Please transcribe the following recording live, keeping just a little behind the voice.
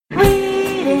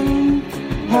reading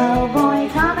Hellboy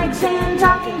comics and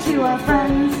talking to our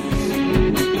friends.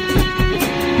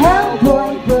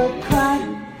 Hellboy Book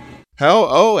Club.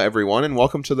 Hello, everyone, and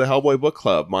welcome to the Hellboy Book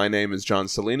Club. My name is John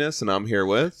Salinas, and I'm here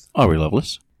with... Aubrey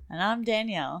Lovelace. And I'm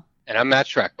Danielle. And I'm Matt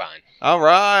Schreckbein. All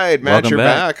right, Matt, Welcome you're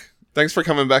back. back. Thanks for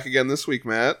coming back again this week,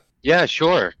 Matt. Yeah,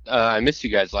 sure. I missed you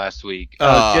guys last week.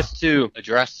 Just to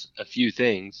address a few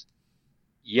things.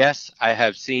 Yes, I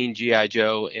have seen G.I.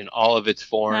 Joe in all of its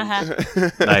forms.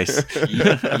 Nice.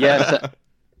 Yes,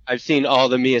 I've seen all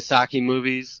the Miyazaki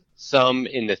movies, some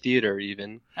in the theater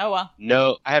even. Oh, wow.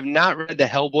 No, I have not read the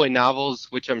Hellboy novels,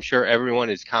 which I'm sure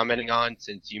everyone is commenting on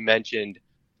since you mentioned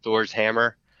Thor's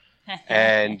hammer.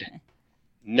 And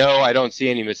no, I don't see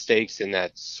any mistakes in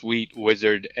that sweet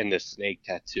wizard and the snake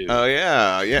tattoo. Oh,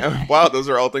 yeah. Wow, those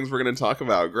are all things we're going to talk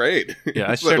about. Great. Yeah,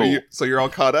 I started. So you're all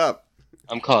caught up.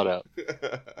 I'm caught up.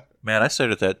 Man, I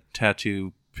stared at that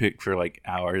tattoo pic for like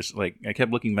hours. Like I kept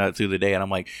looking at it through the day, and I'm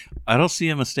like, I don't see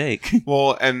a mistake.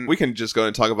 Well, and we can just go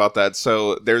and talk about that.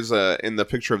 So there's in the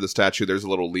picture of the statue, there's a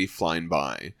little leaf flying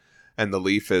by. And the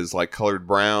leaf is like colored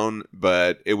brown,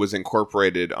 but it was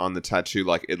incorporated on the tattoo.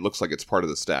 Like it looks like it's part of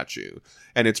the statue.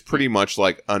 And it's pretty much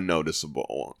like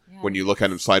unnoticeable when you look at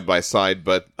them side by side.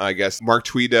 But I guess Mark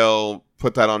Tweedale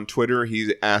put that on Twitter.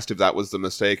 He asked if that was the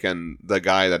mistake. And the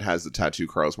guy that has the tattoo,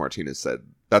 Carlos Martinez, said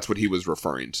that's what he was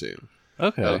referring to.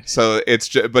 Okay. So it's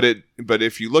just, but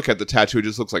if you look at the tattoo, it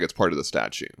just looks like it's part of the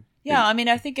statue. Yeah, I mean,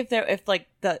 I think if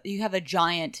you have a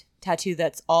giant tattoo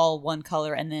that's all one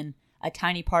color and then a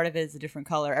tiny part of it is a different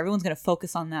color, everyone's going to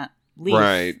focus on that leaf.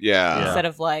 Right, yeah. Instead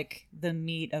of like the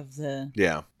meat of the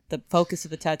focus of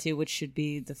the tattoo, which should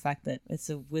be the fact that it's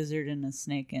a wizard and a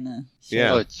snake and a shape.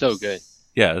 Yeah. Oh, it's so good.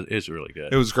 Yeah, it's really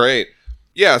good. It was great.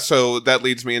 Yeah, so that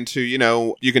leads me into,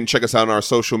 you can check us out on our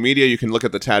social media. You can look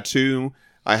at the tattoo.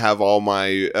 I have all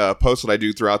my posts that I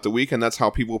do throughout the week, and that's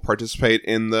how people participate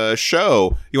in the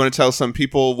show. You want to tell some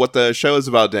people what the show is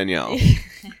about, Danielle?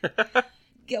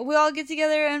 We all get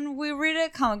together and we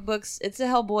read comic books. It's a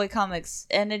Hellboy comics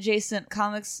and adjacent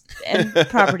comics and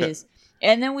properties.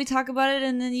 And then we talk about it,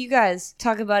 and then you guys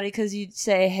talk about it because you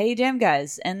say, hey, damn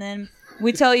guys. And then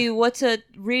we tell you what to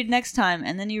read next time,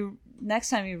 and then next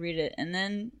time you read it. And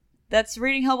then that's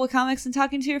reading Hellboy comics and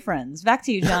talking to your friends. Back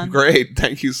to you, John. Great.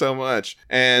 Thank you so much.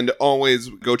 And always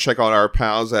go check out our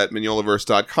pals at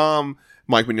Mignolaverse.com,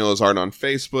 Mike Mignola's Art on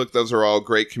Facebook. Those are all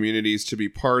great communities to be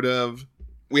part of.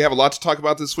 We have a lot to talk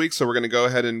about this week, so we're going to go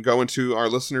ahead and go into our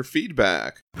listener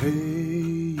feedback. Hey,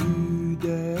 you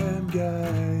damn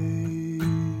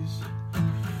guys,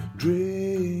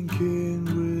 drinking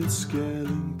with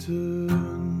skeletons,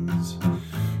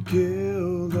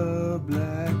 kill the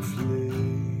black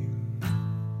flame.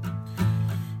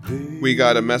 Hey, We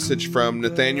got a message from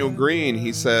Nathaniel Green.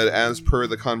 He said, as per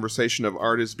the conversation of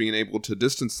artists being able to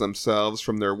distance themselves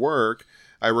from their work,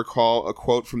 I recall a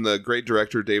quote from the great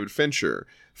director David Fincher.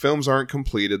 Films aren't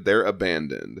completed, they're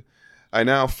abandoned. I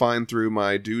now find through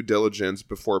my due diligence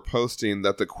before posting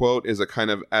that the quote is a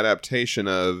kind of adaptation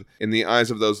of, in the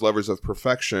eyes of those lovers of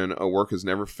perfection, a work is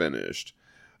never finished.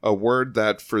 A word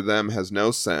that for them has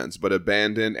no sense, but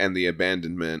abandoned and the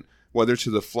abandonment, whether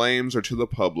to the flames or to the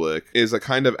public, is a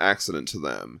kind of accident to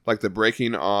them, like the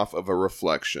breaking off of a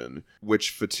reflection, which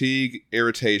fatigue,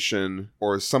 irritation,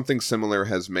 or something similar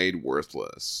has made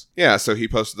worthless. Yeah, so he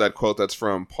posted that quote. That's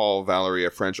from Paul Valéry, a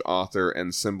French author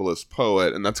and symbolist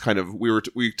poet, and that's kind of,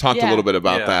 we talked a little bit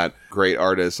about that. Great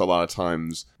artists a lot of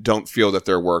times don't feel that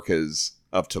their work is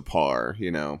up to par,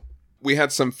 We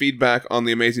had some feedback on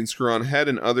The Amazing Screw-On Head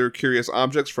and Other Curious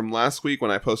Objects from last week when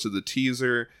I posted the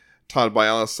teaser. Todd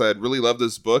Biala said, really love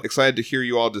this book. Excited to hear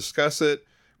you all discuss it.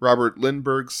 Robert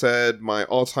Lindbergh said, my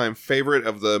all-time favorite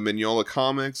of the Mignola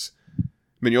comics.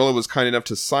 Mignola was kind enough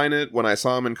to sign it when I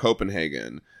saw him in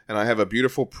Copenhagen, and I have a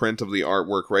beautiful print of the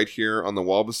artwork right here on the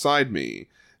wall beside me.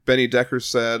 Benny Decker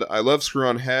said, I love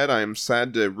Screw-On Head. I am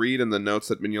sad to read in the notes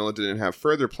that Mignola didn't have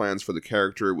further plans for the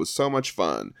character. It was so much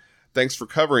fun. Thanks for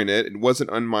covering it. It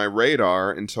wasn't on my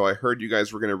radar until I heard you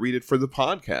guys were going to read it for the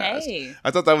podcast. Hey.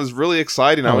 I thought that was really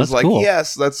exciting. I was like, cool.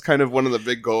 yes, that's kind of one of the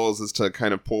big goals is to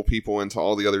kind of pull people into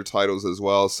all the other titles as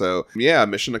well. So, yeah,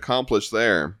 mission accomplished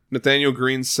there. Nathaniel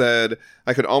Green said,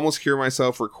 I could almost hear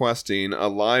myself requesting a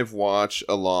live watch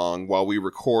along while we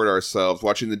record ourselves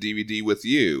watching the DVD with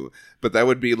you, but that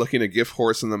would be looking a gift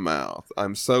horse in the mouth.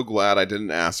 I'm so glad I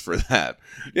didn't ask for that.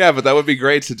 Yeah, but that would be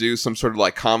great to do some sort of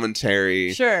like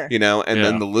commentary, sure, and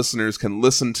then the listeners can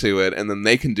listen to it, and then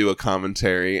they can do a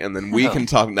commentary, and then we can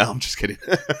talk. No, I'm just kidding.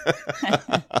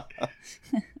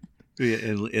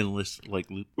 endless like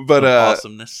loop But, of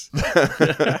awesomeness.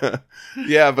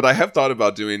 Yeah, but I have thought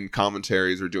about doing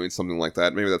commentaries or doing something like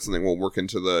that. Maybe that's something we'll work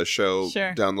into the show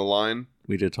Sure. down the line.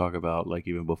 We did talk about like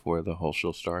even before the whole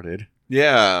show started.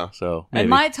 Yeah. So maybe. And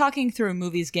my talking through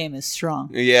movies game is strong.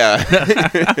 Yeah.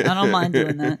 I don't mind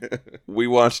doing that. We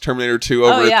watched Terminator 2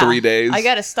 over 3 days. I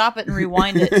got to stop it and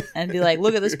rewind it and be like,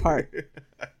 look at this part.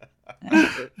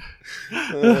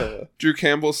 Drew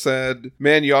Campbell said,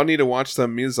 "Man, y'all need to watch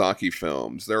some Miyazaki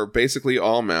films. They're basically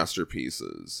all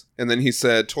masterpieces." And then he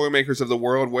said, "Toy makers of the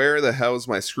world, where the hell is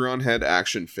my screw-on head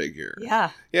action figure?"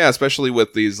 Yeah. Yeah, especially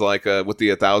with these like with the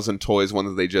 1,000 toys one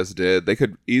that they just did, they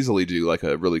could easily do like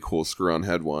a really cool screw-on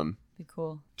head one. Be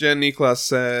cool. Jen Niklas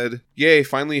said, "Yay,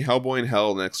 finally Hellboy in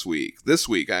Hell next week. This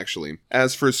week, actually.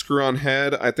 As for Screw-On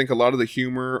Head, I think a lot of the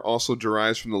humor also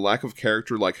derives from the lack of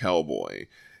character like Hellboy.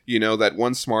 You know, that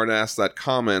one smartass that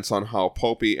comments on how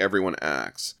pulpy everyone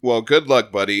acts. Well, good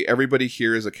luck, buddy. Everybody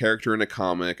here is a character in a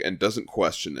comic and doesn't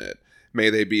question it.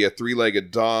 May they be a three-legged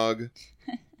dog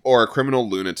or a criminal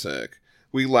lunatic.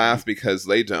 We laugh because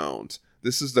they don't.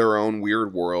 This is their own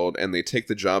weird world, and they take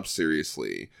the job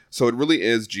seriously. So it really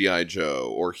is G.I.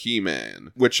 Joe or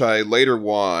He-Man, which I later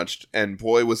watched, and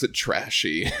boy, was it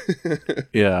trashy."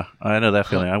 Yeah, I know that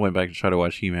feeling. I went back to try to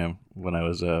watch He-Man when I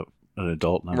was an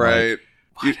adult. And I'm Right. like,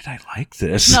 why did I like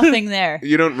this? Nothing there.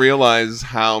 You don't realize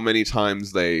how many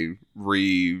times they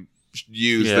reuse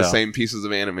the same pieces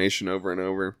of animation over and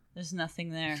over. There's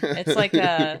nothing there. It's like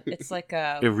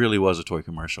a. It really was a toy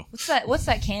commercial. What's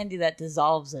that candy that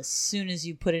dissolves as soon as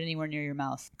you put it anywhere near your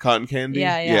mouth? Cotton candy?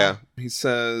 Yeah. He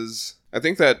says, "I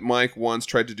think that Mike once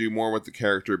tried to do more with the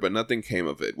character, but nothing came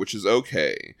of it, which is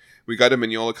okay. We got a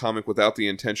Mignola comic without the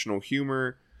intentional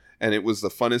humor, and it was the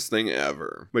funnest thing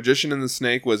ever. Magician and the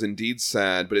Snake was indeed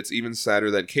sad, but it's even sadder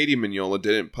that Katie Mignola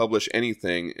didn't publish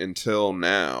anything until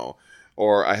now.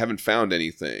 Or I haven't found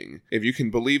anything. If you can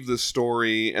believe the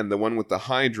story and the one with the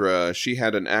Hydra, she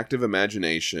had an active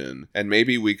imagination, and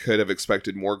maybe we could have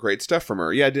expected more great stuff from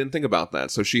her." Yeah, I didn't think about that.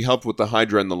 So she helped with the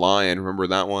Hydra and the Lion. Remember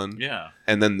that one? Yeah.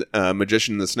 And then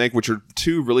Magician and the Snake, which are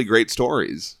two really great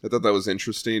stories. I thought that was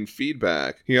interesting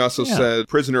feedback. He also said,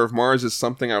 "Prisoner of Mars is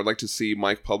something I would like to see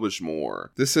Mike publish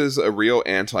more. This is a real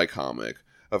anti-comic.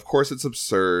 Of course it's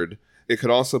absurd. It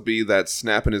could also be that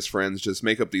Snap and his friends just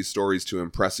make up these stories to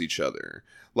impress each other.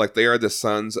 Like they are the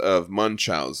sons of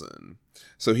Munchausen.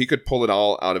 So he could pull it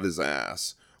all out of his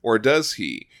ass. Or does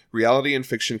he? Reality and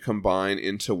fiction combine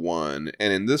into one,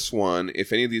 and in this one,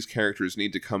 if any of these characters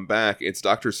need to come back, it's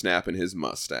Dr. Snap and his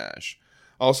mustache.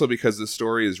 Also because the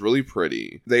story is really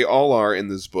pretty. They all are in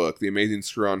this book. The Amazing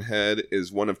Screw-On Head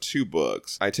is one of 2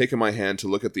 books. I take in my hand to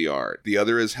look at the art. The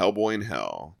other is Hellboy in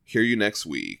Hell. Hear you next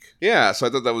week." Yeah, so I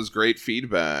thought that was great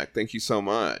feedback. Thank you so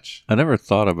much. I never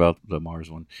thought about the Mars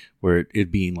one, where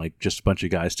it being like just a bunch of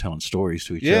guys telling stories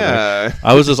to each other. Yeah.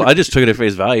 I just took it at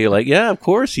face value. Like, yeah, of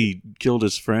course he killed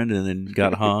his friend and then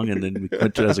got hung and then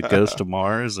went as a ghost to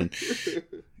Mars and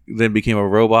then became a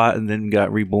robot and then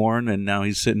got reborn and now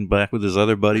he's sitting back with his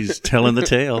other buddies telling the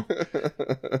tale.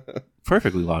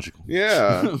 Perfectly logical.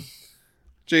 Yeah.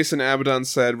 Jason Abaddon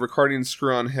said, "Regarding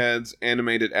Screw-On Head's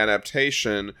animated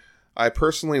adaptation, I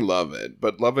personally love it,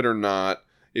 but love it or not,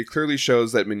 it clearly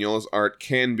shows that Mignola's art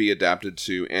can be adapted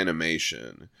to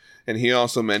animation." And he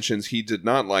also mentions he did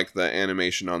not like the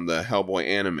animation on the Hellboy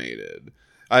animated.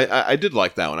 I did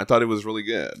like that one. I thought it was really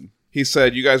good. He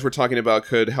said, "You guys were talking about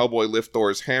could Hellboy lift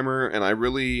Thor's hammer, and I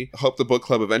really hope the book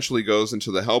club eventually goes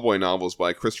into the Hellboy novels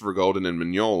by Christopher Golden and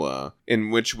Mignola, in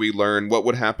which we learn what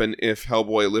would happen if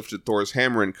Hellboy lifted Thor's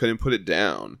hammer and couldn't put it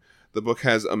down. The book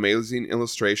has amazing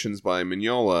illustrations by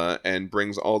Mignola and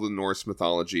brings all the Norse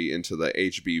mythology into the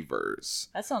HB verse."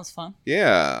 That sounds fun.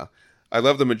 Yeah. "I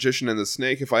love The Magician and the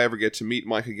Snake. If I ever get to meet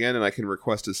Mike again and I can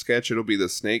request a sketch, it'll be the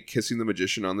snake kissing the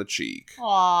magician on the cheek."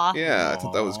 Aw. Yeah, I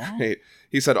thought that was great.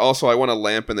 He said, "Also, I want a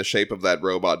lamp in the shape of that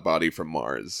robot body from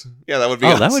Mars." Yeah, that would be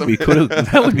awesome. That would be cool.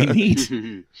 That would be neat.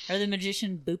 Or the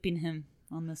magician booping him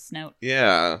on the snout.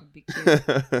 Yeah. Would be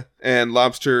cute. And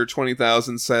Lobster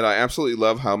 20,000 said, "I absolutely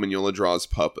love how Mignola draws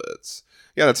puppets."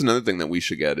 Yeah, that's another thing that we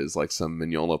should get is like some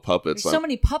Mignola puppets. There's so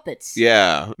many puppets.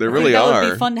 Yeah, there I really think that are.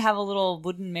 would be fun to have a little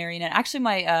wooden marionette. Actually,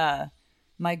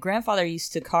 my grandfather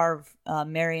used to carve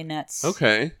marionettes.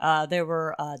 Okay. There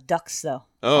were ducks though.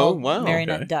 Oh, All wow.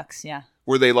 Marionette Okay. ducks. Yeah.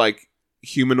 Were they like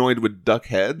humanoid with duck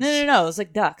heads? No. It was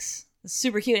like ducks. It's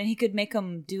super cute, and he could make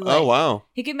them do like. Oh, wow.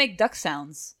 He could make duck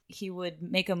sounds. He would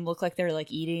make them look like they're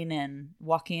like eating and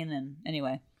walking, and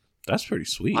anyway, That's pretty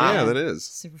sweet. Yeah, that is.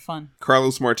 super fun.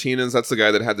 Carlos Martinez, that's the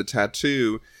guy that had the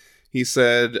tattoo. He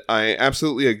said, "I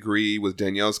absolutely agree with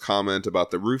Danielle's comment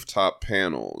about the rooftop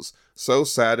panels. So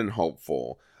sad and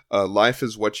hopeful. life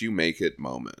is what you make it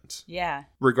moment. Yeah.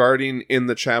 Regarding In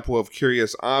the Chapel of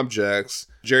Curious Objects,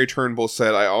 Jerry Turnbull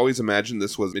said, I always imagined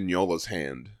this was Mignola's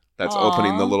hand. That's Aw.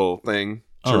 opening the little thing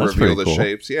to Oh, that's reveal pretty the cool.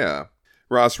 shapes. Yeah.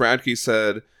 Ross Radke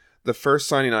said, the first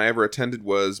signing I ever attended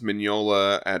was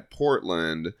Mignola at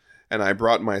Portland, and I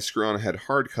brought my Screw-On-Head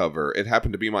hardcover. It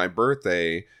happened to be my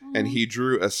birthday, and he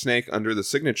drew a snake under the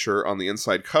signature on the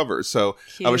inside cover. So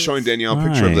I was showing Danielle a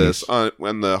picture of this.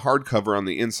 When the hardcover on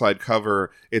the inside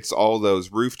cover, it's all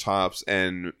those rooftops,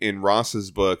 and in Ross's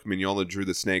book, Mignola drew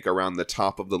the snake around the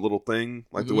top of the little thing,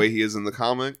 like the way he is in the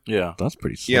comic. Yeah, that's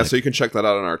pretty slick. Yeah, so you can check that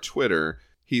out on our Twitter.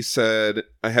 He said,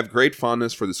 I have great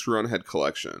fondness for the Screw-On-Head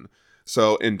collection.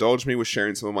 So indulge me with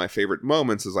sharing some of my favorite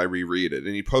moments as I reread it.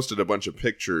 And he posted a bunch of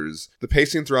pictures. The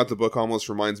pacing throughout the book almost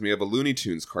reminds me of a Looney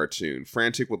Tunes cartoon,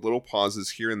 frantic with little pauses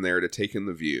here and there to take in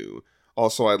the view.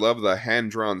 Also, I love the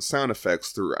hand-drawn sound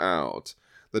effects throughout.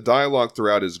 The dialogue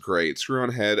throughout is great.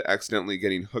 Screw-On-Head accidentally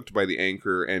getting hooked by the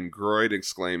anchor and Groyd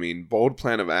exclaiming, bold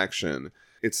plan of action.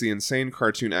 It's the insane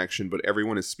cartoon action, but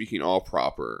everyone is speaking all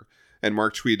proper. And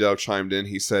Mark Tweedale chimed in.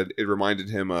 He said it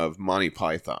reminded him of Monty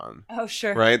Python. Oh,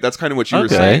 sure. Right? That's kind of what you were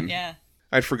Okay. saying. Yeah.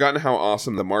 I'd forgotten how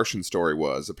awesome the Martian story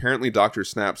was. Apparently, Dr.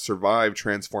 Snap survived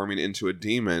transforming into a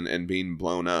demon and being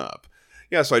blown up.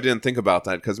 Yeah, so I didn't think about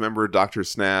that, because remember Dr.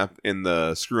 Snap in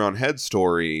the Screw-On-Head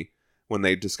story, when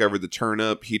they discovered the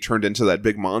turnip, he turned into that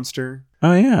big monster?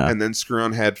 Oh, yeah. And then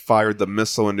Screw-On-Head fired the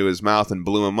missile into his mouth and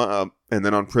blew him up. And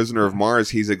then on Prisoner of Mars,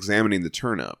 he's examining the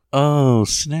turnip. Oh,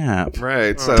 snap.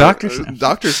 Right. So Dr. Snap.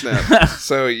 Dr. Snap.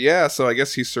 So I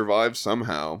guess he survived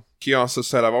somehow. He also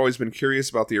said, I've always been curious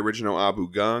about the original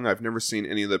Abu Gung. I've never seen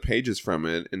any of the pages from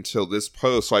it until this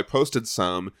post. So I posted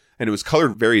some, and it was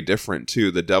colored very different,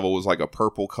 too. The devil was like a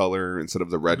purple color instead of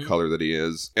the red color that he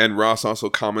is. And Ross also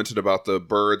commented about the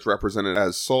birds represented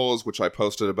as souls, which I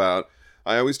posted about.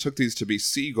 I always took these to be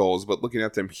seagulls, but looking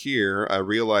at them here, I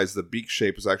realized the beak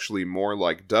shape is actually more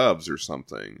like doves or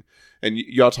something. And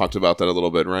y'all talked about that a little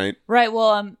bit, right? Right.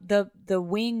 Well, the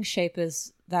wing shape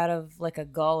is that of like a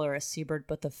gull or a seabird,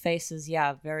 but the face is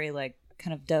very like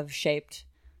kind of dove shaped.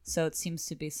 So it seems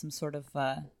to be some sort of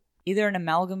either an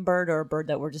amalgam bird or a bird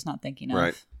that we're just not thinking of.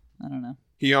 Right. I don't know.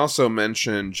 He also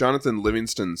mentioned Jonathan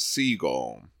Livingston's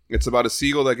Seagull. It's about a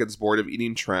seagull that gets bored of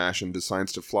eating trash and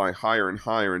decides to fly higher and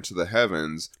higher into the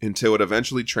heavens until it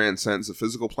eventually transcends the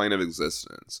physical plane of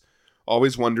existence.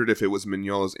 Always wondered if it was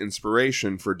Mignola's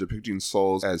inspiration for depicting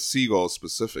souls as seagulls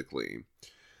specifically.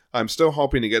 I'm still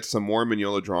hoping to get some more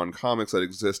Mignola-drawn comics that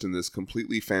exist in this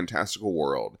completely fantastical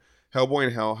world. Hellboy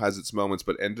in Hell has its moments,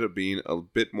 but ended up being a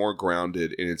bit more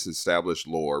grounded in its established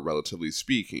lore, relatively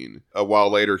speaking. A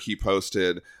while later, he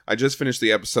posted, I just finished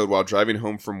the episode while driving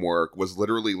home from work, was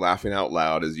literally laughing out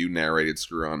loud as you narrated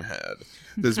Screw-On-Head.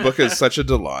 This book is such a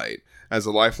delight. As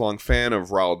a lifelong fan of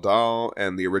Roald Dahl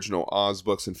and the original Oz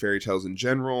books and fairy tales in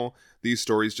general, these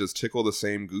stories just tickle the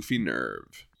same goofy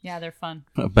nerve. Yeah, they're fun.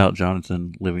 About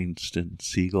Jonathan Livingston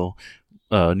Seagull.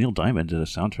 Neil Diamond did a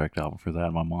soundtrack album for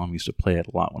that. My mom used to play it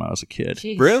a lot when I was a kid.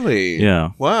 Jeez. Really?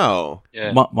 Yeah. Wow.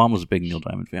 Yeah. Mom was a big Neil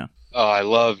Diamond fan. Oh, I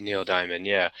love Neil Diamond.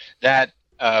 Yeah, that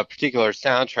particular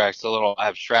soundtrack's a little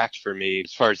abstract for me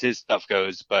as far as his stuff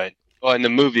goes. But and the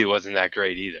movie wasn't that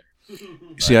great either.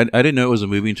 See, I didn't know it was a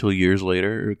movie until years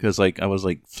later because I was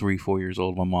like 3-4 years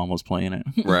old. My mom was playing it.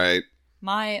 Right.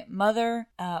 My mother,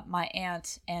 my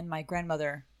aunt, and my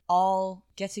grandmother all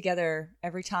get together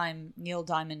every time Neil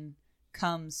Diamond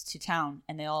comes to town,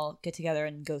 and they all get together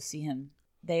and go see him.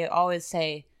 They always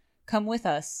say, "Come with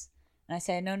us," and I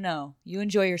say, "No, you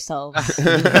enjoy yourselves.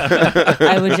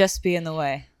 I would just be in the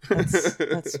way.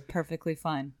 That's perfectly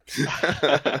fine."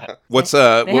 What's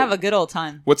They have a good old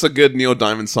time. What's a good Neil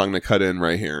Diamond song to cut in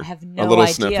right here? I have no a little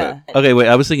idea. snippet. Okay, wait.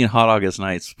 I was thinking Hot August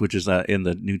Nights, which is in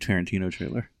the new Tarantino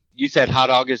trailer. You said Hot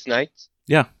August Nights?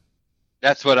 Yeah.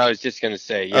 That's what I was just gonna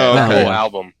say. Yeah, Oh, that okay. whole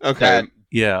album. Okay.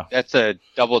 Yeah. That's a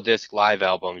double disc live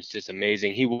album. It's just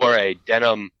amazing. He wore a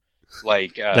denim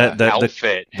That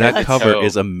outfit. That head to cover toe.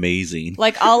 is amazing.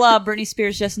 Like a la Britney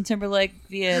Spears, Justin Timberlake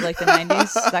via like the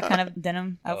 90s, that kind of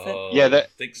denim outfit. Yeah, I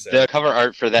think so. The cover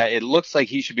art for that, it looks like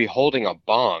he should be holding a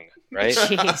bong, right?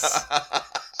 Jeez.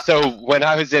 So when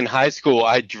I was in high school,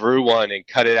 I drew one and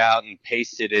cut it out and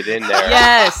pasted it in there.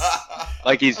 Yes.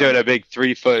 Like he's doing a big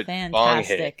 3-foot bong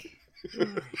hit. Fantastic.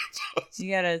 You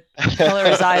gotta color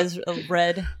his eyes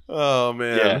red. Oh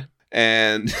man. Yeah.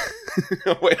 And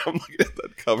wait, I'm looking at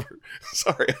that cover.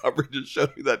 Sorry, Aubrey just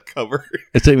showed me that cover.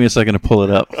 It took me a second to pull it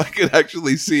up. I could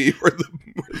actually see where the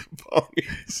bong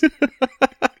is.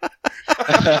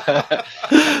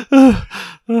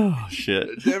 Oh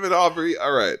shit! Damn it, Aubrey.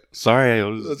 All right. Sorry, I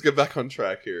was. Let's get back on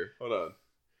track here. Hold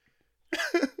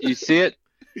on. You see it?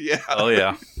 Yeah. Oh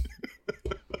yeah.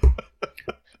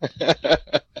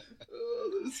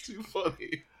 Oh, that's too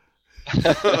funny.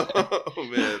 Oh,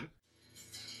 man.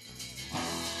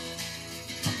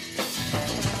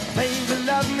 Baby,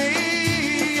 love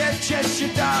me, yes, yes, you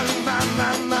darling,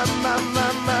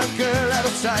 my girl out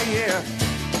of sight, yeah.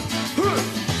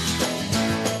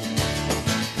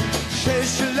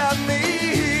 Says you love me,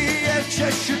 yes,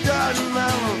 yes, you darling,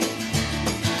 mama.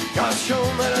 Got show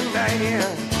me tonight,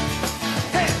 yeah.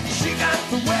 Hey, she got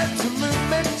the way to move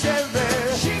me,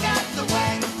 cherry. She got the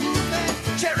way to move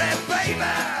me, cherry,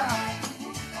 baby.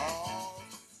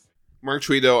 Mark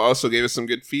Tweedo also gave us some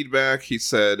good feedback. He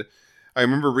said, I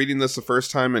remember reading this the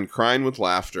first time and crying with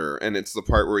laughter, and it's the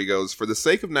part where he goes, for the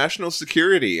sake of national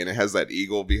security, and it has that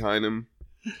eagle behind him.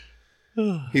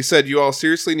 He said, you all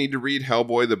seriously need to read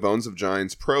Hellboy, The Bones of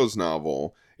Giants prose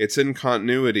novel. It's in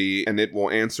continuity, and it will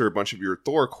answer a bunch of your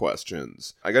Thor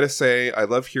questions. I gotta say, I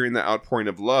love hearing the outpouring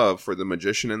of love for the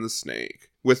magician and the snake.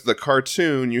 With the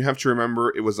cartoon, you have to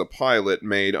remember it was a pilot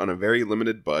made on a very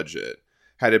limited budget.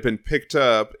 Had it been picked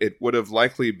up, it would have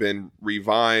likely been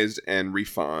revised and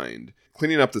refined,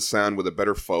 cleaning up the sound with a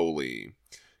better Foley.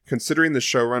 Considering the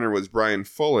showrunner was Brian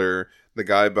Fuller, the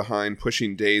guy behind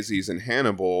Pushing Daisies and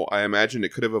Hannibal, I imagined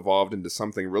it could have evolved into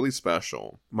something really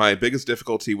special. My biggest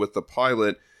difficulty with the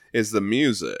pilot is the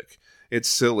music. It's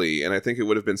silly, and I think it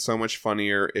would have been so much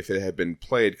funnier if it had been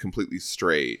played completely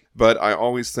straight. But I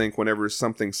always think whenever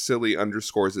something silly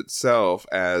underscores itself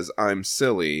as I'm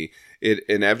silly, it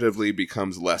inevitably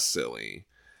becomes less silly.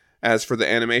 As for the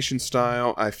animation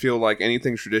style, I feel like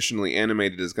anything traditionally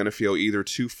animated is going to feel either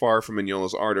too far from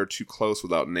Mignola's art or too close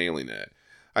without nailing it.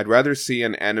 I'd rather see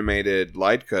an animated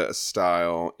Laika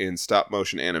style in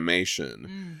stop-motion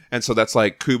animation. And so that's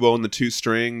like Kubo and the Two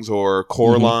Strings or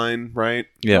Coraline, right?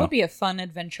 That Yeah. would be a fun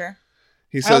adventure.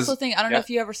 He I says, also think, I don't know if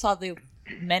you ever saw the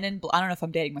Men in I don't know if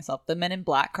I'm dating myself. The Men in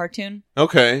Black cartoon.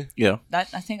 okay. Yeah. That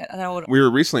I think that would We were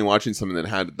recently watching something that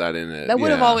had that in it. that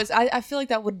would have Yeah. always. I feel like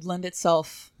that would lend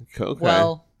itself Okay.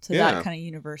 well to Yeah. that kind of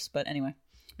universe. But anyway,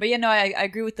 but yeah, no, I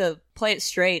agree with the play it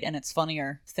straight and it's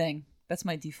funnier thing. That's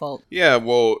my default. Yeah,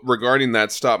 well, regarding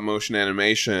that stop-motion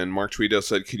animation, Mark Tweedo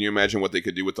said, can you imagine what they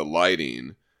could do with the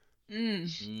lighting?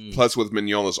 Plus, with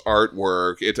Mignola's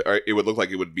artwork, it would look like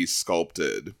it would be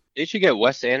sculpted. They should get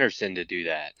Wes Anderson to do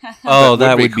that. Oh, That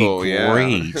that would would be be cool, yeah.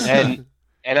 great.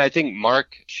 And I think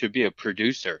Mark should be a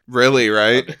producer. Really,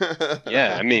 right?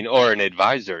 Yeah, I mean, or an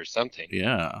advisor or something.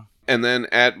 Yeah. And then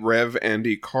at Rev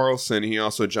Andy Carlson, he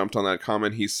also jumped on that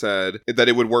comment. He said that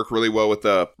it would work really well with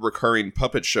the recurring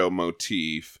puppet show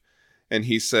motif. And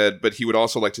he said, but he would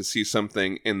also like to see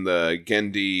something in the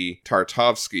Gendy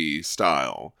Tartakovsky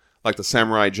style, like the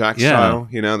Samurai Jack Yeah. style.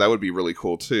 You know, that would be really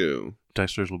cool too.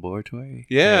 Dexter's Laboratory.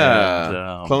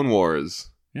 Yeah. And, Clone Wars.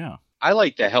 yeah. I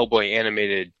like the Hellboy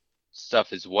animated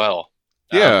stuff as well.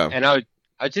 Yeah. And I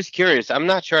was just curious. I'm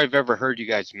not sure I've ever heard you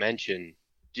guys mention.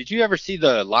 Did you ever see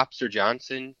the Lobster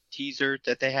Johnson teaser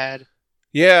that they had?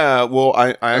 Yeah, well,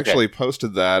 I actually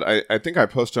posted that. I think I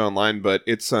posted online, but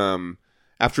it's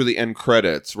after the end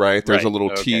credits, right? There's Right, a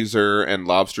little okay. teaser, and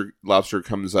Lobster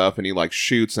comes up, and he like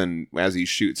shoots, and as he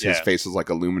shoots, his Yeah. face is like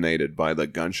illuminated by the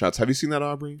gunshots. Have you seen that,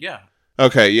 Aubrey? Yeah.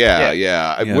 Okay, yeah.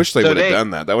 Yeah. I wish they So would have they- done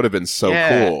that. That would have been so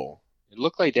Yeah. cool. It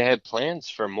looked like they had plans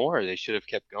for more. They should have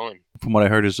kept going. From what I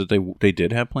heard is that they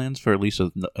did have plans for at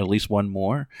least one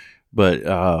more, but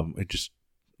it just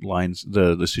lines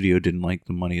the studio didn't like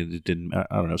the money. It didn't. I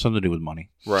don't know, something to do with money.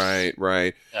 Right.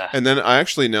 Ah. And then I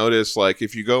actually noticed, like,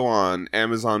 if you go on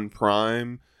Amazon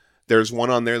Prime, there's one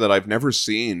on there that I've never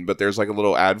seen, but there's like a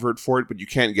little advert for it, but you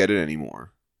can't get it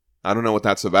anymore. I don't know what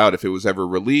that's about, if it was ever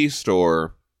released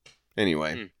or...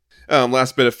 Anyway.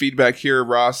 Last bit of feedback here.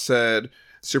 Ross said,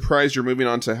 surprised you're moving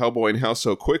on to Hellboy and Hell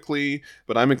so quickly,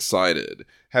 but I'm excited.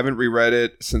 Haven't reread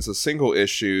it since the single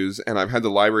issues, and I've had the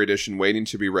library edition waiting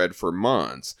to be read for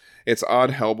months. It's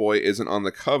odd Hellboy isn't on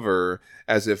the cover,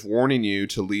 as if warning you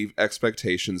to leave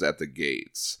expectations at the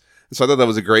gates. So I thought that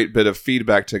was a great bit of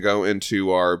feedback to go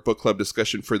into our book club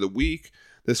discussion for the week.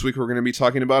 This week we're going to be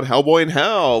talking about Hellboy and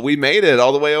Hell. We made it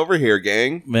all the way over here,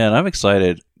 gang. Man, I'm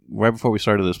excited. Right before we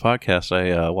started this podcast,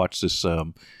 I watched this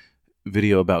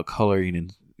video about coloring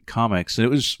in comics, and it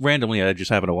was randomly I just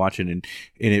happened to watch it, and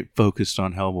it focused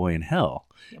on Hellboy and Hell.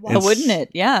 Well, wouldn't it?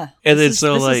 Yeah. And this then is,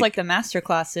 so, this like- is like the master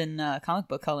class in comic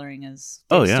book coloring is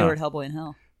Oh, Dave yeah. Stewart, Hellboy in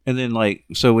Hell. And then, like,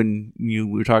 so when you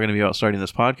were talking to me about starting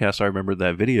this podcast, I remembered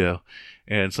that video,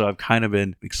 and so I've kind of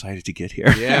been excited to get here.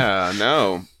 Yeah,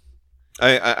 no.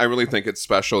 I really think it's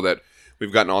special that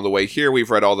we've gotten all the way here.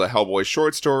 We've read all the Hellboy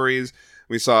short stories.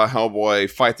 We saw Hellboy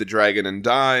fight the dragon and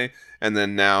die, and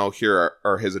then now here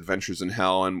are his adventures in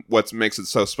hell. And what makes it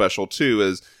so special too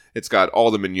is it's got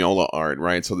all the Mignola art,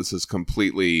 right? So this is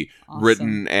completely Awesome.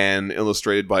 written and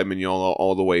illustrated by Mignola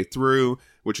all the way through,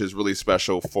 which is really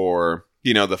special for,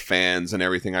 you know, the fans and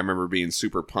everything. I remember being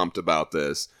super pumped about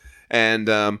this. And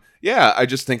yeah, I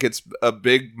just think it's a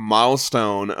big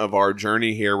milestone of our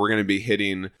journey here. We're going to be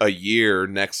hitting a year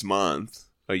next month,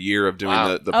 a year of doing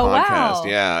Wow. the Oh, podcast. wow.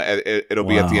 Yeah, it'll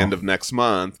be at the Wow. end of next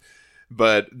month.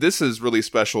 But this is really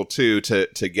special too to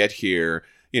get here.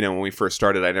 You know, when we first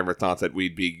started, I never thought that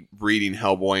we'd be reading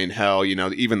Hellboy in Hell. You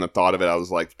know, even the thought of it, I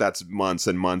was like, that's months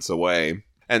and months away.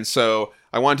 And so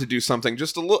I wanted to do something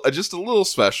just a little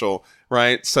special,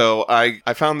 right? So I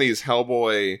found these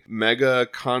Hellboy Mega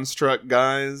Construct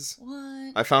guys.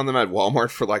 What? I found them at Walmart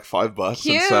for like $5,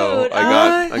 Cute. and so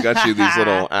I got you these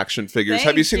little action figures.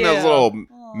 Have you Thank seen those you. little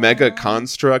Mega Aw.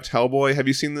 Construct Hellboy? Have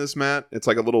you seen this, Matt? It's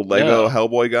like a little Lego No.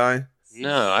 Hellboy guy.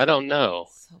 No, I don't know.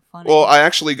 So funny. Well, I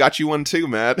actually got you one too,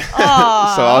 Matt.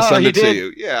 Aw. So I'll send you it to did?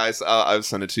 you. Yeah, I'll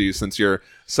send it to you since you're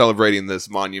celebrating this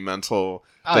monumental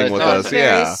Oh, thing that's with awesome. us. Very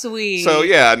Yeah. sweet. So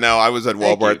yeah, no, I was at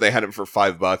Thank Walmart. you. They had it for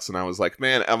 $5, and I was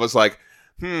like,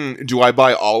 do I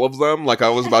buy all of them? Like I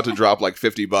was about to drop like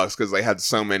 $50 because they had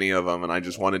so many of them, and I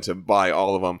just wanted to buy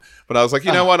all of them. But I was like,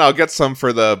 you know what? I'll get some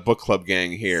for the book club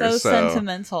gang here. so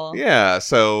sentimental. Yeah,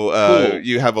 so Cool.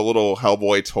 you have a little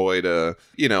Hellboy toy to,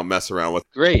 you know, mess around with.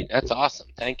 Great. That's awesome.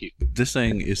 Thank you. This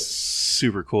thing is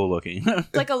super cool looking.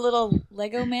 It's like a little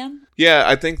Lego man. Yeah,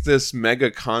 I think this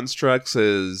Mega Constructs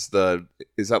is that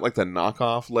like the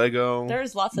knockoff Lego?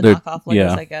 There's lots of They're- knockoff Legos,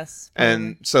 yeah. I guess.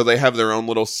 And so they have their own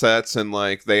little sets, and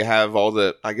like they have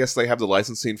I guess they have the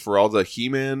licensing for all the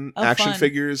He-Man Oh, action fun.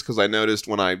 figures, because I noticed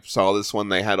when I saw this one,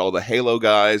 they had all the Halo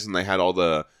guys, and they had all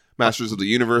the Masters of the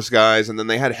Universe guys, and then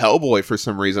they had Hellboy for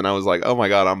some reason. I was like, oh my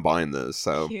god, I'm buying this.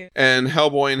 So, Cute. and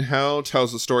Hellboy in Hell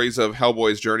tells the stories of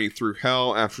Hellboy's journey through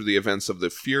hell after the events of the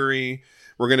Fury.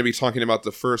 We're going to be talking about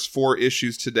the first 4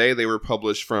 issues today. They were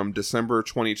published from December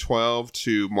 2012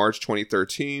 to March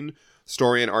 2013.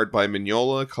 Story and art by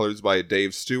Mignola, colors by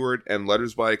Dave Stewart, and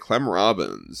letters by Clem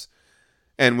Robbins.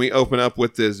 And we open up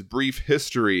with this brief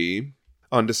history.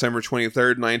 On December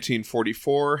 23rd,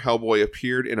 1944, Hellboy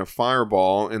appeared in a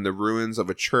fireball in the ruins of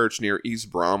a church near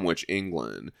East Bromwich,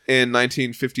 England. In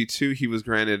 1952, he was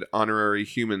granted honorary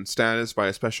human status by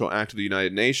a special act of the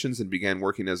United Nations and began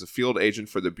working as a field agent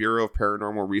for the Bureau of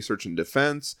Paranormal Research and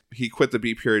Defense. He quit the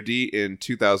BPRD in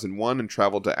 2001 and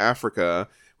traveled to Africa,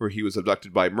 where he was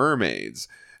abducted by mermaids.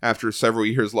 After several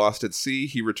years lost at sea,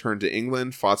 he returned to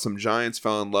England, fought some giants,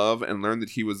 fell in love, and learned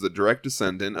that he was the direct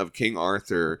descendant of King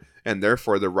Arthur, and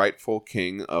therefore the rightful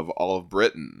king of all of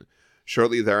Britain.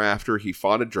 Shortly thereafter, he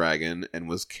fought a dragon and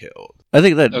was killed. I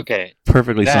think that Okay.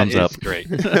 perfectly That sums is up. great.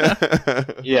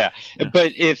 Yeah.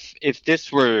 But if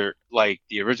this were like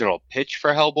the original pitch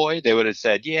for Hellboy, they would have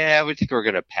said, yeah, we think we're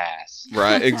going to pass.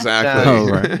 Right, exactly. Oh,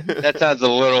 right. That sounds a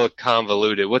little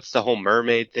convoluted. What's the whole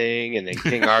mermaid thing and then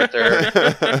King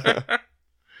Arthur?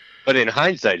 But in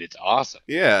hindsight, it's awesome.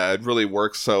 Yeah, it really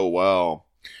works so well.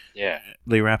 Yeah.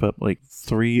 They wrap up like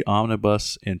 3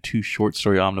 omnibus and 2 short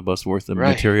story omnibus worth of Right.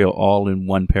 material all in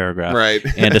one paragraph Right.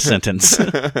 and a sentence.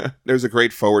 There's a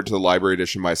great forward to the library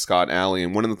edition by Scott Alley,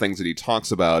 and one of the things that he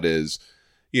talks about is,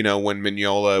 you know, when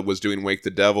Mignola was doing Wake the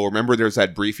Devil, remember there's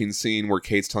that briefing scene where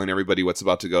Kate's telling everybody what's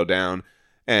about to go down,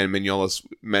 and Mignola's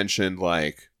mentioned,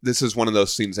 like, this is one of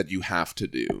those scenes that you have to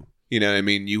do. You know what I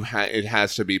mean? It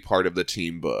has to be part of the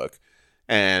team book.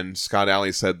 And Scott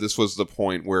Alley said this was the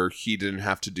point where he didn't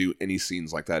have to do any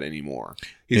scenes like that anymore.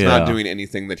 He's not Yeah. doing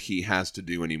anything that he has to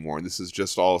do anymore. This is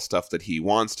just all stuff that he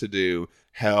wants to do.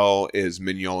 Hell is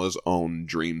Mignola's own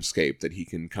dreamscape that he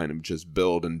can kind of just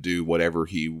build and do whatever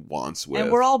he wants with.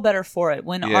 And we're all better for it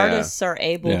when Yeah. artists are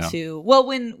able Yeah. to. Well,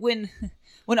 when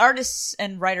artists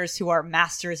and writers who are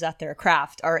masters at their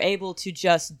craft are able to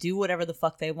just do whatever the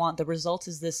fuck they want, the result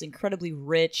is this incredibly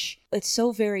rich. It's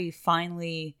so very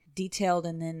finely detailed,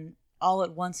 and then all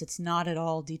at once it's not at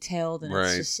all detailed, and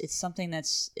Right. it's something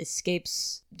that's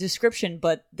escapes description.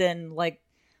 But then, like,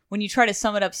 when you try to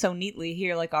sum it up so neatly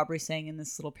here, like Aubrey's saying in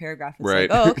this little paragraph, it's Right.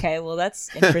 like, oh, okay, well,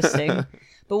 that's interesting.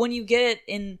 But when you get it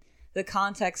in the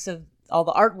context of all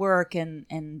the artwork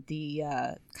and the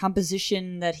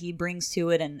composition that he brings to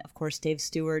it, and of course Dave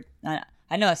Stewart,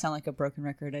 I know I sound like a broken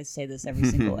record, I say this every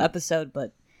single episode,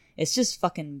 but it's just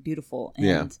fucking beautiful. And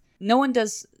Yeah. no one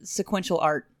does sequential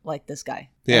art like this guy.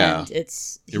 Yeah. And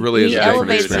it really is he a different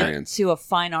elevates experience. it to a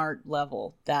fine art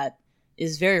level that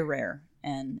is very rare,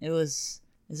 and it's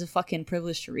a fucking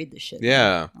privilege to read this shit.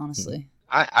 Yeah. honestly.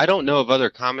 I don't know of other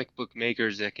comic book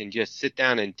makers that can just sit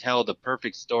down and tell the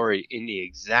perfect story in the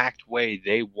exact way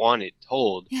they want it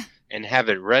told and have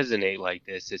it resonate like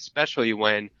this, especially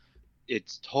when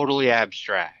it's totally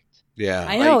abstract. Yeah.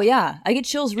 I know, Like, yeah. I get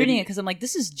chills reading it because I'm like,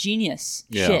 this is genius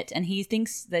shit. And he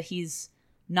thinks that he's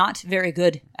not very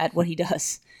good at what he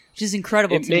does, which is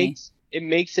incredible to me. It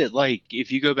makes it like,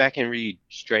 if you go back and read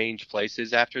Strange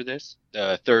Places after this,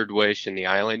 the Third Wish and the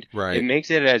Island, Right. it makes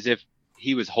it as if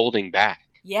he was holding back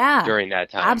Yeah. during that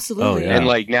time. Absolutely. Oh, yeah. And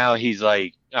like now he's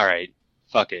like, all right,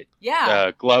 fuck it.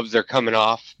 Yeah. Gloves are coming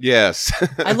off. Yes.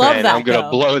 I love And that. I'm going to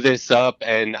though. blow this up,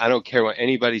 and I don't care what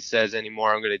anybody says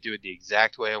anymore. I'm going to do it the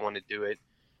exact way I want to do it,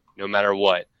 no matter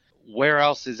what. Where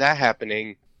else is that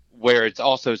happening where it's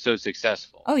also so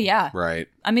successful? Oh, yeah. Right.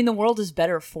 I mean, the world is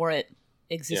better for it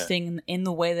existing in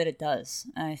the way that it does.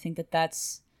 And I think that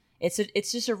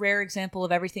it's just a rare example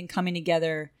of everything coming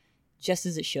together just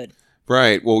as it should.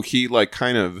 Right. Well, he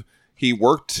he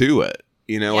worked to it.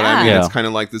 You know what I mean? Yeah. It's kind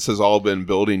of like this has all been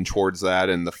building towards that,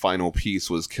 and the final piece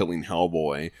was killing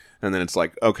Hellboy, and then it's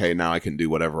like, okay, now I can do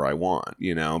whatever I want,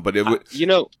 you know? But it would,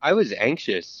 I was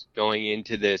anxious going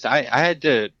into this. I had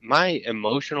to, my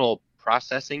emotional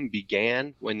processing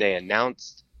began when they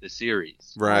announced the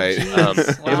series. right. Jeez.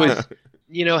 It Wow. was,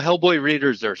 Hellboy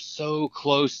readers are so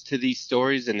close to these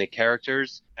stories and the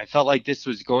characters. I felt like this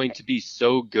was going to be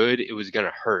so good, it was going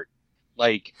to hurt.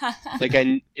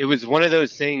 It was one of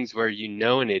those things where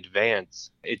in advance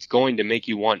it's going to make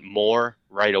you want more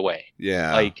right away.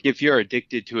 Yeah. Like if you're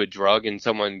addicted to a drug and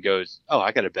someone goes, "Oh,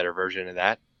 I got a better version of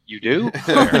that." You do?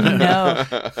 No.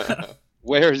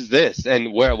 Where's this?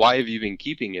 And why have you been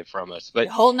keeping it from us? But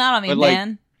You're holding out on me, but, like,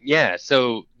 man. yeah,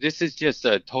 so this is just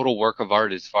a total work of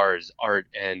art as far as art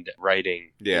and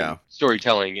writing, Yeah. and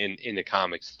storytelling in the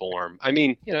comics form. I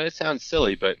mean, it sounds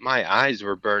silly, but my eyes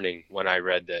were burning when I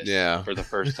read this Yeah. for the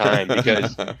first time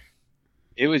because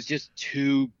it was just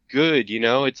too good.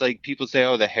 It's like people say,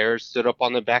 "Oh, the hair stood up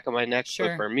on the back of my neck," Sure.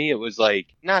 but for me, it was like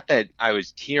not that I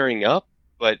was tearing up,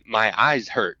 but my eyes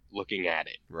hurt looking at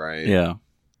it. Right. Yeah.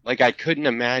 Like I couldn't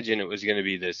imagine it was going to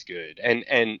be this good, and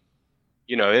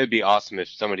it'd be awesome if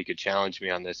somebody could challenge me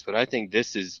on this, but I think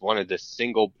this is one of the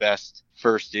single best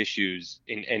first issues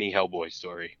in any Hellboy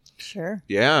story. Sure.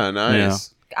 Yeah.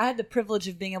 Nice. I had the privilege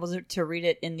of being able to read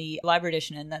it in the library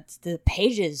edition, and that's the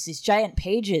pages, these giant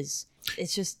pages.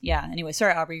 It's just, yeah. Anyway,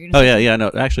 sorry, Aubrey. You're gonna Oh, say yeah.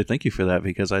 No, actually, thank you for that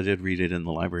because I did read it in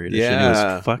the library edition. It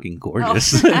Yeah. was fucking something?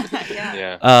 gorgeous.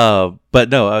 Yeah. Yeah. But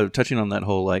no, touching on that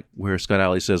whole where Scott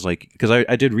Alley says because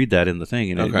I did read that in the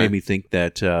thing and it Okay. made me think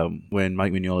that when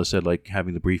Mike Mignola said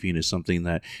having the briefing is something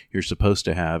that you're supposed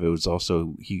to have, it was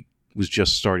also he was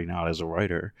just starting out as a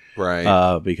writer,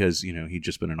 Right. because he'd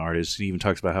just been an artist. He even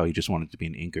talks about how he just wanted to be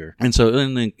an inker, and so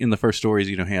in the first stories,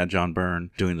 he had John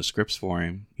Byrne doing the scripts for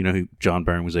him. John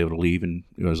Byrne was able to leave, and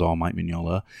it was all Mike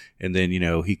Mignola, and then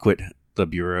he quit the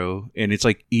bureau, and it's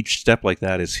like each step like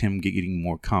that is him getting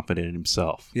more confident in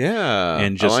himself. Yeah.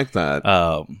 And just I like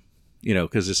that.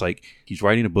 Because it's like he's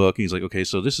writing a book and he's like, okay,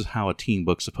 so this is how a teen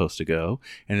book's supposed to go,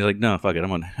 and he's like, no, fuck it, I'm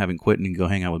gonna have him quit and go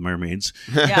hang out with mermaids.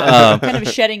 Yeah, kind of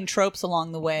shedding tropes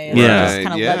along the way. And Yeah. just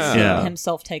kind of lets Yeah.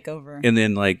 himself take over. And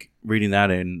then reading that,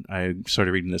 and I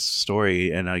started reading this story,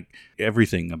 and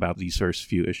everything about these first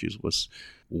few issues was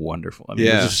wonderful. I mean, it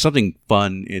Yeah. was just something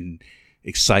fun and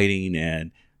exciting,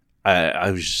 and I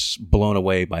was just blown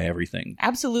away by everything.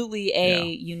 Absolutely a Yeah.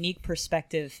 unique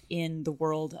perspective in the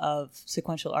world of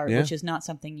sequential art, Yeah. which is not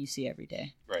something you see every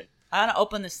day. Right. I want to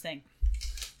open this thing.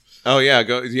 Oh yeah,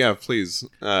 go. Yeah, please.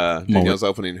 Danielle's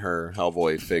opening her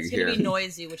Hellboy fig It's going here. to be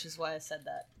noisy, which is why I said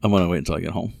that. I'm gonna wait until I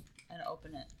get home. And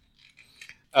open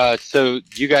it. So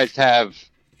you guys have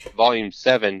Volume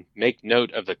 7. Make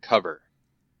note of the cover.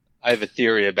 I have a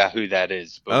theory about who that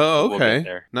is. But Oh, We'll okay. get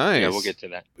there. Nice. Yeah, we'll get to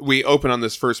that. We open on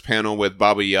this first panel with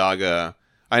Baba Yaga.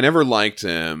 I never liked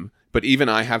him, but even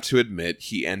I have to admit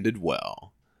he ended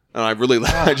well. And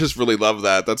I just really love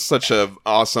that. That's such a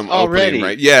awesome Already? opening,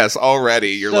 right? Yes,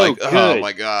 already. You're So like, oh good.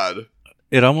 my god.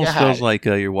 It almost God. feels like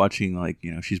you're watching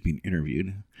she's being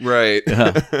interviewed. Right.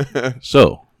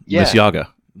 So, Yeah. Miss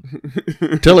Yaga,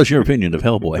 tell us your opinion of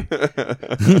Hellboy.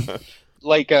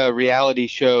 Like a reality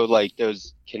show, like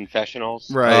those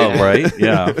confessionals. Right. Oh, right?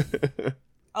 Yeah.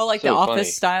 Oh, like So the funny.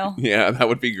 Office style? Yeah, that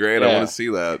would be great. I Yeah. want to see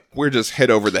that. We're just hit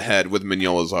over the head with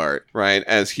Mignola's art, right?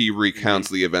 As he recounts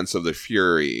the events of the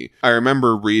Fury. I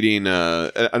remember reading,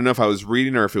 I don't know if I was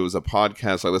reading or if it was a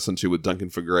podcast I listened to with Duncan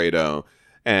Fegredo,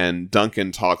 and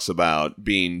Duncan talks about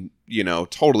being,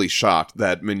 totally shocked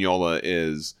that Mignola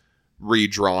is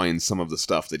redrawing some of the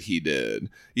stuff that he did.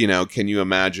 You know, can you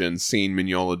imagine seeing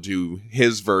Mignola do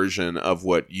his version of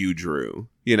what you drew?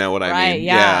 You know what I Right, mean?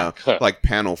 yeah. Like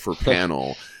panel for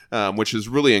panel. Which is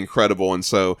really incredible. And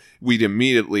so we'd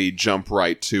immediately jump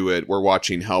right to it. We're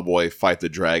watching Hellboy fight the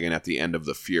dragon at the end of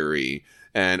the Fury.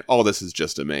 And all this is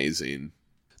just amazing.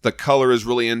 The color is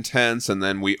really intense. And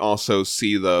then we also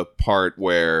see the part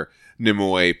where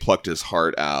Nimue plucked his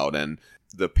heart out. And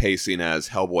the pacing as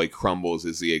Hellboy crumbles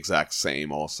is the exact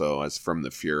same also as from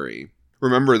the Fury.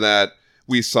 Remember that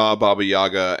we saw Baba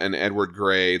Yaga and Edward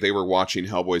Grey. They were watching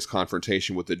Hellboy's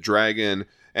confrontation with the dragon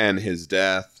and his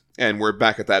death. And we're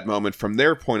back at that moment from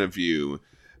their point of view.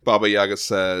 Baba Yaga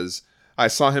says, I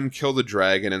saw him kill the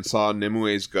dragon and saw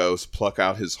Nimue's ghost pluck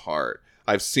out his heart.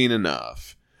 I've seen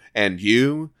enough. And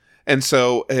you? And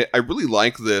so I really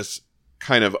like this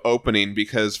kind of opening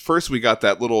because first we got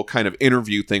that little kind of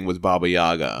interview thing with Baba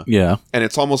Yaga. Yeah. And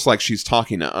it's almost like she's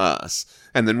talking to us.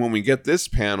 And then when we get this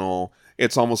panel,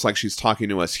 it's almost like she's talking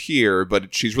to us here,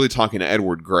 but she's really talking to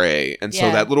Edward Grey. And so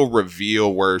Yeah. that little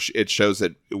reveal where it shows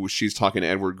that she's talking to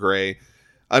Edward Grey,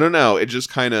 I don't know, it just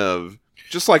kind of,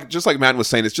 just like Matt was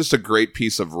saying, it's just a great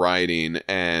piece of writing,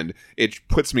 and it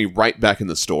puts me right back in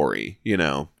the story, you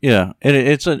know? Yeah. And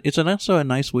it's also a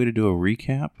nice way to do a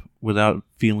recap without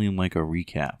feeling like a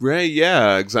recap. Right,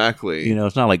 yeah, exactly. You know,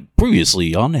 it's not like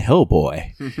previously on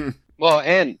Hellboy. Well,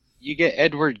 and you get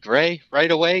Edward Grey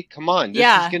right away. Come on, this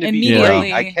Yeah, is going to be immediately.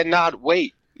 great. I cannot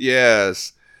wait.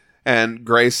 Yes. And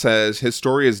Grey says, his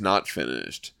story is not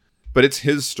finished. But it's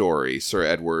his story, Sir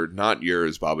Edward, not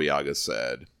yours, Baba Yaga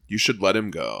said. You should let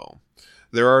him go.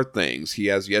 There are things he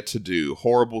has yet to do,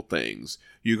 horrible things.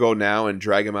 You go now and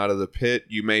drag him out of the pit,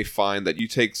 you may find that you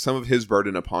take some of his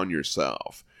burden upon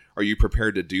yourself. Are you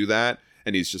prepared to do that?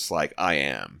 And he's just like, I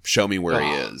am. Show me where he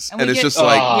is. And And we it's get- just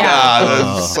like, Oh.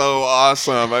 God, that's so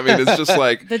awesome. I mean, it's just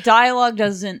like, The dialogue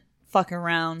doesn't fuck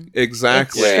around.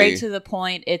 exactly. It's straight to the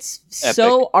point. It's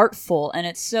so artful and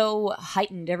it's so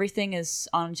heightened. Everything is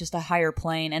on just a higher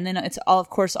plane. And then it's all, of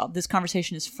course, this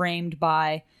conversation is framed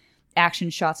by action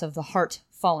shots of the heart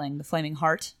falling, the flaming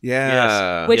heart.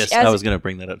 Yeah. Which yes, as- I was going to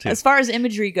bring that up too. As far as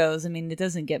imagery goes, I mean, it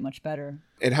doesn't get much better.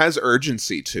 It has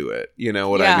urgency to it. You know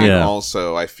what Yeah. I mean? Yeah.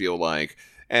 Also, I feel like.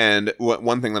 And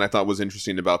one thing that I thought was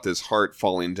interesting about this heart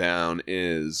falling down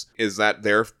is that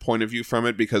their point of view from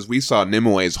it? Because we saw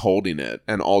Nimue's holding it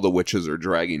and all the witches are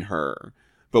dragging her.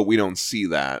 But we don't see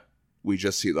that. We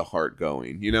just see the heart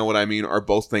going. You know what I mean? Are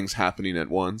both things happening at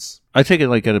once? I take it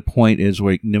like at a point is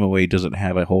where Nimue doesn't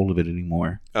have a hold of it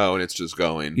anymore. Oh, and it's just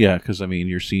going. Yeah, because I mean,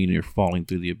 you're seeing you're falling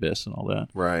through the abyss and all that.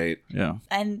 Right. Yeah.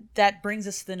 And that brings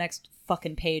us to the next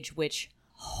fucking page, which,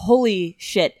 holy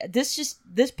shit,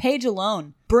 this page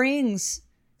alone brings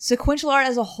sequential art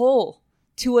as a whole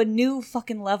to a new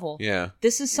fucking level. Yeah.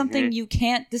 This is something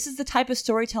this is the type of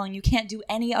storytelling you can't do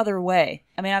any other way.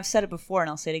 I mean, I've said it before and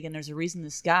I'll say it again. There's a reason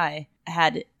this guy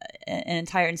had an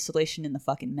entire installation in the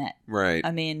fucking Met. Right.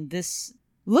 I mean,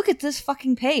 look at this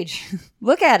fucking page.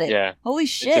 Look at it. Yeah. Holy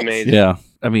shit. It's amazing. Yeah.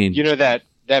 I mean, You know that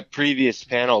previous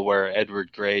panel where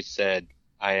Edward Grey said,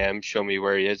 I am, show me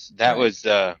where he is? That was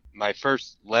my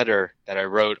first letter that I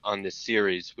wrote on this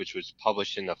series, which was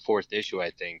published in the 4th issue,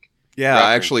 I think. Yeah, I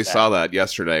reference actually that. saw that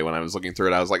yesterday when I was looking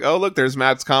through it. I was like, oh, look, there's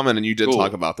Matt's comment, and you did Cool.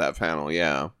 talk about that panel.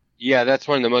 Yeah. Yeah, that's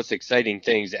one of the most exciting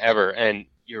things ever. And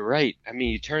you're right. I mean,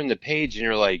 you turn the page and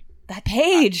you're like, That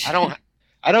page.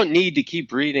 I don't need to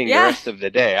keep reading Yeah. the rest of the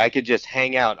day. I could just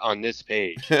hang out on this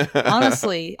page.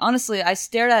 honestly, I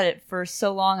stared at it for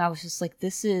so long. I was just like,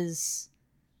 this is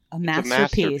a It's a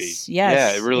masterpiece.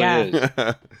 Yes. Yeah, it really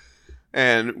is.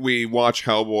 And we watch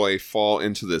Hellboy fall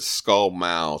into this skull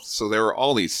mouth. So there are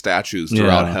all these statues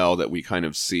throughout Yeah. hell that we kind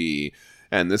of see.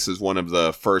 And this is one of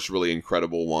the first really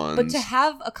incredible ones. But to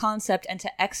have a concept and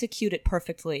to execute it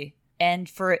perfectly and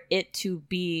for it to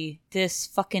be this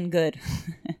fucking good.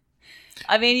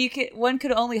 I mean, one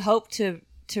could only hope to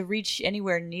reach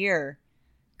anywhere near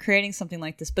creating something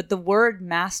like this. But the word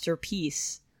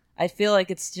masterpiece, I feel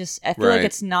like it's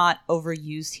Right. not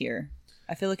overused here.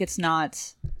 I feel like it's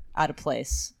not out of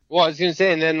place. Well, I was going to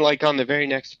say, and then like on the very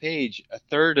next page, a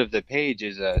third of the page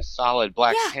is a solid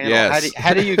black Yeah. panel. Yes.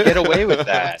 How do you get away with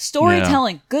that?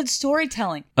 Storytelling, good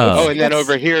storytelling. Oh. Oh, and then That's-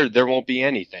 over here, there won't be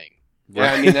anything.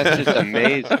 Yeah, I mean, that's just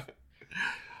amazing.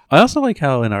 I also like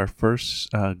how in our first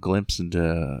glimpse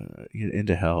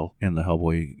into hell in the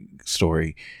Hellboy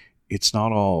story, it's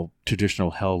not all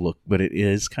traditional hell look, but it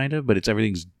is kind of, but it's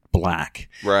everything's black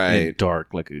right. and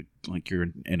dark, like you're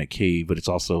in a cave, but it's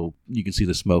also you can see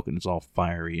the smoke and it's all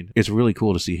fiery. And it's really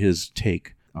cool to see his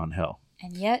take on hell.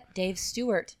 And yet, Dave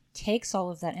Stewart takes all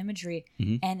of that imagery,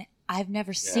 Mhm. and I've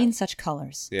never seen such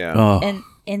colors. Yeah. Oh, And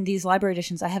in these library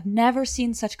editions, I have never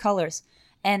seen such colors.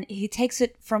 And he takes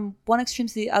it from one extreme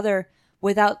to the other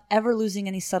without ever losing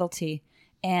any subtlety.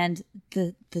 And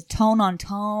the tone on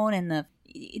tone and the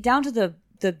down to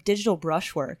the digital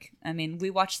brushwork. I mean, we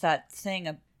watched that thing,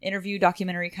 a interview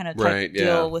documentary kind of type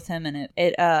deal with him, and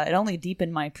it only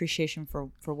deepened my appreciation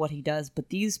for what he does. But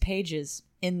these pages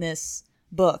in this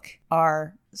book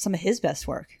are some of his best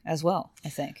work as well, I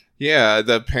think. Yeah,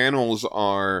 the panels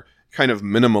are kind of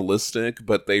minimalistic,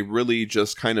 but they really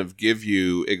just kind of give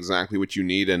you exactly what you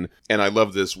need. And I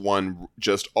love this one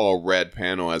just all red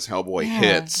panel as Hellboy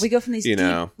hits. We go from these you deep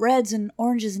know. reds and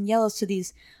oranges and yellows to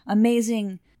these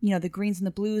amazing, the greens and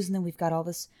the blues, and then we've got all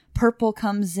this purple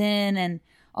comes in and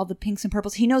all the pinks and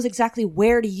purples. He knows exactly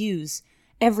where to use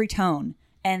every tone,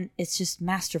 and it's just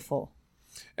masterful.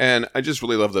 And I just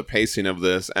really love the pacing of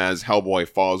this as Hellboy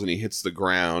falls and he hits the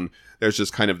ground. There's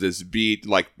just kind of this beat,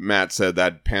 like Matt said,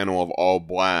 that panel of all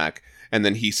black. And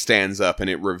then he stands up and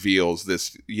it reveals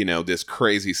this, this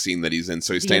crazy scene that he's in.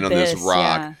 So he's standing on this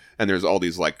rock and there's all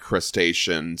these like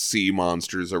crustacean sea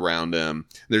monsters around him.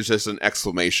 There's just an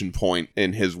exclamation point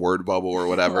in his word bubble or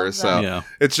whatever. So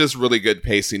it's just really good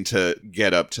pacing to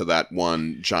get up to that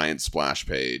one giant splash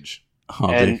page.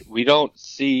 And we don't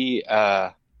see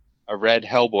a red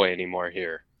Hellboy anymore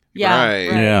here. Yeah. Right.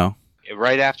 yeah.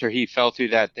 Right after he fell through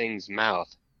that thing's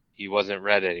mouth, he wasn't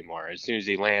red anymore as soon as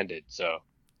he landed. So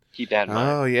keep that in mind.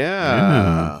 Oh,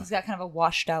 yeah. He's got kind of a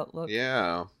washed out look.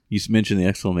 Yeah. You mentioned the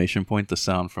exclamation point, the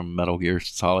sound from Metal Gear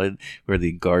Solid, where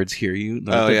the guards hear you.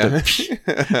 Oh, yeah.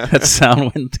 That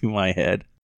sound went through my head.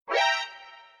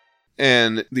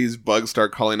 And these bugs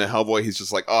start calling to Hellboy. He's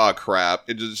just like, oh, crap.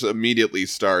 It just immediately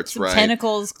starts, Some right?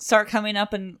 tentacles start coming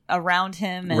up and around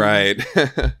him. And Right.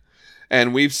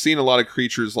 And we've seen a lot of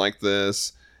creatures like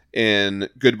this in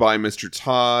Goodbye, Mr.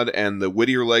 Todd and the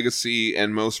Whittier Legacy,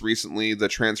 and most recently, the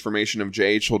transformation of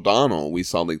J.H. O'Donnell. We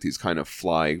saw like these kind of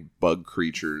fly bug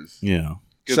creatures. Yeah.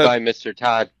 Goodbye, Mr.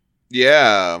 Todd.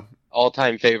 Yeah.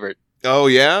 All-time favorite. Oh,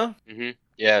 yeah? Mm-hmm.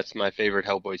 Yeah, it's my favorite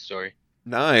Hellboy story.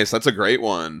 Nice. That's a great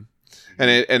one. And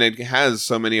it has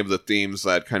so many of the themes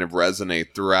that kind of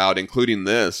resonate throughout, including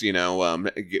this, we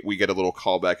get a little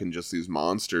callback in just these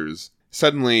monsters.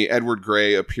 Suddenly, Edward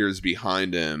Grey appears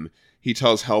behind him. He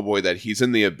tells Hellboy that he's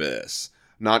in the abyss,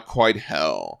 not quite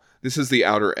hell. This is the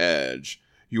outer edge.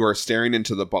 You are staring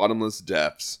into the bottomless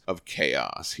depths of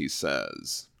chaos, he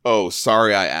says. Oh,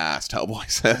 sorry I asked, Hellboy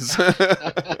says.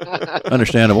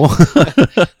 Understandable.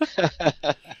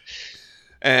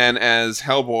 And as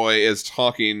Hellboy is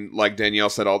talking, like Danielle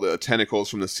said, all the tentacles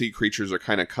from the sea creatures are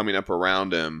kind of coming up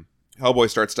around him. Hellboy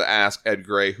starts to ask Ed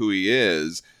Grey who he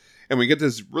is. And we get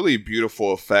this really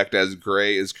beautiful effect as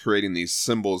Grey is creating these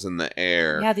symbols in the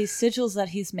air. Yeah, these sigils that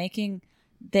he's making,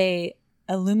 they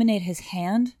illuminate his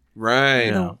hand. Right.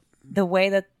 Yeah. The way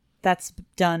that's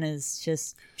done is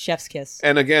just chef's kiss.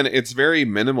 And again, it's very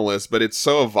minimalist, but it's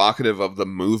so evocative of the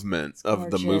movement, of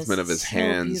the Gorgeous. movement of his So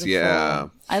hands. beautiful. Yeah.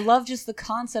 I love just the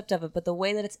concept of it, but the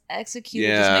way that it's executed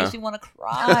Yeah. just makes me want to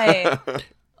cry.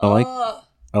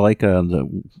 I like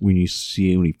when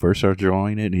he first starts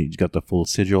drawing it, and he's got the full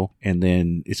sigil, and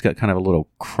then it's got kind of a little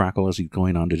crackle as he's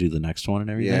going on to do the next one and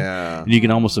everything. Yeah. And you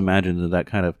can almost imagine that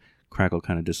kind of crackle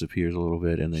kind of disappears a little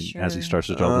bit, and then as he Sure. starts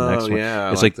to draw the next one, yeah,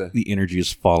 I it's like like the energy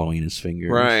is following his fingers.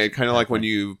 Right. Kind of like when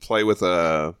you play with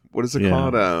a, what is it Yeah.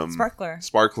 called? Sparkler.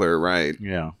 Sparkler, right.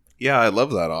 Yeah. Yeah, I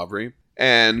love that, Aubrey.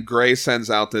 And Grey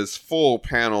sends out this full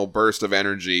panel burst of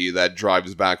energy that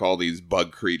drives back all these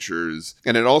bug creatures.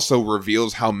 And it also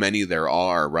reveals how many there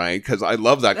are, right? Because I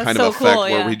love that That's kind so of effect cool,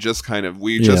 where yeah. we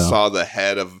just saw the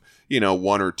head of,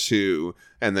 one or two.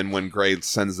 And then when Grey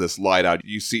sends this light out,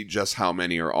 you see just how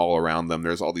many are all around them.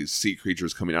 There's all these sea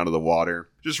creatures coming out of the water.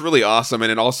 Just really awesome.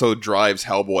 And it also drives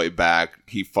Hellboy back.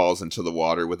 He falls into the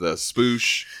water with a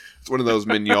spoosh. It's one of those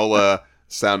Mignola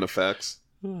sound effects.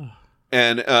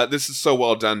 And this is so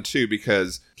well done, too,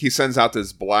 because he sends out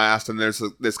this blast, and there's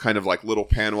this kind of like little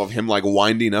panel of him like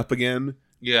winding up again.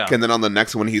 Yeah. And then on the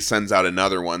next one, he sends out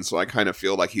another one. So I kind of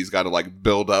feel like he's got to like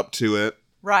build up to it.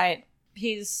 Right.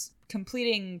 He's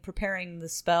preparing the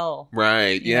spell.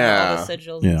 Right, You know, yeah. all the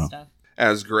sigils Yeah. and stuff.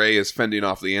 As Grey is fending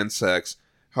off the insects,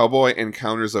 Hellboy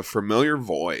encounters a familiar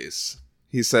voice.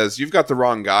 He says, "You've got the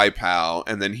wrong guy, pal."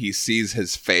 And then he sees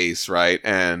his face, right?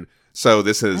 And so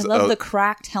this is... I love the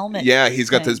cracked helmet. Yeah, he's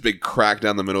got thing. this big crack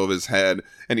down the middle of his head,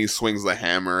 and he swings the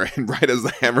hammer, and right as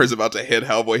the hammer is about to hit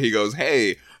Hellboy, he goes,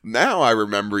 "Hey, now I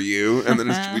remember you." And then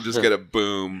we just get a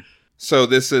boom. So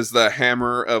this is the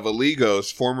hammer of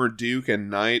Eligos, former Duke and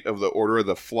Knight of the Order of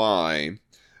the Fly.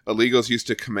 Aligos used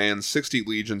to command 60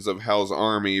 legions of Hell's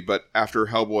army, but after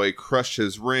Hellboy crushed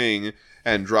his ring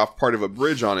and dropped part of a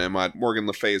bridge on him at Morgan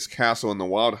Le Fay's castle in the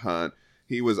Wild Hunt,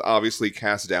 he was obviously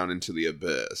cast down into the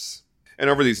abyss. And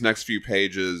over these next few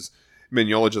pages,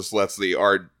 Mignola just lets the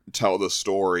art tell the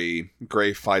story.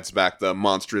 Gray fights back the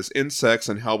monstrous insects,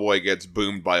 and Hellboy gets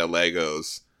boomed by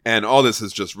Aligos. And all this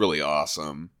is just really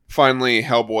awesome. Finally,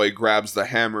 Hellboy grabs the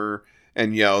hammer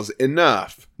and yells,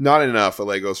 "Enough!" "Not enough,"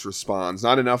 Aligos responds.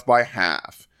 "Not enough by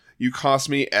half. You cost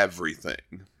me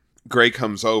everything." Gray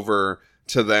comes over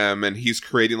to them, and he's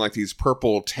creating like these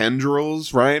purple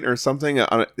tendrils, right? Or something.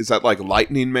 Is that like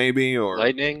lightning maybe? Or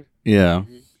Lightning? Yeah.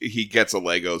 He gets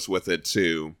Aligos with it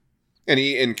too. And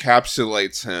he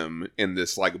encapsulates him in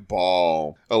this like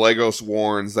ball. Aligos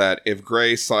warns that if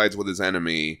Gray sides with his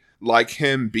enemy, like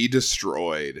him, be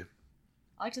destroyed.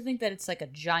 I like to think that it's like a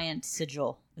giant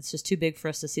sigil. It's just too big for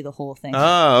us to see the whole thing.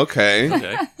 Oh, okay.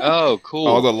 Okay. Oh, cool.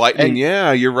 All the lightning. And-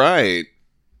 Yeah, you're right.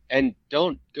 And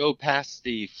don't go past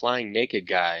the flying naked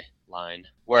guy line,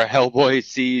 where Hellboy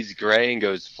sees Gray and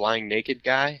goes, "Flying naked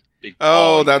guy?" Big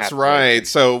Oh, ball that's encapsulation. right.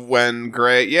 So when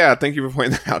Gray... Yeah, thank you for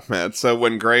pointing that out, Matt. So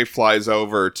when Gray flies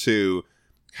over to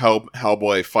help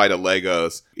Hellboy fight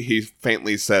Aligos, he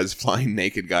faintly says, "Flying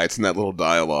naked guy." It's in that little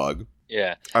dialogue.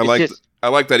 Yeah. I It's like... just- I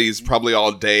like that he's probably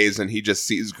all dazed and he just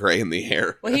sees Gray in the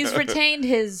air. Well, he's retained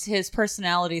his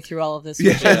personality through all of this,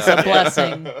 Yeah. which is a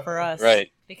blessing for us.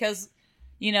 Right. Because,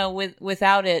 you know,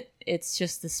 without it, it's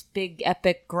just this big,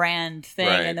 epic, grand thing,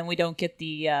 Right. and then we don't get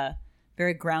the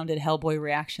very grounded Hellboy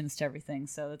reactions to everything.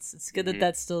 So it's good that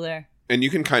that's still there. And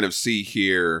you can kind of see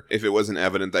here, if it wasn't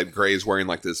evident, that Gray's wearing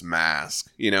like this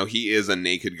mask. You know, he is a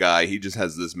naked guy. He just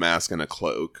has this mask and a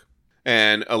cloak.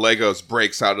 And Aligos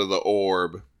breaks out of the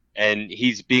orb. And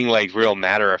he's being like real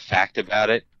matter of fact about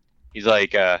it. He's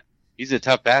like, he's a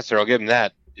tough bastard. I'll give him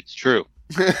that. It's true.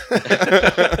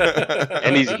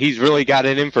 And he's really got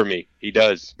it in for me. He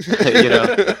does. You know,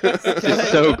 it's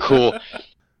just so cool.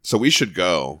 So we should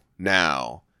go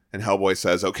now. And Hellboy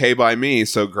says, "Okay by me."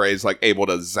 So Gray's like able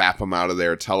to zap him out of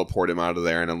there, teleport him out of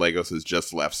there, and Aligos is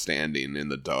just left standing in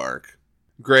the dark.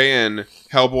 Gray and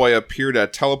Hellboy appear to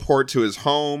teleport to his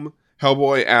home.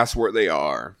 Hellboy asks where they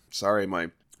are. Sorry, my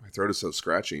throat is so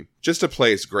scratchy. "Just a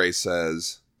place," Gray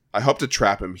says. "I hope to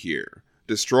trap him here.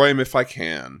 Destroy him if I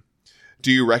can."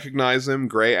 "Do you recognize him?"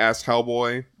 Gray asks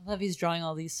Hellboy. I love he's drawing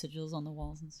all these sigils on the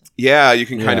walls and stuff. Yeah, you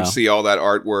can kind of Yeah. see all that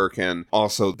artwork, and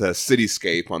also the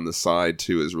cityscape on the side,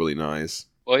 too, is really nice.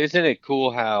 Well, isn't it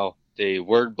cool how the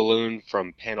word balloon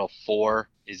from panel 4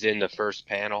 is in the first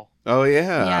panel? Oh,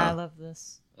 yeah. Yeah, I love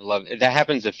this. I love it. That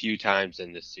happens a few times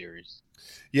in this series.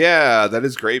 Yeah, that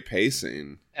is great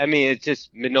pacing. I mean, it's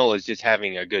just Mignola's just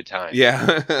having a good time.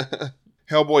 Yeah.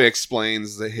 Hellboy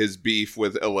explains that his beef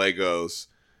with Aligos.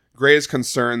 Gray is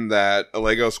concerned that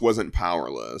Aligos wasn't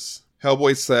powerless.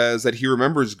 Hellboy says that he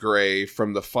remembers Gray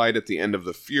from the fight at the end of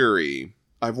the Fury.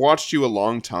 "I've watched you a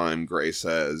long time," Gray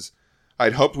says.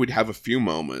 "I'd hoped we'd have a few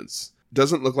moments."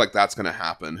 "Doesn't look like that's going to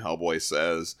happen," Hellboy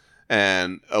says.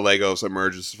 And Aligos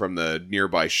emerges from the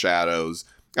nearby shadows.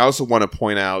 I also want to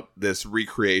point out this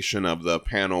recreation of the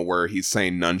panel where he's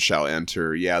saying "none shall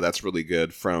enter." Yeah, that's really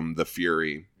good from the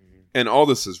Fury. And all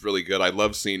this is really good. I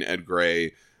love seeing Ed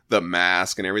Gray, the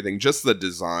mask and everything. Just the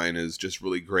design is just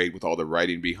really great with all the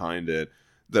writing behind it.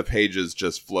 The pages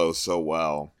just flow so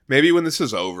well. "Maybe when this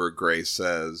is over," Gray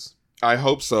says. "I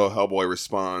hope so," Hellboy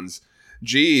responds.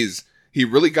 "Geez, he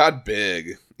really got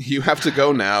big. You have to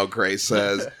go now," Gray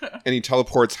says. And he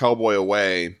teleports Hellboy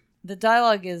away. The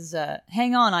dialogue is,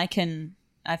 hang on, I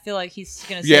feel like he's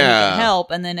going to say he Yeah. can help,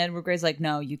 and then Edward Gray's like,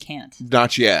 no, you can't.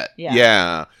 Not yet.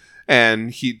 Yeah.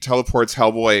 And he teleports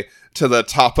Hellboy to the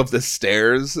top of the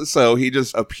stairs. So he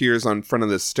just appears on front of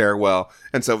this stairwell.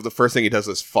 And so the first thing he does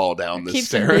is fall down the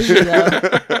Keeps him stairs. busy,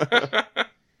 though.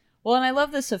 Well, and I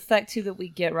love this effect, too, that we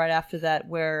get right after that,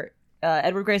 where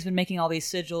Edward Gray's been making all these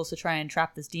sigils to try and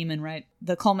trap this demon, right?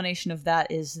 The culmination of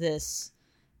that is this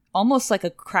almost like a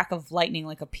crack of lightning,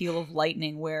 like a peal of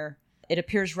lightning, where it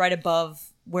appears right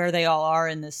above where they all are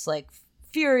in this, like,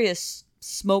 furious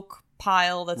smoke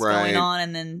pile that's Right. going on,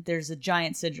 and then there's a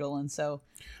giant sigil, and so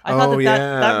I thought that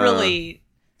yeah. really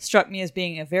struck me as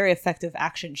being a very effective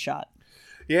action shot.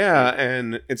 Yeah,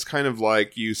 and it's kind of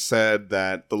like you said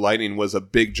that the lightning was a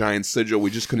big giant sigil. We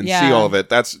just couldn't Yeah. see all of it.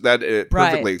 It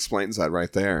perfectly Right. explains that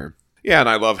right there. Yeah, and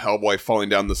I love Hellboy falling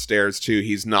down the stairs too.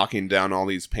 He's knocking down all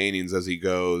these paintings as he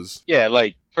goes. Yeah,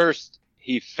 like first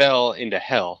he fell into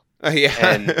hell, Yeah.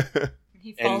 And-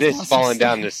 He and falls this down some falling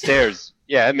down the stairs. stairs.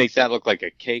 Yeah, it makes that look like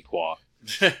a cakewalk.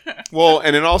 Well,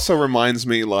 and it also reminds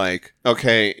me, like,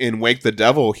 okay, in Wake the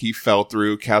Devil, he fell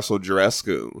through Castle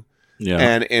Jurescu. Yeah.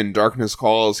 And in Darkness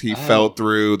Calls, he fell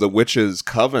through the witch's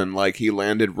coven. Like, he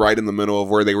landed right in the middle of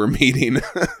where they were meeting.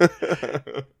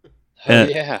 Oh,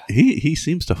 yeah. He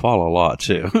seems to fall a lot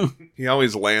too. He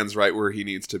always lands right where he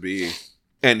needs to be.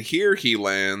 And here he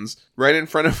lands right in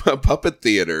front of a puppet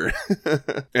theater.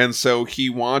 And so he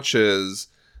watches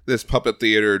this puppet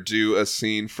theater do a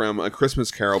scene from A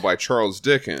Christmas Carol by Charles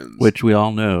Dickens. Which we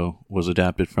all know was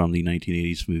adapted from the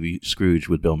 1980s movie Scrooge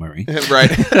with Bill Murray.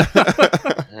 Right.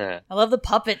 I love the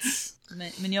puppets.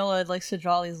 Mignola likes to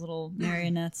draw these little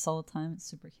marionettes all the time. It's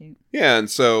super cute. Yeah, and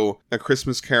so A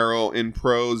Christmas Carol in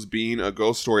prose, being a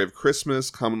ghost story of Christmas,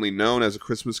 commonly known as A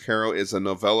Christmas Carol, is a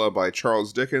novella by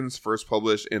Charles Dickens, first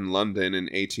published in London in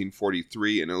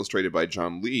 1843 and illustrated by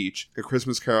John Leech. A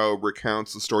Christmas Carol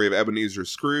recounts the story of Ebenezer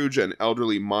Scrooge, an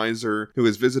elderly miser who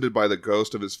is visited by the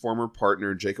ghost of his former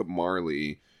partner, Jacob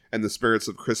Marley, and the spirits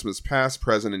of Christmas past,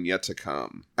 present, and yet to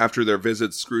come. After their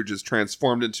visit, Scrooge is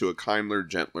transformed into a kinder,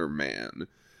 gentler man.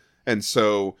 And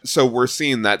so we're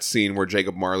seeing that scene where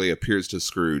Jacob Marley appears to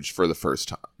Scrooge for the first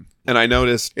time. And I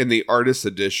noticed in the artist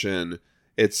edition,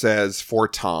 it says for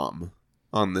Tom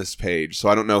on this page. So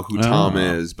I don't know who Tom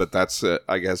is, but that's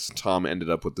I guess Tom ended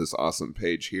up with this awesome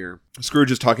page here.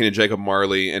 Scrooge is talking to Jacob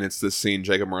Marley, and it's this scene.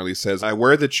 Jacob Marley says, "I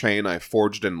wear the chain I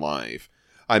forged in life.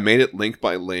 I made it link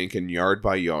by link and yard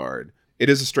by yard. It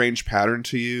is a strange pattern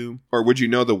to you, or would you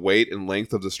know the weight and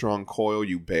length of the strong coil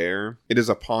you bear? It is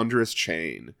a ponderous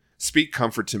chain. Speak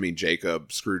comfort to me,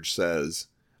 Jacob," Scrooge says.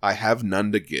 "I have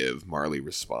none to give," Marley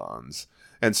responds.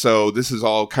 And so this is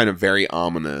all kind of very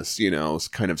ominous,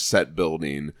 kind of set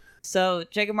building. So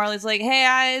Jacob Marley's like, "Hey,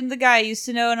 I'm the guy I used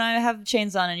to know, and I have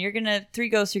chains on, and 3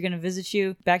 ghosts are gonna visit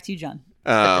you. Back to you, John."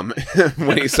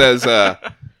 When he says,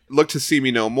 "Look to see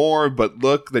me no more, but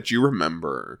look that you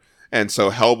remember." And so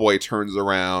Hellboy turns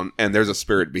around, and there's a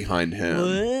spirit behind him.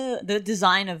 The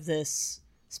design of this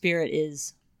spirit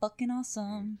is fucking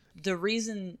awesome. The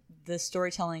reason the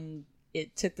storytelling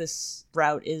it took this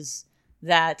route is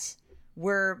that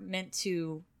we're meant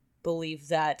to believe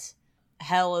that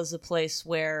hell is a place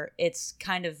where it's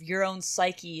kind of your own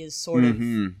psyche is sort of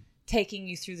taking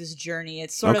you through this journey.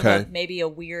 It's sort of maybe a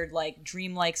weird, like,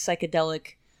 dreamlike,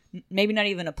 psychedelic, maybe not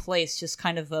even a place, just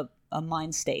kind of a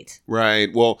mind state.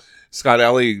 Right. Well, Scott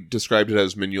Ellie described it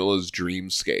as Mignola's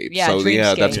dreamscape. Yeah, so dreamscape.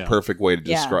 Yeah, that's a perfect way to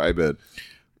describe it.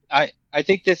 I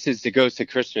think this is the Ghost of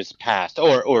Christmas Past,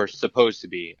 or supposed to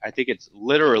be. I think it's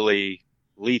literally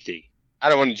Lethe. I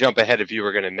don't want to jump ahead if you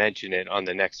were going to mention it on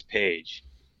the next page.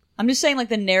 I'm just saying, like,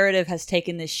 the narrative has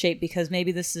taken this shape because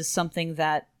maybe this is something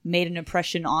that made an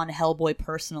impression on Hellboy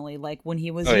personally. Like, when he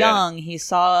was young, he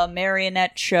saw a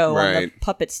marionette show on the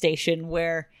puppet station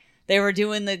where they were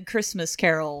doing the Christmas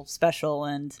Carol special,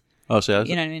 and you know what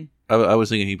I mean? I was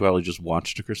thinking he probably just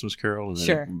watched A Christmas Carol and then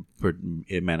Sure.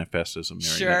 it manifests as a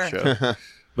marionette Sure. show.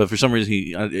 But for some reason,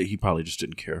 he probably just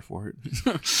didn't care for it.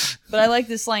 But I like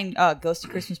this line, Ghost of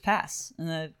Christmas Past.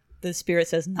 And the spirit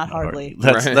says, not hardly.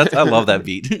 That's I love that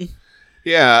beat.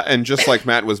 Yeah, and just like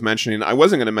Matt was mentioning, I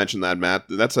wasn't going to mention that, Matt.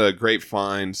 That's a great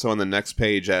find. So on the next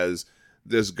page, as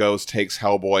this ghost takes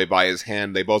Hellboy by his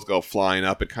hand, they both go flying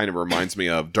up. It kind of reminds me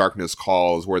of Darkness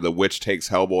Calls, where the witch takes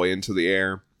Hellboy into the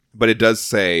air. But it does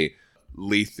say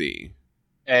Lethe.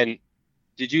 And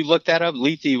did you look that up?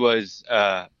 Lethe was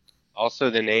also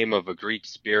the name of a Greek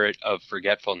spirit of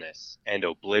forgetfulness and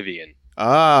oblivion.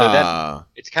 So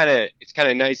it's kind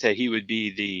of nice that he would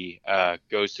be the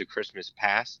Ghost of Christmas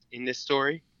Past in this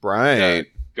story. Right.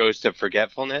 Ghost of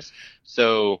forgetfulness.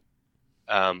 So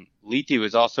Lethe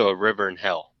was also a river in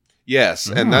hell. Yes,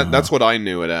 and that's what I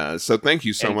knew it as. So thank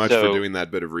you so much for doing that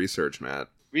bit of research, Matt.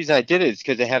 The reason I did it is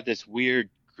because they have this weird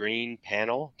green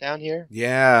panel down here.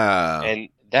 Yeah. And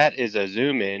that is a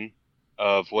zoom in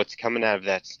of what's coming out of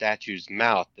that statue's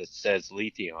mouth that says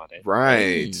Lethe on it.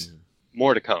 Right.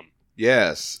 More to come.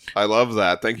 Yes. I love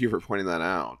that. Thank you for pointing that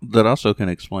out. That also can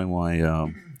explain why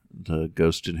the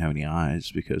ghost didn't have any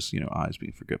eyes, because, eyes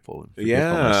being forgetful. And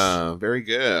yeah. Very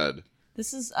good.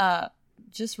 This is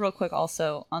just real quick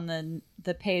also on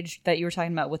the page that you were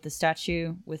talking about with the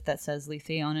statue with that says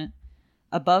Lethe on it.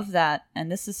 Above that, and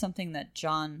this is something that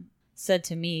John said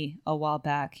to me a while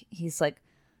back, he's like,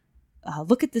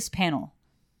 look at this panel.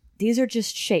 These are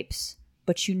just shapes,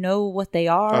 but you know what they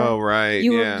are. Oh, right.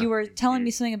 You were telling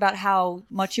me something about how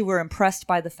much you were impressed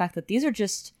by the fact that these are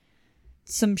just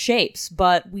some shapes,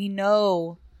 but we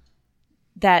know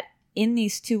that in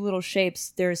these two little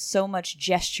shapes, there's so much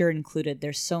gesture included.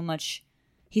 There's so much.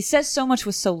 He says so much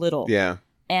with so little. Yeah.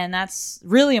 And that's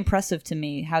really impressive to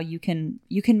me, how you can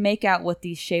make out what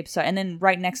these shapes are. And then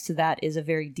right next to that is a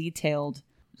very detailed,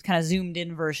 kind of zoomed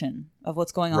in version of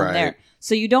what's going on there.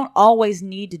 So you don't always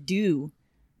need to do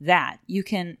that. You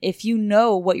can, if you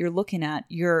know what you're looking at,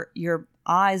 your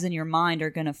eyes and your mind are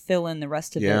going to fill in the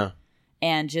rest of it,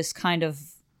 and just kind of,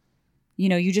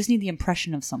 you just need the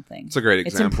impression of something. It's a great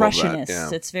example. It's impressionist. Of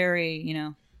that. Yeah. It's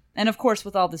very, and of course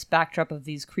with all this backdrop of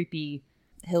these creepy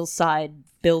hillside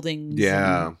buildings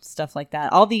and stuff like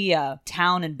that. All the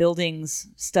town and buildings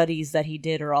studies that he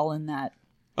did are all in that.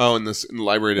 Oh, in the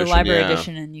library edition. The library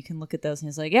edition, and you can look at those, and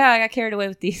he's like, "Yeah, I got carried away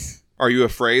with these." Are you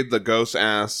afraid? The ghost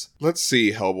asks. Let's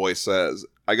see, Hellboy says.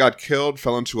 I got killed,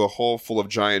 fell into a hole full of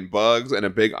giant bugs, and a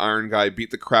big iron guy beat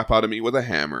the crap out of me with a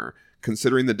hammer.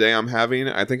 Considering the day I'm having,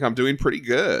 I think I'm doing pretty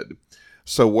good.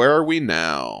 So where are we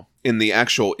now? In the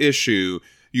actual issue,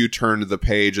 you turned the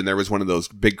page and there was one of those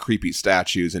big creepy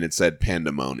statues and it said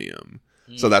Pandemonium.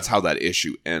 So that's how that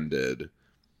issue ended.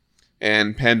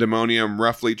 And Pandemonium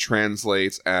roughly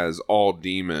translates as all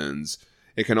demons.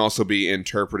 It can also be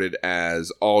interpreted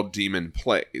as all demon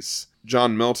place.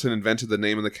 John Milton invented the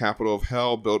name of the capital of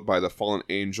hell, built by the fallen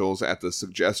angels at the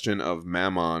suggestion of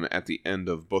Mammon at the end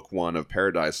of Book 1 of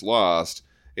Paradise Lost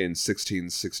in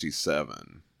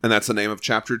 1667. And that's the name of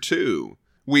Chapter 2.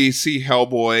 We see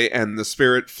Hellboy and the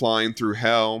spirit flying through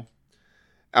hell.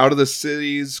 Out of the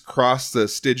cities, cross the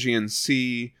Stygian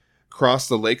Sea, cross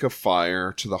the lake of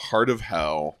fire to the heart of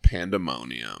hell,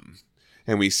 Pandemonium.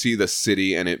 And we see the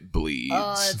city and it bleeds. Oh,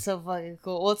 that's so fucking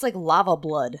cool. Well, it's like lava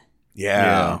blood.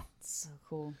 Yeah. It's so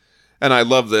cool. And I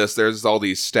love this. There's all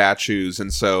these statues.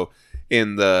 And so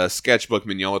in the sketchbook,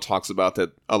 Mignola talks about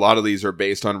that a lot of these are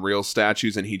based on real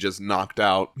statues, and he just knocked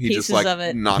out, Pieces of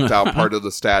it. knocked out part of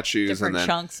the statues Different and then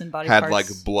chunks and body had parts.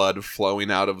 like blood flowing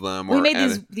out of them. We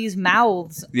made these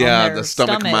mouths. Yeah, on their the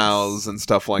stomach stomachs. mouths and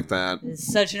stuff like that. It's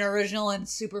such an original and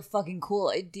super fucking cool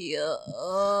idea.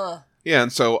 Ugh. Yeah,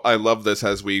 and so I love this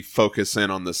as we focus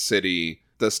in on the city.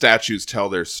 The statues tell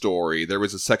their story. There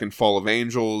was a second fall of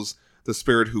angels, the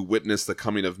spirit who witnessed the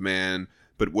coming of man,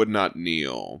 but would not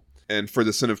kneel. And for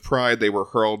the sin of pride, they were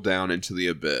hurled down into the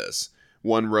abyss.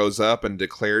 One rose up and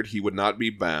declared he would not be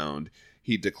bound.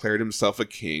 He declared himself a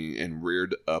king and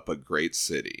reared up a great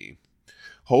city.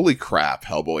 Holy crap,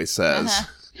 Hellboy says.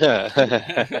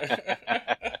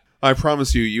 I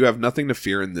promise you, you have nothing to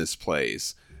fear in this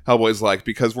place. Hellboy's like,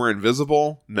 because we're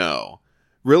invisible? No.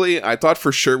 Really? I thought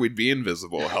for sure we'd be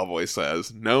invisible, Hellboy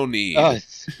says. No need. Oh,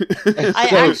 it's I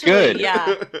so actually, good.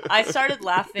 yeah, I started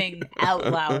laughing out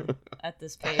loud at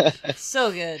this page. It's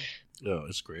so good. Oh,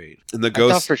 it's great. And the I thought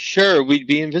ghost for sure we'd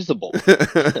be invisible.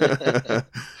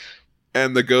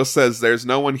 and the ghost says, there's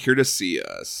no one here to see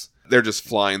us. They're just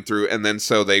flying through, and then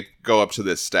so they go up to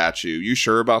this statue. You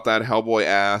sure about that? Hellboy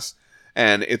asks.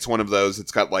 And it's one of those,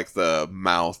 it's got like the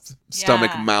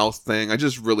stomach mouth thing. I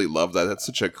just really love that. That's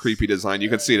such a creepy design. You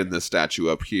can see it in this statue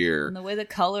up here. And the way the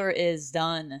color is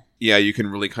done. Yeah, you can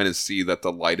really kind of see that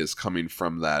the light is coming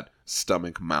from that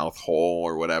stomach mouth hole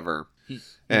or whatever.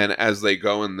 And as they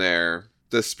go in there,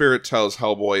 the spirit tells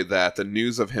Hellboy that the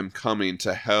news of him coming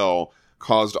to hell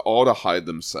caused all to hide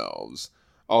themselves.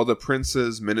 All the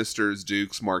princes, ministers,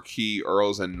 dukes, marquis,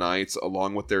 earls, and knights,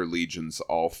 along with their legions,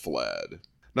 all fled.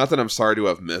 Not that I'm sorry to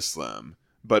have missed them,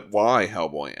 but why,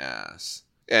 Hellboy asks.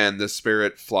 And the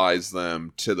spirit flies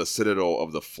them to the Citadel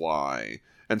of the Fly.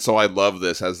 And so I love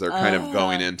this as they're kind of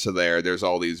going into there. There's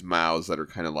all these mouths that are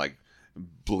kind of like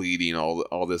bleeding,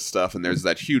 all this stuff. And there's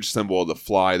that huge symbol of the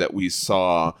fly that we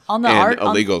saw on the in art,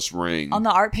 Aligos Ring. On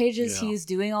the art pages, he's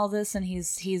doing all this, and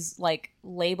he's like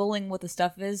labeling what the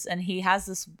stuff is. And he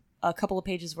has a couple of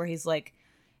pages where he's like,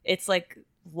 it's like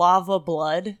lava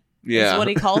blood. Yeah. Is what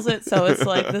he calls it. So it's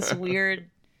like this weird,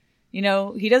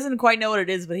 he doesn't quite know what it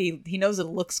is, but he knows it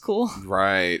looks cool.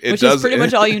 Right. Which is pretty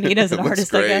much all you need as an artist,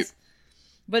 great. I guess.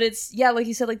 But it's, like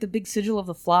you said, like the big sigil of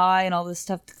the fly and all this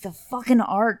stuff. The fucking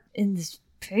art in this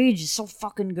page is so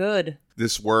fucking good.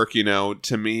 This work,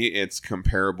 to me, it's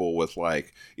comparable with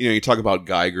like, you talk about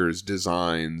Geiger's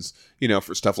designs,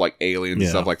 for stuff like Aliens and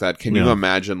stuff like that. Can you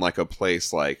imagine like a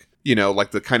place like, like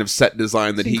the kind of set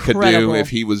design that he could do if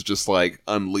he was just like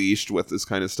unleashed with this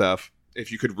kind of stuff?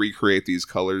 If you could recreate these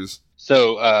colors.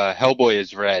 So Hellboy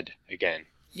is red again.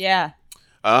 Yeah.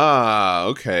 Ah,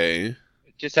 okay.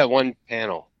 Just that one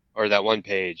panel or that one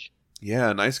page.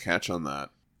 Yeah, nice catch on that.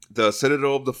 The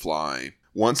Citadel of the Fly.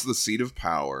 Once the seat of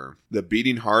power, the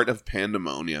beating heart of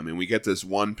Pandemonium. And we get this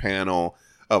one panel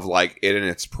of like it in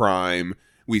its prime.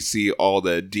 We see all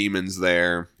the demons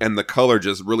there, and the color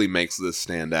just really makes this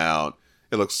stand out.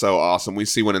 It looks so awesome. We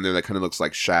see one in there that kind of looks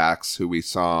like Shax, who we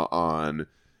saw on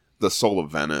The Soul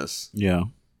of Venice. Yeah.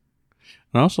 And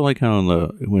I also like how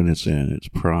when it's in its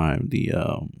prime, the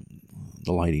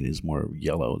lighting is more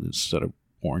yellow instead of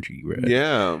orangey red.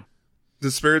 Yeah.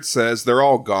 The spirit says, they're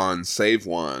all gone, save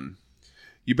one.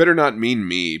 You better not mean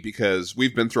me, because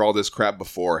we've been through all this crap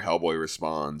before, Hellboy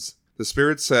responds. The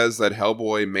spirit says that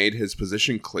Hellboy made his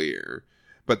position clear,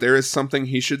 but there is something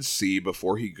he should see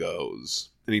before he goes.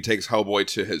 And he takes Hellboy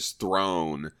to his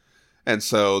throne. And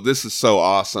so this is so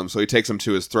awesome. So he takes him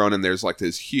to his throne, and there's like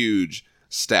this huge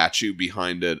statue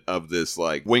behind it of this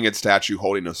like winged statue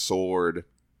holding a sword.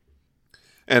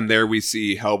 And there we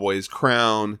see Hellboy's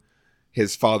crown,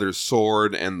 his father's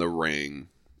sword, and the ring.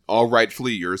 All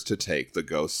rightfully yours to take, the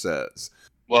ghost says.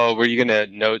 Well, were you going to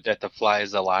note that the fly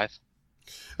is alive?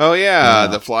 Oh, yeah,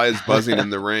 the fly is buzzing in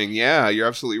the ring. Yeah, you're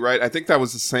absolutely right. I think that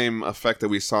was the same effect that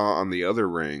we saw on the other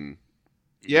ring.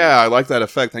 Yeah, I like that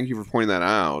effect. Thank you for pointing that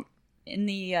out. In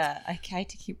the, I hate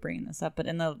to keep bringing this up, but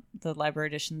in the library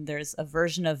edition, there's a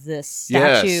version of this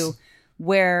statue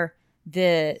where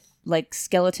the like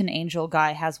skeleton angel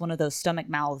guy has one of those stomach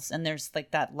mouths, and there's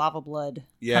like that lava blood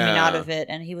coming out of it.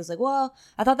 And he was like, well,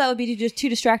 I thought that would be just too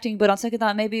distracting, but on second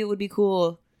thought, maybe it would be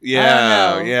cool. Yeah,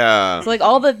 I don't know. yeah. So like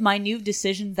all the minute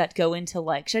decisions that go into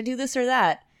like, should I do this or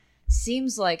that?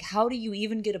 Seems like, how do you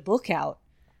even get a book out?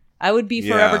 I would be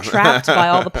forever trapped by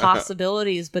all the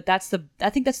possibilities, but I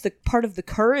think that's the part of the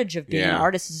courage of being an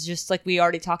artist, is just like we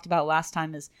already talked about last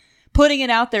time, is putting it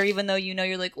out there, even though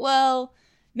you're like, well,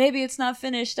 maybe it's not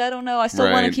finished. I don't know. I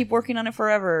still want to keep working on it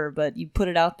forever, but you put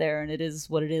it out there and it is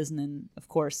what it is. And then of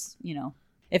course,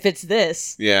 if it's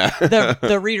this,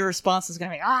 the reader response is going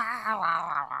to be,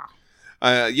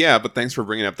 yeah, but thanks for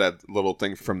bringing up that little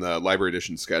thing from the library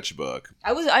edition sketchbook.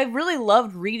 I really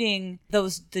loved reading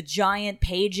the giant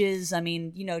pages. I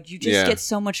mean, you just get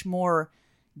so much more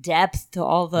depth to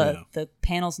all the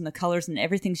panels and the colors, and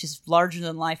everything's just larger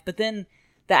than life. But then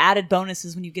the added bonus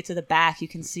is when you get to the back, you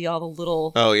can see all the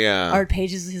little art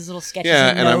pages, his little sketches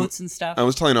and notes and stuff. I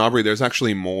was telling Aubrey, there's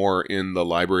actually more in the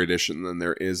library edition than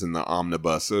there is in the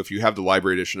omnibus. So if you have the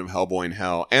library edition of Hellboy in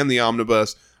Hell and the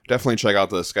omnibus, definitely check out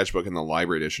the sketchbook in the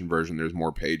library edition version. There's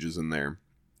more pages in there.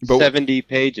 But 70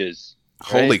 pages.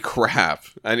 Right? Holy crap.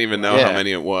 I didn't even know how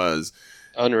many it was.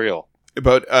 Unreal.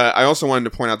 But I also wanted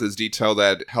to point out this detail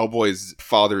that Hellboy's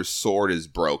father's sword is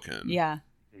broken. Yeah.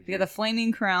 You got the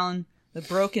flaming crown, the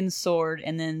broken sword,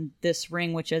 and then this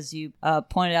ring, which, as you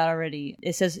pointed out already,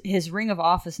 it says his ring of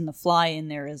office, and the fly in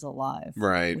there is alive.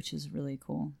 Right. Which is really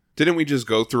cool. Didn't we just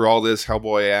go through all this,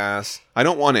 Hellboy asks? I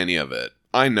don't want any of it.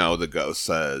 I know, the ghost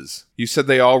says. You said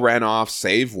they all ran off,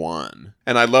 save one.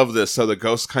 And I love this. So the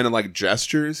ghost kind of like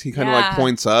gestures. He kind of like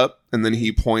points up, and then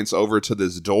he points over to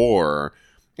this door,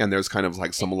 and there's kind of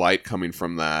like some light coming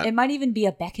from that. It might even be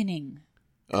a beckoning.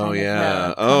 Oh,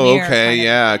 yeah. Oh, okay.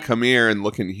 Yeah. Come here and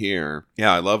look in here.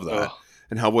 Yeah, I love that.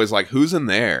 And Hellboy's like, who's in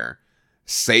there?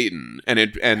 Satan. And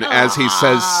as he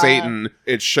says Satan,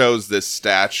 it shows this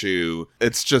statue.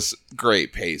 It's just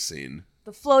great pacing.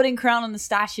 The floating crown on the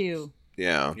statue.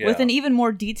 Yeah. With an even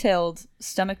more detailed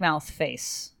stomach mouth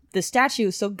face. The statue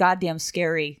is so goddamn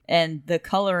scary, and the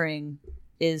coloring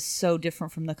is so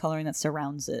different from the coloring that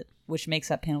surrounds it, which makes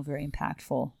that panel very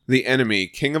impactful. The enemy,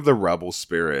 king of the rebel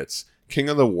spirits, king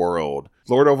of the world,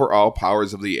 lord over all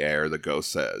powers of the air, the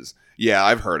ghost says. Yeah,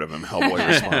 I've heard of him, Hellboy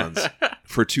responds.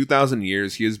 For 2,000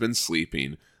 years he has been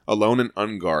sleeping, alone and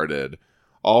unguarded,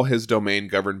 all his domain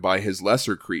governed by his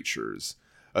lesser creatures.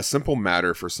 A simple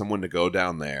matter for someone to go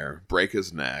down there, break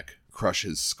his neck, crush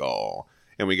his skull.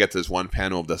 And we get this one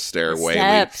panel of the stairway.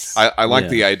 I like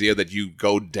the idea that you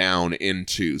go down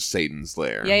into Satan's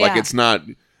lair. It's not...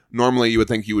 Normally, you would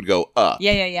think you would go up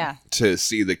to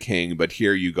see the king, but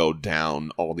here you go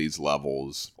down all these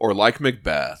levels. Or like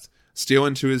Macbeth, steal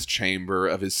into his chamber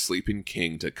of his sleeping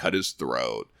king to cut his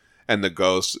throat. And the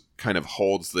ghost kind of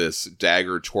holds this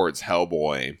dagger towards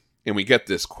Hellboy. And we get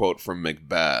this quote from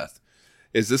Macbeth.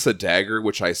 Is this a dagger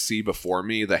which I see before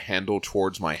me, the handle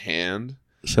towards my hand?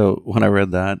 So when I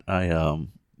read that, do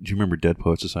you remember Dead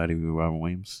Poet Society with Robin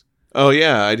Williams? Oh,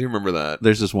 yeah, I do remember that.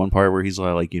 There's this one part where he's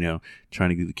like, trying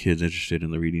to get the kids interested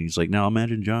in the reading. He's like, now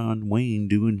imagine John Wayne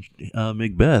doing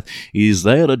Macbeth. Is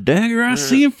that a dagger I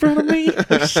see in front of me?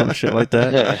 Or some shit like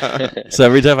that. So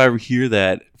every time I hear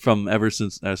that, ever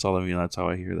since I saw that, that's how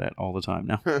I hear that all the time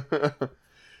now.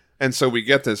 And so we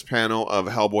get this panel of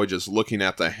Hellboy just looking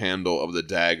at the handle of the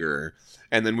dagger.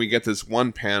 And then we get this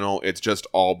one panel, it's just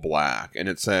all black. And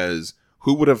it says,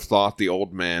 who would have thought the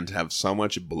old man to have so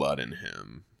much blood in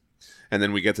him? And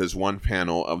then we get this one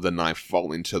panel of the knife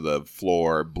falling to the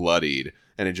floor, bloodied,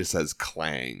 and it just says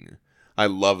clang. I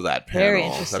love that panel. Very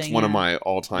interesting. That's one of my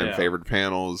all-time favorite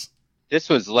panels. This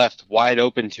was left wide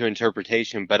open to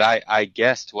interpretation, but I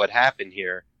guessed what happened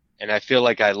here. and I feel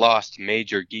like I lost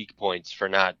major geek points for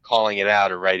not calling it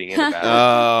out or writing in about it.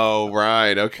 Oh,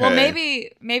 right. Okay. Well,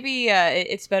 maybe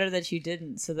it's better that you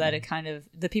didn't, so that it kind of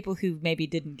the people who maybe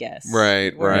didn't guess,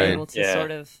 Right, were right. able to Yeah.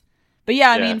 sort of. But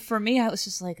yeah, I Yeah. mean, for me, I was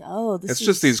just like, oh, this It's is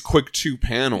just these quick 2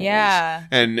 panels. Yeah.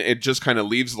 And it just kind of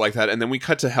leaves like that. And then we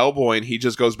cut to Hellboy and he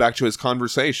just goes back to his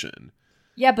conversation.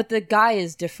 Yeah, but the guy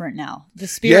is different now. The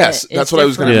spirit. Yes, is that's what I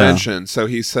was going to Yeah. mention. So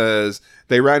he says,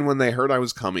 they ran when they heard I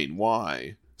was coming.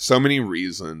 Why? So many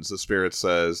reasons. The spirit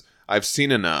says, I've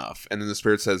seen enough. And then the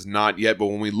spirit says, not yet. But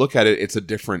when we look at it, it's a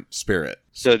different spirit.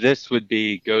 So this would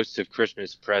be Ghost of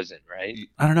Christmas Present, right?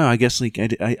 I don't know. I guess like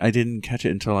I didn't catch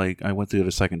it until I went through it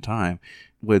a second time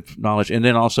with knowledge, and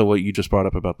then also what you just brought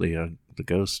up about the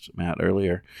ghost, Matt,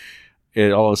 earlier.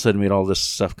 It all of a sudden made all this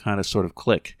stuff kind of sort of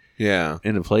click Yeah.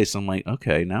 into place. I'm like,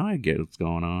 okay, now I get what's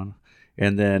going on.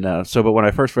 And then but when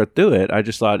I first read through it, I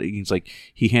just thought he's like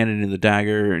he handed in the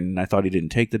dagger, and I thought he didn't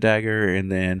take the dagger,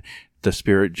 and then the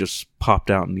spirit just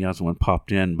popped out, and the other one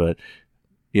popped in. But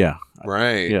yeah,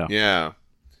 Right. Yeah.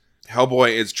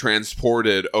 Hellboy is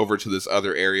transported over to this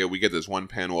other area. We get this one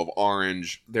panel of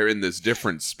orange. They're in this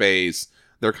different space.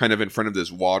 They're kind of in front of this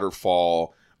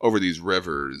waterfall over these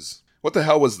rivers. What the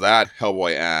hell was that?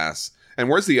 Hellboy asks. And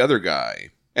where's the other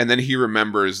guy? And then he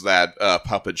remembers that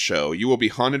puppet show. You will be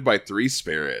haunted by 3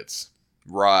 spirits.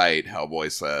 Right, Hellboy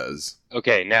says.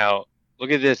 Okay, now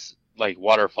look at this like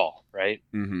waterfall, right?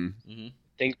 Mm-hmm.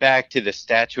 Think back to the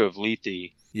statue of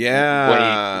Lethe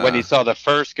Yeah. when he saw the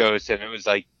first ghost, and it was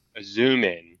like a zoom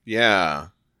in. Yeah.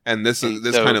 And this And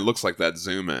this so- kind of looks like that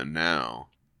zoom in now.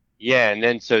 Yeah, and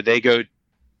then so they go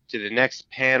to the next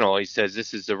panel. He says,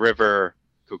 "This is the river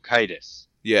Cocytus."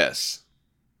 Yes.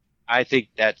 I think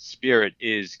that spirit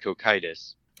is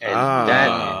Cocytus, and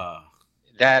Ah.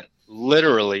 that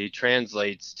literally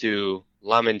translates to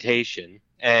lamentation,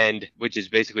 and which is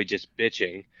basically just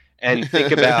bitching. And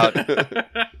think about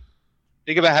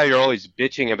how you're always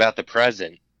bitching about the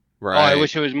present. Right. Oh, I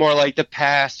wish it was more like the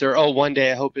past, or oh, one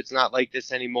day I hope it's not like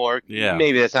this anymore. Yeah.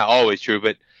 Maybe that's not always true,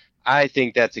 but I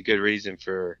think that's a good reason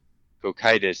for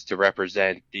Cocytus to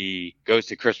represent the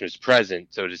Ghost of Christmas Present,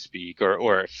 so to speak,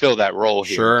 or fill that role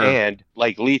here. Sure. And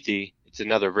like Lethe, it's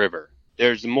another river.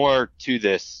 There's more to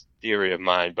this theory of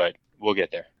mine, but we'll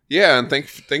get there. Yeah, and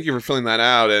thank you for filling that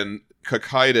out. And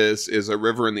Cocytus is a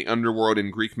river in the underworld in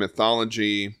Greek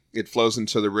mythology. It flows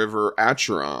into the river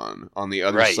Acheron on the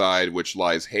other Right. side, which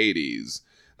lies Hades,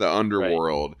 the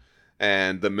underworld,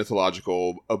 and the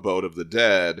mythological abode of the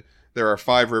dead. There are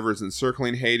 5 rivers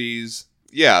encircling Hades.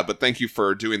 Yeah, but thank you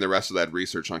for doing the rest of that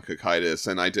research on Cocytus.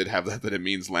 And I did have that it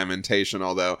means lamentation,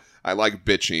 although I like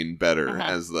bitching better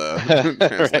as the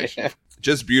translation. Right.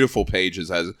 Just beautiful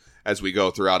pages as we go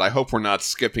throughout. I hope we're not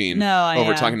skipping No,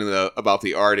 over yeah. talking about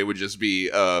the art. It would just be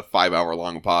a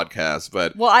 5-hour-long podcast.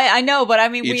 But Well, I know, but I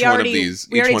mean, Each we one of already these-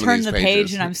 we each already one of turned these the pages.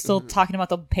 page, and I'm still talking about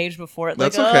the page before it.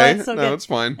 that's Like, okay. Oh, it's so No, good. it's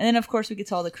fine. And then, of course, we get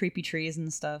to all the creepy trees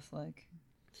and stuff. Like,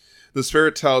 The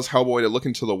spirit tells Hellboy to look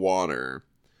into the water.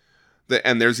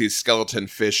 And there's these skeleton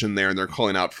fish in there, and they're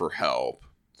calling out for help.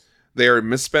 They are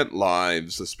misspent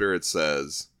lives, the spirit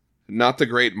says. Not the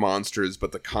great monsters,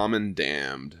 but the common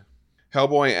damned.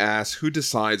 Hellboy asks, who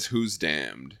decides who's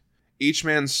damned? Each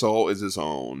man's soul is his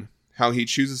own. How he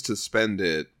chooses to spend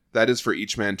it, that is for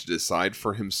each man to decide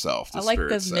for himself, the I like spirit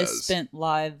the says. misspent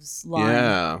lives line,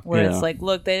 Yeah. where Yeah. it's like,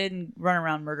 look, they didn't run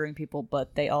around murdering people,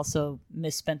 but they also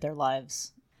misspent their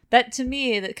lives. That to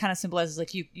me, that kind of symbolizes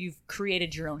like you've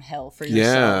created your own hell for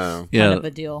yourself, Yeah. kind Yeah. of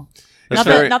a deal. That's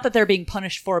Not that they're being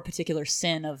punished for a particular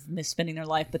sin of misspending their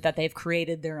life, but that they've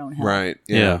created their own hell. Right.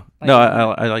 Yeah. By No,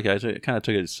 doing I like it. I kind of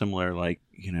took it similar, like,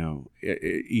 you know,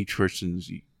 each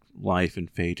person's life and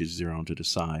fate is their own to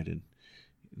decide, and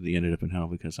they ended up in hell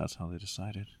because that's how they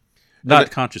decided.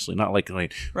 Not consciously, not like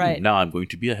Right. now I'm going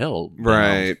to be a hell. you know?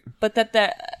 Right. But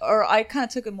or I kind of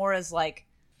took it more as like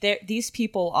these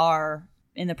people are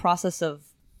in the process of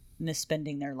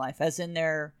misspending their life, as in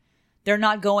they're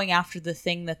not going after the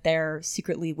thing that they're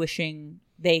secretly wishing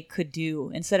they could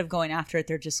do. Instead of going after it,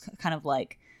 they're just kind of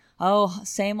like, oh,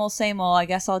 same old, I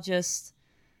guess I'll just,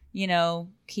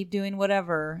 keep doing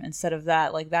whatever. Instead of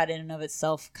that, like that in and of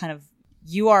itself, kind of,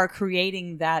 you are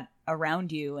creating that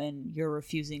around you and you're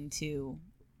refusing to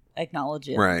acknowledge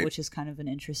it, Right. which is kind of an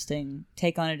interesting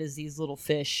take on it, as these little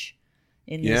fish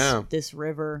in Yeah. this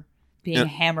river being And-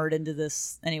 hammered into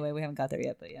this. Anyway, we haven't got there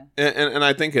yet, but yeah. And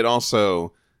I think it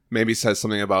also maybe says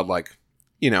something about, like,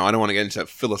 I don't want to get into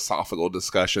philosophical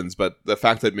discussions, but the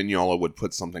fact that Mignola would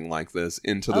put something like this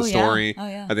into the Oh, yeah. story, Oh,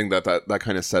 yeah. I think that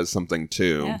kind of says something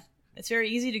too. Yeah. It's very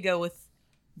easy to go with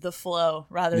the flow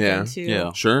rather Yeah. than to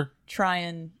Yeah. Sure. try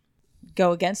and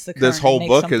go against the current. This whole and make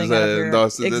book something is out of your-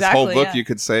 this Exactly, whole book yeah. you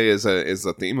could say is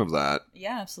a theme of that.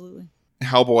 Yeah, absolutely.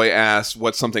 Hellboy asks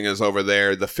what something is over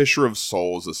there. The Fisher of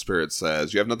Souls, the spirit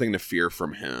says, you have nothing to fear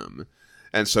from him.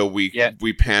 And so we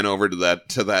pan over to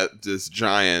this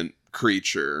giant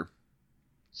creature.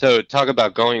 So talk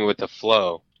about going with the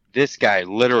flow. This guy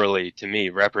literally, to me,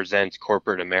 represents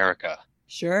corporate America.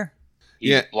 Sure.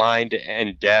 He's blind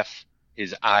and deaf,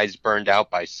 his eyes burned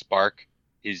out by spark,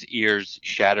 his ears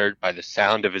shattered by the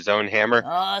sound of his own hammer.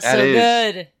 Oh, That so is-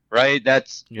 good. Right?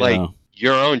 That's Yeah. like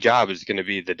your own job is going to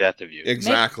be the death of you.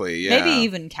 Exactly, yeah. Maybe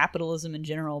even capitalism in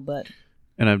general, but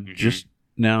And I'm Mhm. just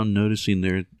now noticing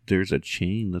there's a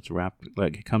chain that's wrapped,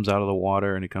 like it comes out of the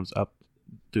water and it comes up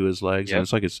through his legs, Yep. and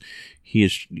it's like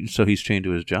he's chained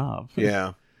to his job.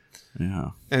 Yeah. Yeah.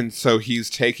 And so he's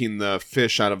taking the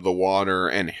fish out of the water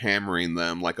and hammering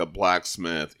them like a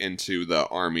blacksmith into the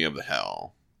army of the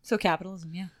hell. so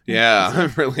capitalism, yeah.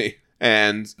 Yeah, really.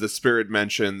 And the spirit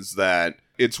mentions that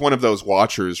it's one of those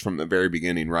watchers from the very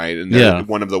beginning, right? And they're Yeah.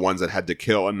 one of the ones that had to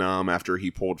kill Anam after he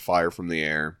pulled fire from the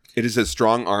air. It is his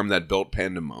strong arm that built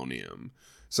Pandemonium.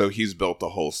 So he's built the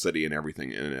whole city and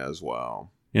everything in it as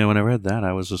well. Yeah, when I read that,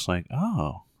 I was just like,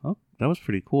 oh, that was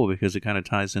pretty cool because it kind of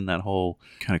ties in that whole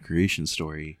kind of creation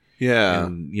story. Yeah.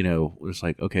 And, it's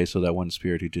like, okay, so that one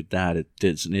spirit who did that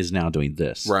is now doing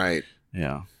this. Right.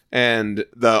 Yeah. And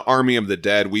the Army of the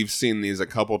Dead, we've seen these a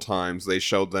couple times. They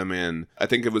showed them in, I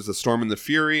think it was The Storm and the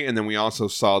Fury, and then we also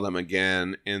saw them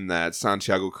again in that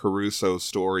Santiago Caruso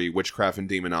story, Witchcraft and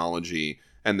Demonology,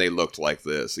 and they looked like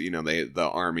this. The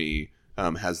army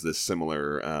has this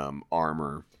similar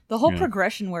armor. The whole Yeah.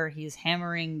 progression where he's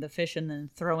hammering the fish and then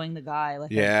throwing the guy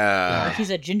like Yeah. he's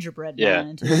a gingerbread Yeah. man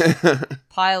into this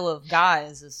pile of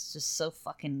guys is just so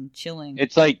fucking chilling.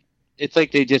 It's like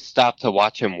they just stopped to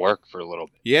watch him work for a little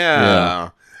bit. Yeah.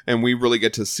 And we really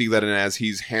get to see that, and as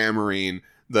he's hammering,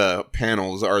 the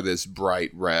panels are this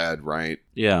bright red, right?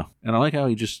 Yeah. And I like how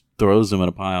he just throws them in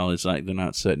a pile. It's like they're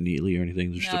not set neatly or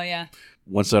anything. They're just yeah.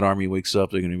 once that army wakes up,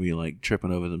 they're going to be like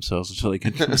tripping over themselves until they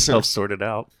get themselves sorted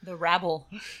out. The rabble.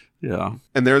 Yeah.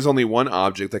 And there's only one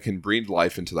object that can breathe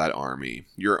life into that army.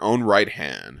 Your own right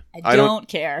hand. I don't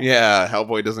care. Yeah,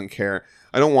 Hellboy doesn't care.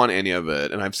 I don't want any of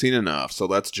it, and I've seen enough, so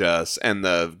let's just... And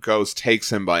the ghost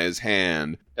takes him by his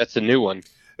hand. That's a new one.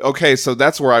 Okay, so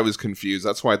that's where I was confused.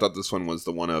 That's why I thought this one was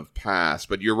the one of past.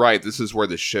 But you're right, this is where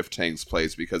the shift takes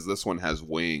place, because this one has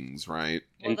wings, right?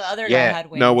 Well, the other Yeah. guy had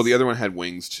wings. No, well, the other one had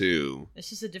wings, too. It's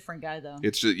just a different guy, though.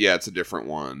 It's just, yeah, it's a different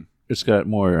one. It's got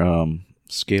more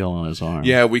scale on his arm.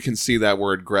 Yeah, we can see that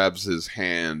where it grabs his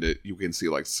hand. You can see,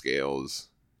 like, scales.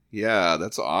 Yeah,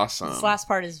 that's awesome. This last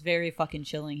part is very fucking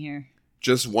chilling here.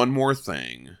 Just one more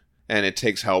thing, and it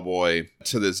takes Hellboy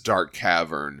to this dark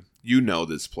cavern. You know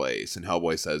this place. And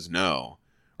Hellboy says, no.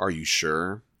 Are you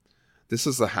sure? This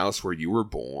is the house where you were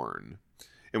born.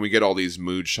 And we get all these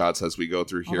mood shots as we go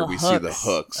through here. All the We see the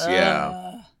hooks. Yeah.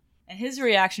 Ugh. And his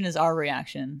reaction is our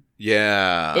reaction.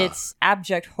 Yeah. It's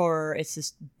abject horror. It's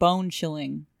this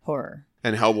bone-chilling horror.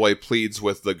 And Hellboy pleads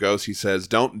with the ghost. He says,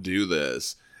 don't do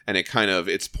this. And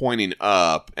it's pointing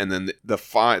up, and then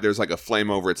there's like a flame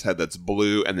over its head that's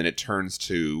blue, and then it turns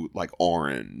to like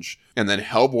orange. And then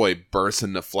Hellboy bursts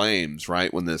into flames,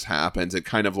 right? When this happens, it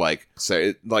kind of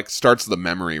starts the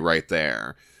memory right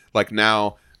there. Like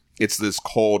now it's this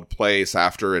cold place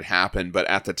after it happened, but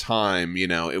at the time,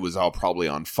 it was all probably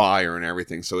on fire and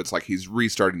everything. So it's like he's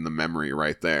restarting the memory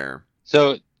right there.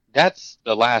 So that's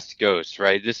the last ghost,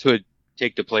 right? This would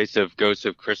take the place of Ghosts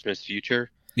of Christmas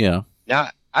Future. Yeah. Now,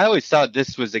 I always thought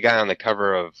this was the guy on the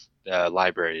cover of the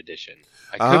library edition.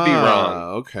 I could be wrong.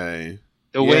 Okay.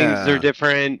 The yeah. wings are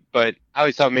different, but I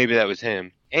always thought maybe that was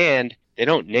him. And they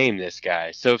don't name this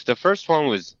guy. So if the first one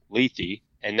was Lethe,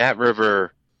 and that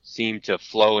river seemed to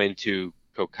flow into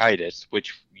Cocytus,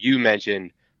 which you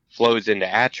mentioned flows into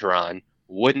Acheron,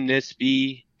 wouldn't this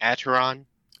be Acheron?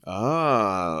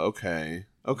 Okay.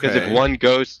 Because if one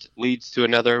ghost leads to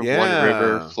another, one Yeah.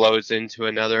 river flows into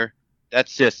another.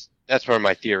 That's where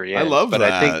my theory I ends. love but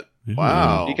that. I think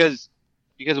Wow. because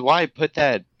why put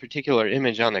that particular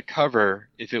image on the cover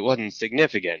if it wasn't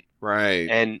significant? Right.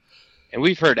 And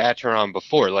we've heard Acheron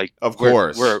before, like Of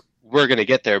course. we're gonna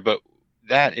get there, but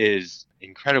that is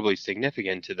incredibly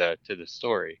significant to the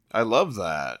story. I love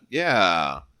that.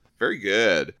 Yeah. Very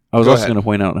good. I was Go also ahead. going to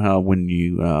point out how when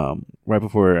you right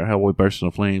before Hellboy bursts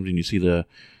into flames and you see the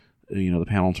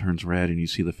panel turns red and you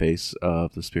see the face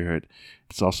of the spirit,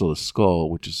 it's also the skull,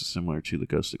 which is similar to the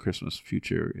Ghost of Christmas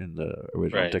Future in the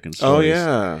original Right. Dickens Oh, stories.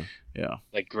 yeah.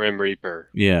 Like Grim Reaper.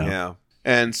 Yeah. Yeah.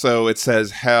 And so it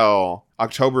says Hell,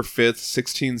 October 5th,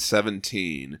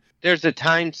 1617. There's a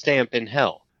timestamp in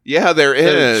Hell. Yeah, there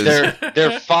is.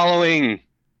 They're following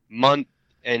month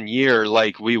and year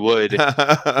like we would.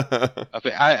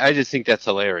 I just think that's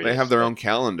hilarious. They have their own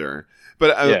calendar.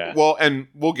 But Yeah. well, and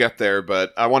we'll get there,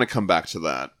 but I want to come back to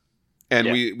that. And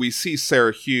Yeah. we see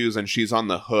Sarah Hughes, and she's on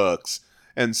the hooks.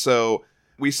 And so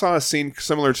we saw a scene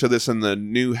similar to this in the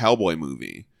new Hellboy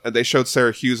movie. They showed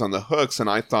Sarah Hughes on the hooks, and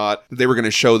I thought that they were going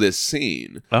to show this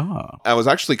scene. Ah. I was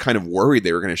actually kind of worried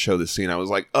they were going to show this scene. I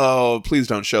was like, oh, please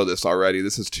don't show this already.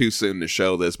 This is too soon to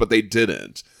show this. But they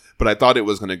didn't. But I thought it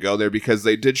was going to go there because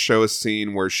they did show a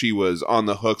scene where she was on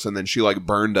the hooks and then she like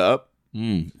burned up.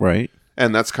 Right.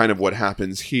 And that's kind of what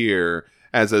happens here.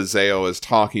 As Azeo is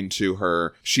talking to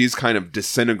her, she's kind of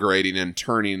disintegrating and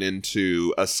turning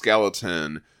into a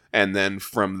skeleton. And then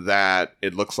from that,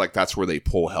 it looks like that's where they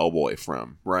pull Hellboy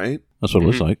from, right? That's what it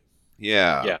looks like.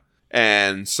 Yeah. Yeah.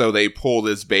 And so they pull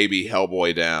this baby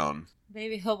Hellboy down.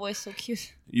 Baby Hellboy's so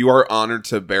cute. You are honored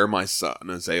to bear my son,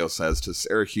 Azeo says to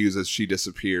Sarah Hughes as she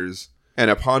disappears. And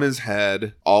upon his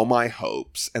head, all my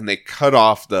hopes. And they cut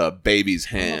off the baby's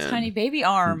hand. Little tiny baby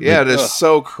arm. Yeah, it is Ugh.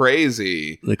 so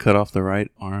crazy. They cut off the right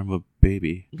arm of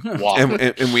baby. Wow.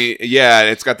 And we, yeah,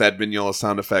 it's got that Mignola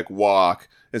sound effect, walk.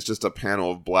 It's just a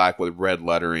panel of black with red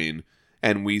lettering.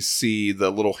 And we see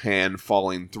the little hand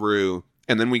falling through.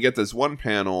 And then we get this one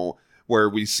panel where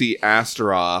we see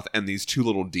Astaroth and these two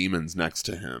little demons next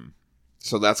to him.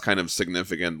 So that's kind of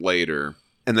significant later.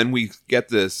 And then we get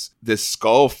this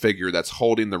skull figure that's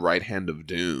holding the right hand of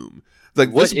Doom. Like,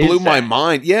 What this blew is my that?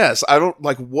 mind. Yes, I don't,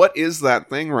 like, what is that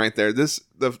thing right there?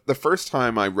 The first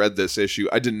time I read this issue,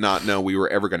 I did not know we were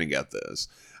ever going to get this.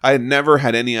 I had never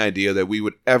had any idea that we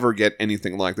would ever get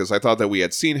anything like this. I thought that we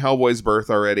had seen Hellboy's birth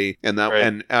already, and Right.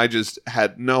 and I just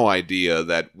had no idea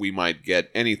that we might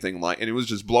get anything like, and it was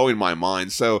just blowing my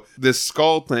mind. So this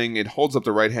skull thing, it holds up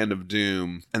the right hand of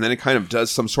Doom, and then it kind of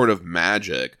does some sort of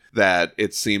magic that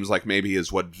it seems like maybe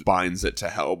is what binds it to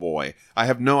Hellboy. I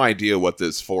have no idea what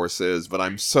this force is, but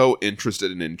I'm so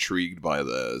interested and intrigued by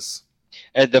this.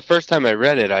 And the first time I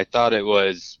read it, I thought it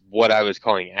was what I was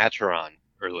calling Acheron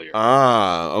earlier.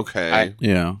 Ah, okay.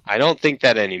 Yeah. I don't think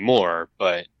that anymore,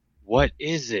 but what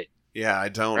is it? Yeah, I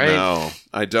don't Right? know.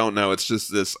 I don't know. It's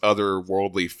just this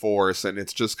otherworldly force, and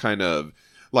it's just kind of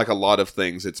like a lot of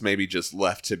things. It's maybe just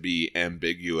left to be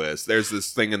ambiguous. There's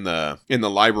this thing in the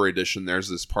library edition. There's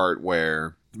this part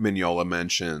where Mignola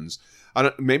mentions.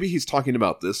 Maybe he's talking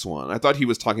about this one. I thought he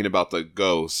was talking about the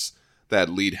ghosts that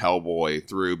lead Hellboy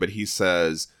through, but he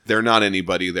says they're not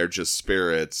anybody. They're just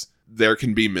spirits. There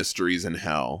can be mysteries in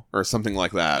hell, or something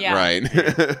like that, Yeah.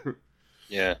 right?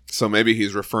 Yeah. So maybe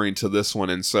he's referring to this one.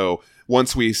 And so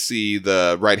once we see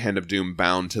the right hand of Doom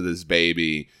bound to this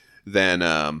baby, then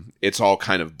it's all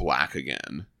kind of black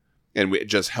again. And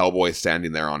just Hellboy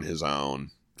standing there on his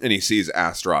own. And he sees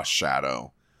Astaroth's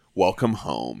shadow. Welcome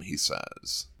home, he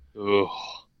says. Ooh.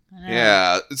 I know.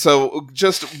 Yeah. So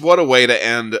just what a way to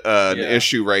end an Yeah.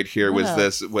 issue right here What was a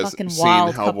this was fucking seeing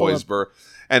wild couple Hellboy's of birth.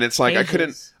 And it's like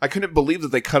pages. I couldn't believe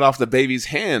that they cut off the baby's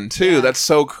hand too. Yeah. That's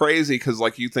so crazy because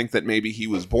like you think that maybe he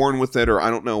was born with it or I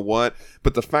don't know what,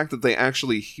 but the fact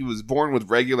that he was born with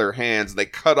regular hands, they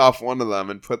cut off one of them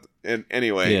and put. And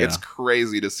anyway, Yeah. it's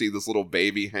crazy to see this little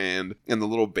baby hand and the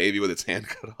little baby with its hand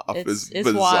cut off is It's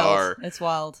bizarre. wild. It's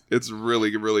wild. It's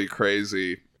really, really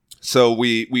crazy. So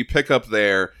we pick up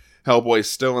there. Hellboy's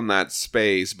still in that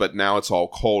space, but now it's all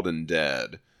cold and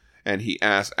dead. And he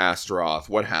asks Astaroth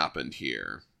what happened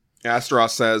here.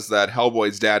 Astaroth says that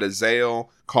Hellboy's dad,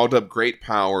 Azrael, called up great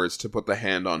powers to put the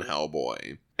hand on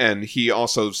Hellboy. And he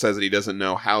also says that he doesn't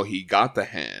know how he got the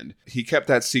hand. He kept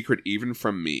that secret even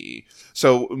from me.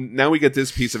 So now we get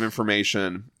this piece of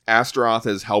information. Astaroth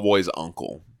is Hellboy's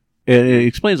uncle. It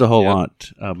explains a whole Yeah.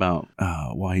 lot about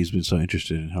why he's been so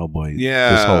interested in Hellboy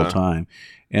Yeah. this whole time.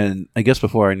 And I guess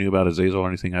before I knew about Azazel or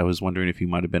anything, I was wondering if he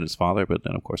might have been his father, but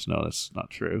then, of course, no, that's not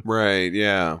true. Right,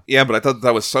 yeah. Yeah, but I thought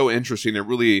that was so interesting. It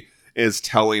really is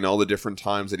telling all the different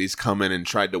times that he's come in and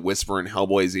tried to whisper in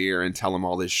Hellboy's ear and tell him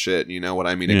all this shit. You know what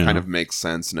I mean? It Yeah. kind of makes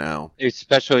sense now.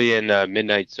 Especially in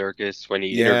Midnight Circus when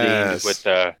he intervened Yes. with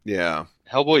Yeah.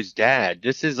 Hellboy's dad.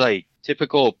 This is like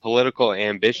typical political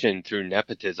ambition through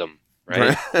nepotism,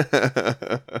 right?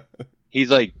 He's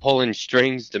like pulling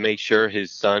strings to make sure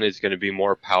his son is going to be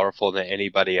more powerful than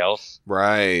anybody else.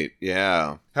 Right,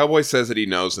 yeah. Hellboy says that he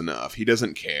knows enough. He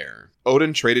doesn't care.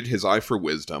 Odin traded his eye for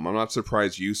wisdom. I'm not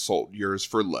surprised you sold yours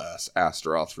for less,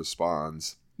 Astaroth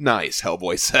responds. Nice,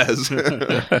 Hellboy says.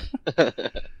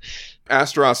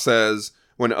 Astaroth says,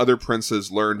 when other princes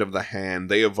learned of the hand,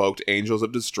 they evoked angels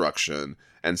of destruction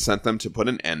and sent them to put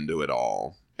an end to it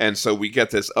all. And so we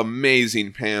get this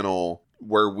amazing panel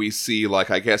where we see,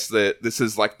 like, I guess that this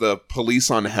is like the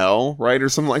police on hell, right? Or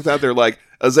something like that. They're like,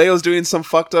 Azael's doing some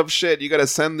fucked up shit. You got to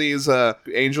send these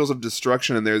angels of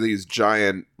destruction, and they're these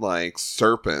giant, like,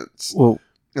 serpents. Well,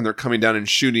 And they're coming down and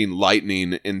shooting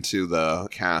lightning into the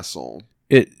castle.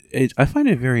 I find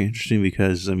it very interesting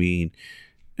because, I mean,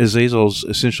 Azazel's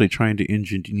essentially trying to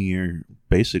engineer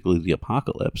basically the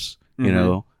apocalypse, you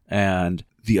know, and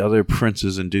the other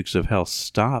princes and dukes of hell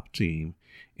stopped him,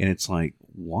 and it's like,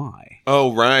 why?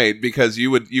 Oh, right, because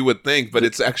you would think, but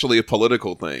it's actually a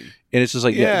political thing. And it's just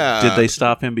like, Yeah. did they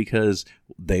stop him because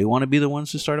they want to be the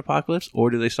ones to start apocalypse, or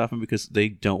do they stop him because they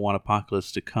don't want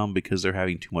apocalypse to come because they're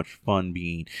having too much fun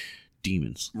being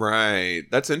demons? Right.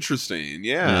 That's interesting.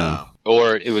 Yeah.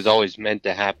 Or it was always meant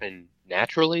to happen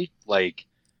naturally, like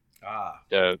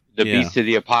the Yeah. beast of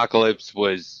the apocalypse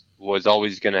was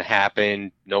always going to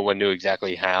happen. No one knew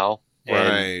exactly how, and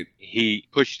Right. he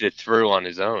pushed it through on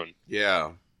his own.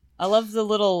 Yeah. I love the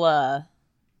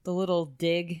little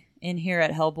dig in here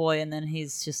at Hellboy, and then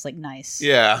he's just like nice.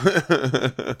 Yeah.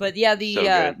 But yeah, So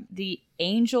good. the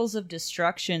Angels of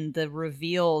Destruction, the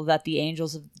reveal that the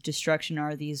Angels of Destruction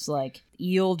are these like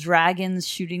eel dragons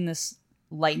shooting this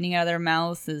lightning out of their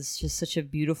mouth is just such a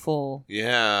beautiful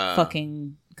Yeah.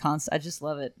 fucking concept. I just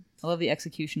love it. I love the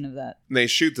execution of that. They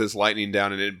shoot this lightning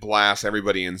down and it blasts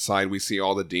everybody inside. We see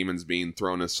all the demons being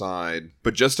thrown aside.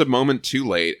 But just a moment too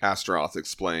late, Astaroth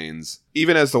explains.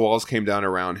 Even as the walls came down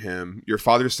around him, your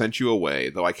father sent you away,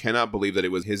 though I cannot believe that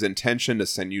it was his intention to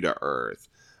send you to Earth.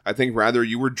 I think rather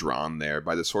you were drawn there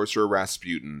by the sorcerer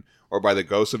Rasputin or by the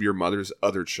ghosts of your mother's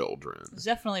other children. It's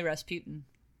definitely Rasputin.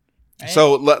 Right?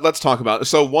 So let's talk about.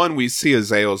 So one, we see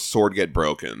Azael's sword get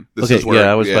broken. This Okay, is where,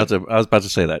 I was about to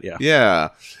say that. Yeah. Yeah.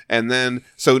 And then,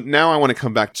 so now I want to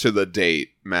come back to the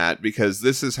date, Matt, because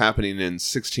this is happening in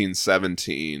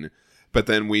 1617. But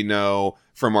then we know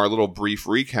from our little brief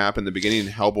recap in the beginning,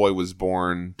 Hellboy was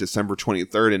born December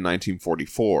 23rd in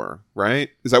 1944, right?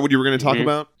 Is that what you were going to talk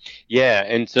about? Yeah,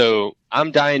 and so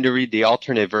I'm dying to read the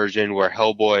alternate version where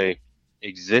Hellboy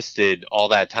existed all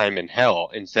that time in hell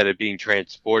instead of being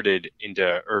transported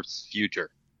into Earth's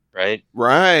future, right?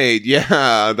 Right.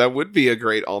 Yeah. That would be a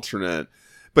great alternate.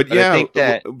 But But I yeah, think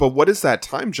that- but what is that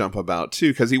time jump about, too?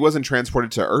 Because he wasn't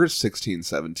transported to Earth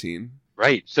 1617.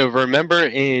 Right. So remember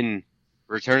in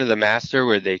Return of the Master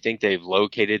where they think they've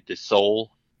located the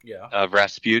soul Yeah. of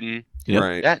Rasputin? Yep.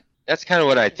 Right. That's kind of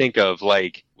what I think of.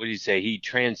 Like, what do you say? He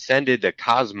transcended the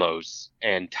cosmos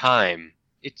and time.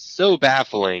 It's so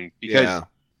baffling because, Yeah.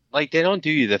 like, they don't do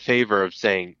you the favor of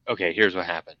saying, "Okay, here's what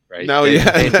happened." Right? No, They-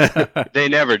 yeah. they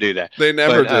never do that. They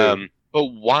never but, do. But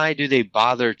why do they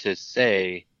bother to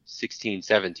say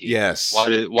 1617? Yes.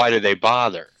 Why do they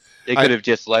bother? They I- could have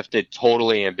just left it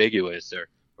totally ambiguous or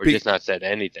just not said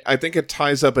anything. I think it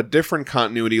ties up a different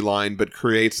continuity line, but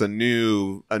creates a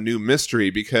new mystery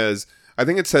because I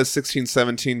think it says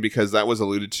 1617 because that was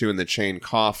alluded to in the chain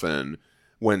coffin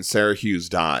when Sarah Hughes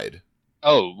died.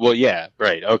 Oh, well, yeah,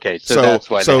 right. Okay, so that's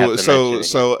why they have to mention it.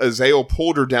 so Azael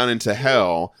pulled her down into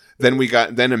hell.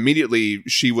 Then immediately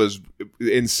she was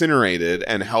incinerated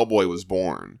and Hellboy was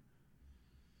born.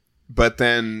 But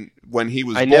then when he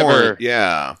was born,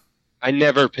 yeah. I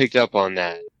never picked up on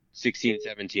that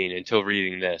 1617 until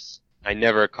reading this. I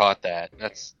never caught that.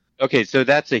 That's okay. So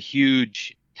that's a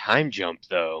huge time jump,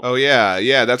 though. Oh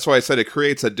yeah. That's why I said it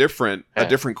creates a different Yeah.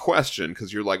 question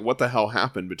because you're like, what the hell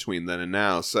happened between then and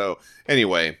now? So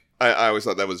anyway, I always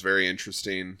thought that was very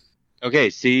interesting. Okay,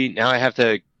 see, now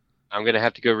I'm gonna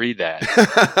have to go read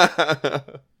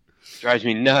that. Drives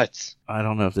me nuts. I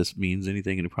don't know if this means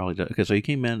anything, and it probably does. Okay, so he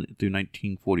came in through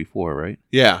 1944, right?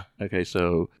 Yeah. Okay,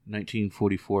 so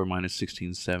 1944 minus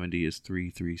 1670 is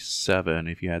 337.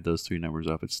 If you add those three numbers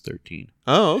up, it's 13.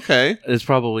 Oh, okay. It's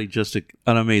probably just an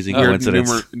amazing Weird coincidence.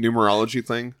 numerology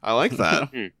thing. I like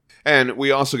that. And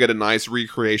we also get a nice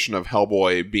recreation of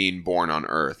Hellboy being born on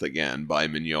Earth again by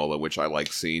Mignola, which I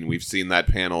like seeing. We've seen that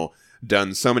panel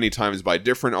done so many times by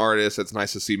different artists. It's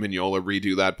nice to see Mignola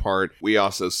redo that part. We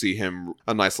also see him,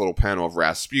 a nice little panel of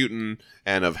Rasputin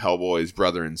and of Hellboy's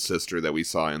brother and sister that we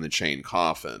saw in the chain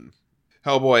coffin.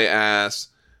 Hellboy asks,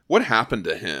 what happened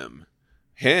to him?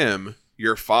 Him?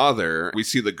 Your father? We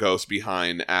see the ghost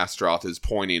behind Astaroth is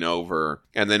pointing over,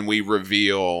 and then we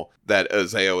reveal that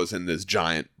Azael is in this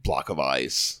giant block of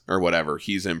ice, or whatever.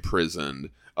 He's imprisoned,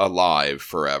 alive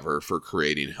forever for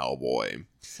creating Hellboy.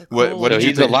 So What cool. did So you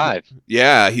he's think? alive.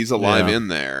 Yeah, he's alive Yeah. in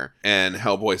there. And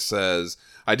Hellboy says,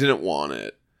 I didn't want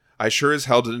it. I sure as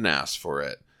hell didn't ask for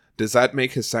it. Does that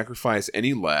make his sacrifice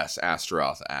any less?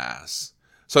 Astaroth asks.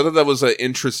 So I thought that was an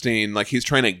interesting, like, he's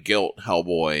trying to guilt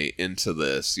Hellboy into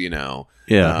this, you know.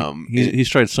 Yeah, he's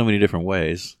tried so many different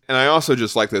ways. And I also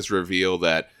just like this reveal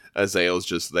that Azael's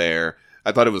just there.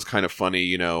 I thought it was kind of funny,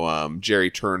 you know,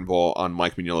 Jerry Turnbull on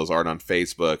Mike Mignola's art on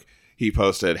Facebook, he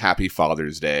posted Happy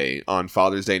Father's Day on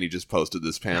Father's Day, and he just posted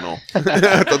this panel. I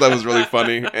thought that was really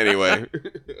funny. Anyway.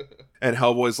 And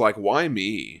Hellboy's like, why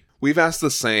me? We've asked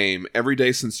the same every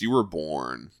day since you were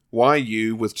born. Why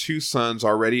you, with 2 sons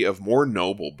already of more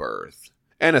noble birth?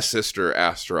 And a sister,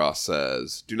 Astaroth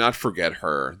says. Do not forget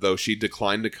her, though she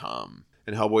declined to come.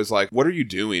 And Hellboy's like, what are you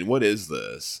doing? What is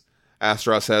this?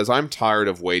 Astaroth says, I'm tired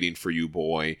of waiting for you,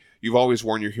 boy. You've always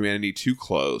worn your humanity too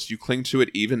close. You cling to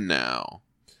it even now.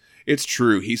 It's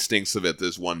true. He stinks of it,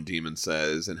 this one demon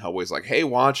says. And Hellboy's like, hey,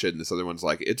 watch it. And this other one's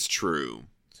like, it's true.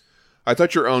 I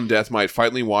thought your own death might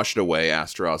finally wash it away,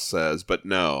 Astaroth says, but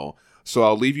no. So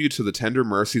I'll leave you to the tender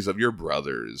mercies of your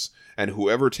brothers, and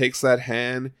whoever takes that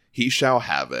hand, he shall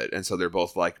have it. And so they're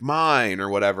both like, mine, or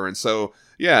whatever. And so,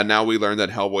 yeah, now we learn that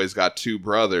Hellboy's got 2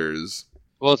 brothers.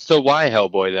 Well, so why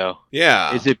Hellboy, though?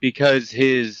 Yeah. Is it because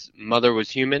his mother was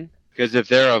human? Because if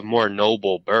they're of more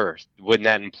noble birth, wouldn't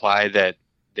that imply that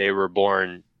they were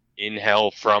born in hell,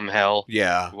 from hell?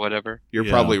 Yeah. Whatever. You're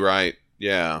Yeah. probably right.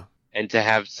 Yeah. And to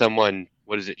have someone,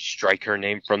 what is it, strike her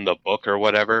name from the book or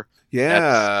whatever?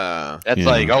 Yeah. That's Yeah.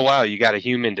 like, oh, wow, you got a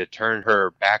human to turn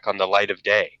her back on the light of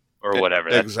day or whatever.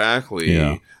 That's, Exactly.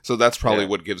 Yeah. So that's probably Yeah.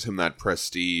 what gives him that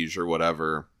prestige or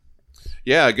whatever.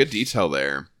 Yeah, good detail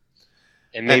there.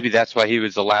 and maybe that's why he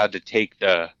was allowed to take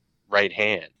the right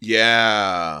hand.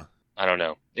 Yeah. I don't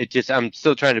know. I'm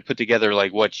still trying to put together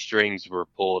like what strings were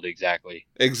pulled exactly.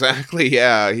 Exactly,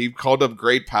 yeah. He called up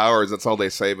great powers, that's all they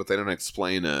say, but they don't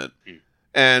explain it.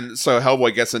 And so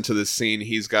Hellboy gets into this scene.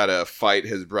 He's got to fight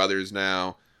his brothers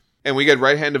now. And we get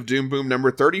Right Hand of Doom Boom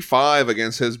number 35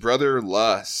 against his brother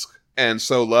Lusk. And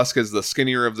so Lusk is the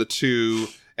skinnier of the 2,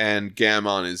 and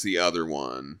Gammon is the other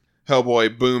one.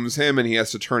 Hellboy booms him, and he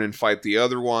has to turn and fight the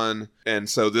other one. And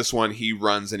so this one, he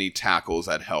runs and he tackles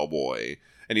at Hellboy.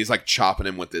 And he's like chopping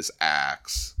him with this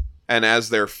axe. And as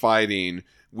they're fighting,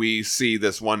 we see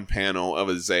this one panel of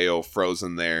Azael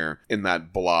frozen there in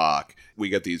that block. We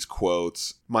get these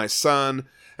quotes. My son,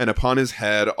 and upon his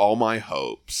head all my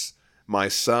hopes. My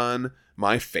son,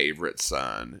 my favorite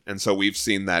son. And so we've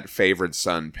seen that favorite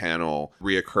son panel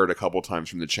reoccurred a couple times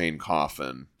from the chain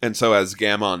coffin. And so as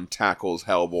Gammon tackles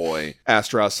Hellboy,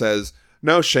 Astaroth says,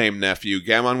 no shame, nephew.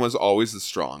 Gammon was always the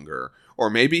stronger. Or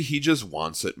maybe he just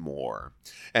wants it more.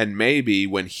 And maybe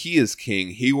when he is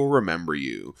king, he will remember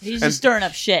you. He's And just stirring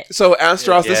up shit. so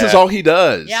Astaroth, this is Yeah. all he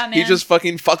does. Yeah, He man. just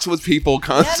fucking fucks with people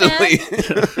constantly.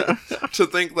 To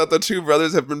think that the 2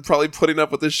 brothers have been probably putting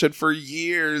up with this shit for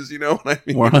years, you know what I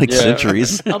mean? More like Yeah.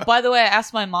 centuries. Oh, by the way, I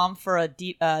asked my mom for a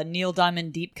deep Neil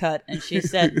Diamond deep cut, and she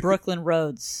said Brooklyn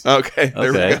Roads. Okay, there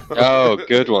Okay. we go. Oh,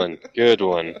 good one. Good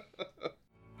one.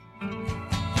 The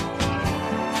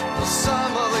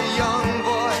summer young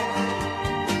boy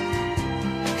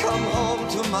come home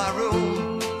to my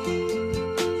room.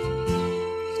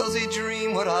 Does he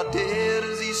dream what I did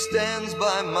as he stands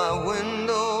by my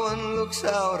window and looks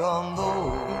out on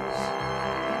those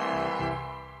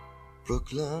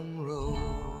Brooklyn roads,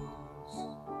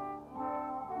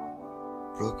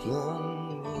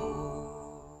 Brooklyn roads.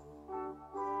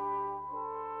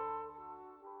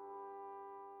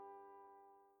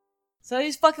 So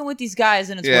he's fucking with these guys,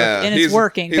 and it's Yeah, and it's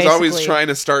working. He's basically. always trying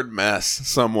to start mess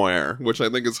somewhere, which I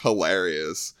think is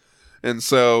hilarious. And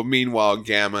so, meanwhile,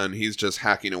 Gammon, he's just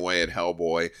hacking away at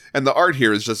Hellboy. And the art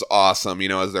here is just awesome, you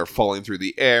know, as they're falling through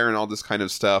the air and all this kind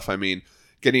of stuff. I mean,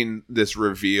 getting this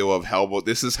reveal of Hellboy.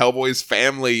 This is Hellboy's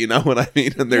family, you know what I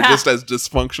mean? And they're Yeah. just as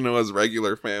dysfunctional as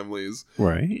regular families.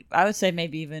 Right. I would say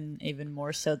maybe even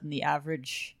more so than the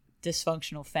average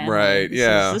dysfunctional family. Right,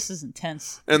 yeah. This is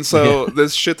intense. And so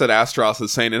this shit that Astaroth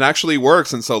is saying, it actually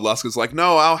works. And so Lusk is like,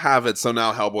 no, I'll have it. So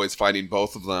now Hellboy's fighting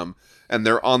both of them. And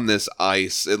they're on this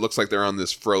ice. It looks like they're on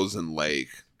this frozen lake.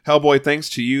 Hellboy, thanks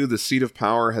to you, the seat of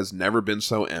power has never been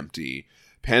so empty.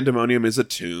 Pandemonium is a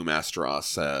tomb, Astaroth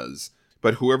says.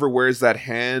 But whoever wears that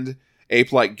hand,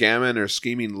 ape like Gammon or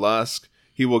scheming Lusk,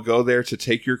 he will go there to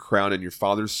take your crown and your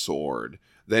father's sword.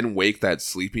 Then wake that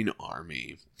sleeping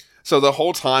army. So the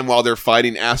whole time while they're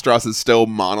fighting, Astaroth is still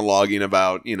monologuing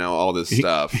about, you know, all this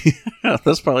stuff.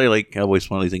 That's probably like Hellboy's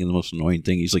finally thinking the most annoying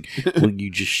thing. He's like, will you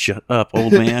just shut up,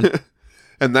 old man?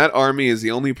 And that army is the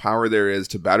only power there is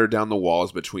to batter down the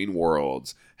walls between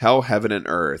worlds, hell, heaven, and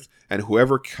earth. And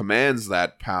whoever commands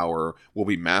that power will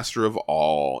be master of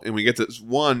all. And we get this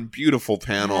one beautiful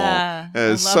panel. Yeah,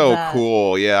 And it's I love so that.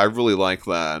 cool. Yeah, I really like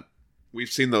that. We've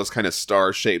seen those kind of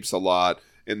star shapes a lot.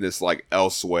 in this like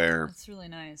elsewhere. That's really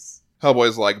nice.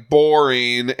 Hellboy's like,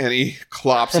 boring, and he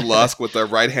clops Lusk with the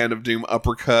right hand of doom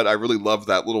uppercut. I really love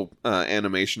that little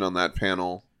animation on that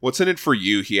panel. What's in it for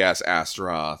you, he asks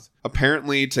Astaroth.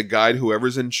 Apparently to guide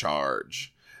whoever's in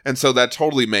charge. And so that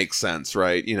totally makes sense,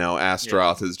 right? You know,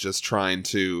 Astaroth is just trying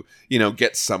to, you know,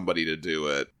 get somebody to do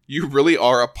it. You really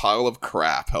are a pile of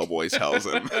crap, Hellboy tells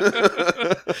him.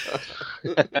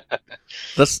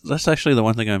 That's actually the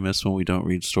one thing I miss when we don't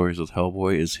read stories with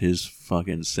Hellboy is his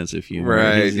fucking sense of humor.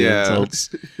 Right, His yeah.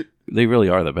 insults. They really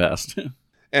are the best.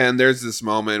 And there's this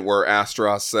moment where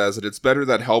Astaroth says that it's better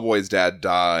that Hellboy's dad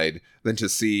died than to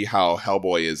see how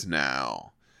Hellboy is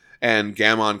now. And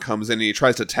Gammon comes in and he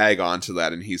tries to tag on to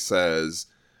that, and he says,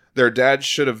 their dad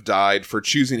should have died for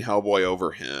choosing Hellboy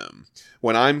over him.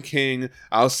 When I'm king,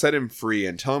 I'll set him free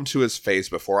and tell him to his face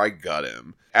before I gut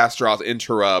him. Astaroth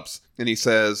interrupts, and he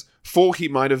says, fool he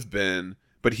might have been,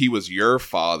 but he was your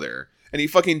father. And he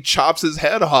fucking chops his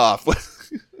head off.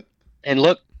 And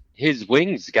look, his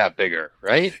wings got bigger,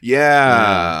 right?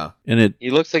 Yeah. And He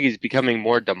looks like he's becoming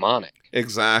more demonic.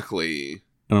 Exactly.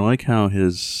 I like how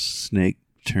his snake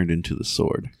turned into the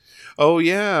sword. Oh,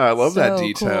 yeah. I love that So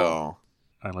detail. cool.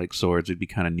 I like swords. It'd be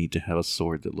kind of neat to have a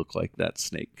sword that looked like that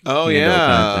snake. Oh, You know, yeah.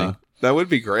 kind of thing. That would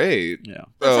be great. Yeah.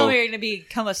 Don't tell Oh. me you're going to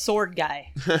become a sword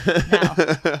guy.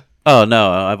 Oh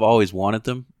no, I've always wanted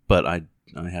them, but I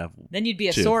have. Then you'd be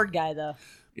a Two. sword guy, though.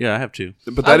 Yeah, I have two.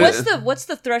 But that is, What's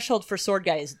the threshold for sword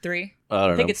guy? Is it 3? I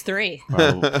don't I think know. it's 3.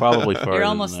 Probably farther You're than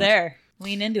almost that. there.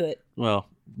 Lean into it. Well,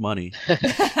 money.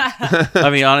 I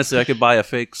mean, honestly, I could buy a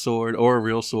fake sword or a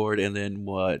real sword, and then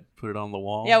what? Put it on the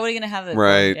wall. Yeah, what are you gonna have it? for?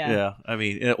 Right. Yeah. Yeah. I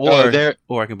mean, there-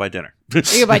 or I can buy dinner. You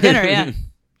can buy dinner. Yeah.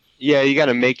 Yeah, you got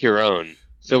to make your own.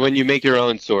 So when you make your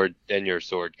own sword, then you're a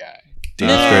sword guy. No.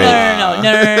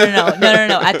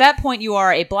 At that point, you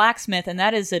are a blacksmith, and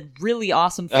that is a really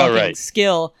awesome fucking right.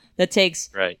 skill that takes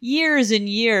Right. years and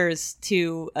years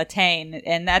to attain.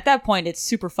 And at that point, it's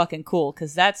super fucking cool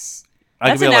because that's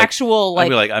I could be an like- actual I'd like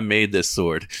be like, I made this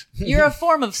sword. you're a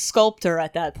form of sculptor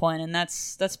at that point, and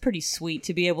that's pretty sweet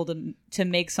to be able to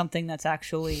make something that's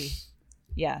actually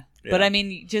yeah. But Yeah. I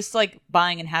mean, just like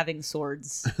buying and having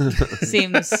swords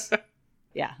seems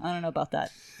yeah. I don't know about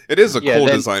that. it is a Yeah, cool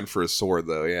then- design for a sword,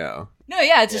 though, yeah. No,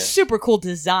 yeah, it's a Yeah. super cool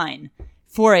design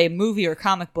for a movie or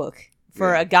comic book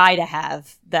for Yeah. a guy to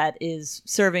have that is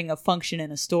serving a function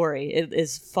in a story. It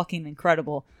is fucking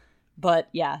incredible. But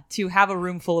yeah, to have a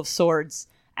room full of swords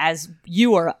as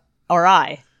you or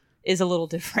I is a little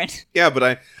different. Yeah,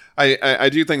 but I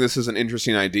do think this is an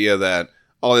interesting idea that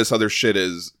all this other shit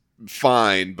is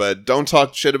fine, but don't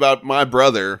talk shit about my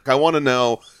brother. I want to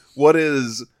know, what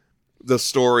is the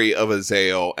story of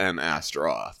Azael and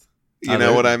Astaroth? You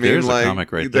know what I mean? there's a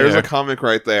comic right there's there. a comic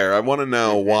right there. I want to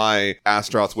know why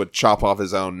Astaroth would chop off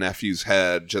his own nephew's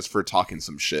head just for talking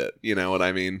some shit. You know what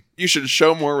I mean? You should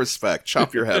show more respect.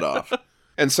 Chop your head off.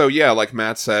 And so, yeah, like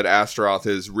Matt said, Astaroth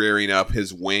is rearing up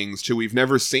his wings too. We've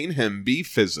never seen him be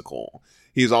physical.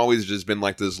 He's always just been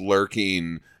like this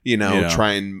lurking, you know, Yeah.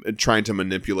 trying to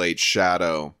manipulate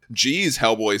Shadow. Geez,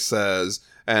 Hellboy says,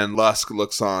 and Lusk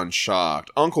looks on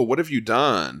shocked. Uncle, what have you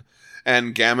done?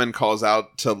 And Gammon calls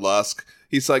out to Lusk.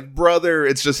 He's like, brother,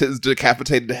 it's just his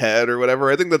decapitated head or whatever.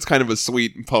 I think that's kind of a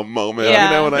sweet moment. Yeah.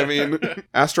 You know what I mean?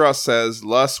 Astaroth says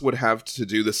Lusk would have to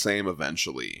do the same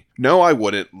eventually. No, I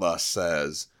wouldn't, Lusk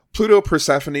says. Pluto,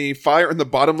 Persephone, fire in the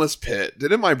bottomless pit.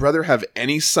 Didn't my brother have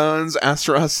any sons?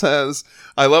 Astaroth says.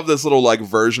 I love this little like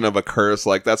version of a curse.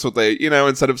 Like that's what they, you know,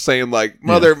 instead of saying like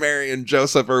Mother Mary and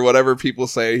Joseph or whatever people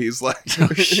say, he's like,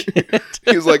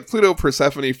 he's like Pluto,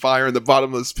 Persephone, fire in the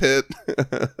bottomless pit.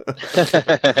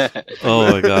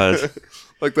 Oh my god.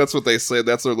 Like that's what they say.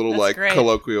 That's their little That's like great.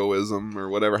 colloquialism or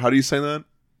whatever. How do you say that?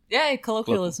 Yeah,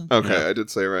 colloquialism. Okay, Yeah. I did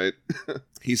say right.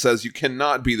 He says, you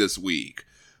cannot be this weak.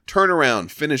 Turn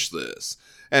around, finish this.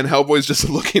 And Hellboy's just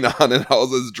looking on and all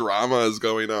this drama is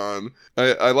going on.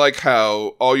 I like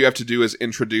how all you have to do is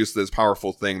introduce this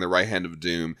powerful thing, the right hand of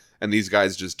doom, and these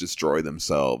guys just destroy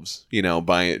themselves, you know,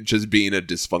 by just being a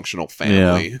dysfunctional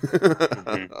family.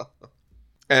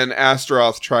 And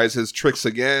Astaroth tries his tricks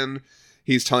again.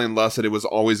 He's telling Lusk that it was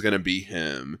always going to be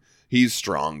him. He's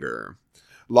stronger.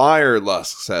 Liar,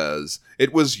 Lusk says.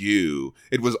 It was you.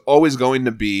 It was always going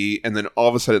to be. And then all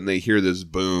of a sudden they hear this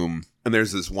boom. And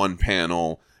there's this one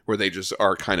panel where they just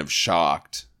are kind of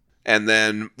shocked. And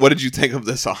then, what did you think of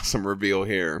this awesome reveal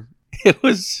here? It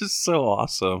was just so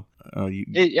awesome. I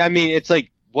mean, it's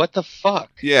like what the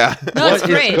fuck? Yeah. No, it's What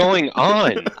is great. going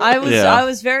on? I was Yeah. I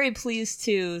was very pleased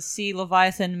to see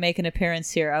Leviathan make an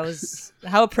appearance here.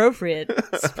 How appropriate.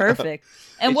 It's perfect.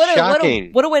 And It's what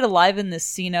shocking. a way to liven this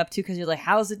scene up too, because you're like,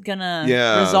 how's it gonna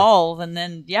Yeah. resolve? And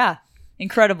then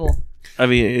incredible. I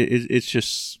mean, it's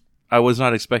just I was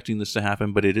not expecting this to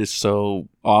happen, but it is so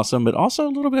awesome, but also a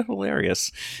little bit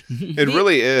hilarious. It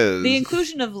really is. The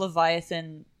inclusion of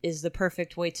Leviathan is the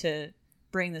perfect way to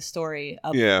bring the story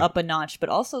up a notch, but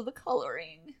also the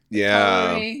coloring.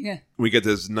 Yeah. We get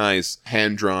this nice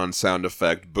hand-drawn sound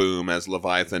effect boom as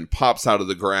Leviathan pops out of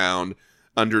the ground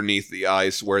underneath the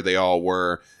ice where they all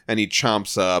were, and he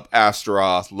chomps up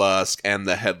Astaroth, Lusk, and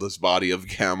the headless body of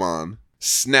Gammon.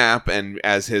 Snap, and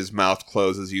as his mouth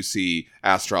closes, you see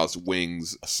Astaroth's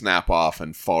wings snap off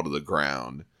and fall to the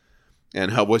ground.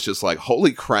 And Hellboy's just like,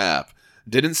 holy crap,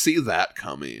 didn't see that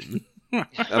coming. I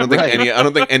don't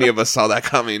think any of us saw that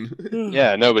coming.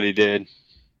 Yeah, nobody did.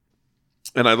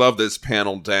 And I love this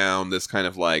panel down, this kind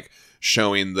of like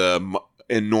showing the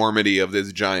enormity of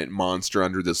this giant monster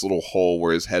under this little hole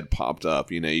where his head popped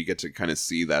up. You know, you get to kind of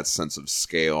see that sense of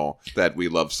scale that we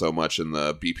love so much in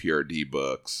the BPRD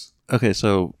books. Okay,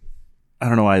 so I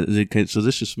don't know why. Okay, so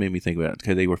this just made me think about it.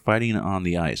 Okay, they were fighting on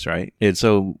the ice, right? And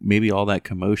so maybe all that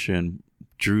commotion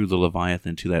drew the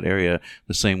Leviathan to that area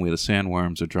the same way the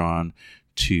sandworms are drawn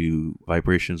to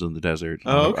vibrations in the desert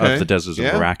of the deserts of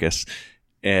Arrakis.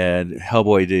 And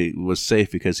Hellboy was safe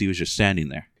because he was just standing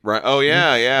there. Right. Oh,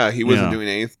 yeah. He wasn't doing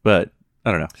anything. But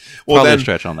I don't know. Well, Probably then, a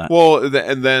stretch on that. Well,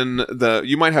 and then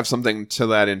you might have something to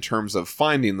that in terms of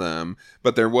finding them,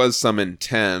 but there was some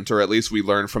intent, or at least we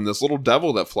learned from this little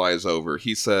devil that flies over.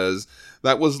 He says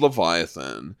that was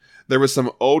Leviathan. There was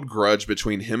some old grudge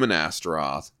between him and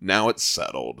Astaroth. Now it's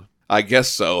settled. I guess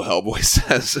so, Hellboy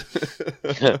says.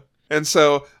 And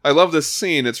so I love this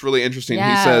scene. It's really interesting.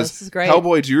 Yeah, he says, this is great.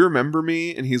 Hellboy, do you remember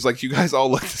me? And he's like, you guys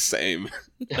all look the same.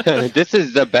 This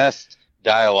is the best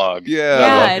dialogue. Yeah.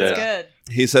 Yeah, love it's this. good.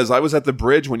 He says, I was at the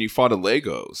bridge when you fought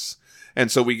Lagos. And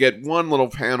so we get one little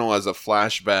panel as a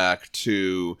flashback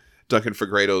to Duncan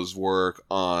Fegredo's work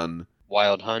on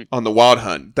Wild Hunt. the Wild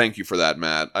Hunt. Thank you for that,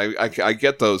 Matt. I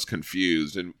get those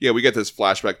confused. And yeah, we get this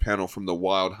flashback panel from the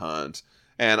Wild Hunt.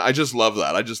 And I just love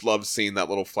that. I just love seeing that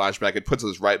little flashback. It puts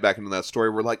us right back into that story.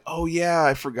 We're like, oh yeah,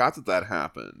 I forgot that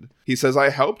happened. He says, I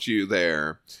helped you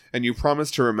there. And you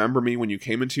promised to remember me when you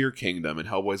came into your kingdom. And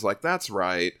Hellboy's like, that's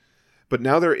right. But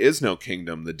now there is no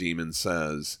kingdom, the demon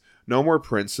says. No more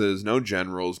princes, no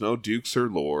generals, no dukes or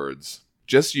lords.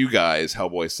 Just you guys,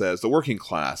 Hellboy says, the working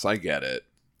class, I get it.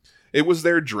 It was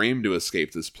their dream to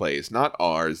escape this place, not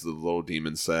ours, the little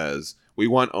demon says. We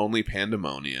want only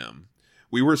pandemonium.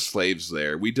 We were slaves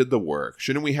there. We did the work.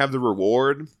 Shouldn't we have the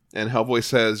reward? And Hellboy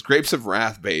says, grapes of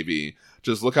wrath, baby.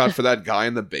 Just look out for that guy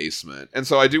in the basement. And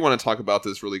so I do want to talk about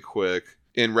this really quick.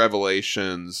 In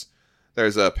Revelations,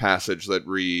 there's a passage that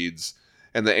reads,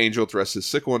 and the angel thrust his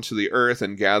sickle into the earth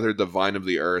and gathered the vine of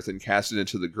the earth and cast it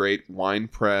into the great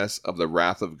winepress of the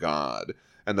wrath of God.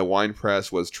 And the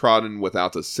winepress was trodden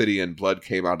without the city, and blood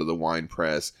came out of the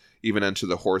winepress, even unto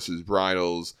the horses'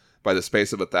 bridles, by the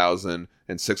space of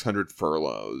 1,600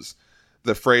 furlongs.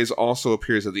 The phrase also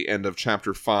appears at the end of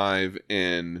chapter 5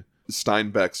 in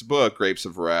Steinbeck's book, Grapes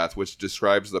of Wrath, which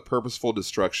describes the purposeful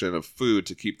destruction of food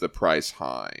to keep the price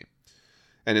high.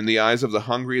 And in the eyes of the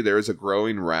hungry there is a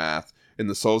growing wrath. In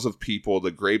the souls of people,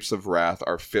 the grapes of wrath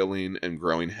are filling and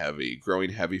growing heavy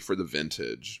for the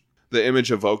vintage. The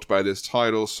image evoked by this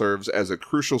title serves as a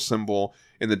crucial symbol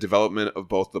in the development of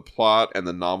both the plot and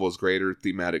the novel's greater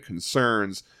thematic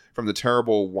concerns. From the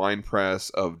terrible winepress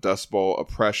of Dust Bowl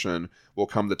oppression will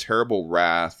come the terrible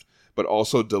wrath, but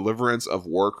also deliverance of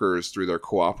workers through their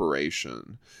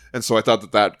cooperation. And so I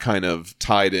thought that kind of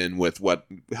tied in with what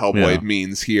Hellboy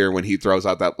means here when he throws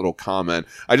out that little comment.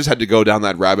 I just had to go down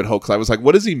that rabbit hole because I was like,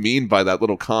 what does he mean by that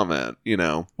little comment, you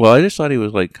know? Well, I just thought he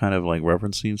was like kind of like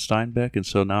referencing Steinbeck, and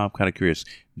so now I'm kind of curious.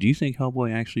 Do you think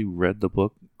Hellboy actually read the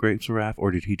book Grapes of Wrath,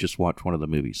 or did he just watch one of the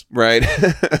movies? Right.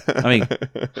 I mean,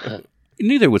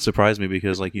 neither would surprise me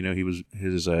because, like, you know,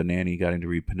 his nanny got him to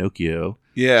read Pinocchio.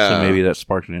 Yeah. So maybe that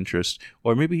sparked an interest,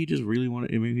 or maybe he just really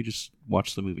wanted. Maybe he just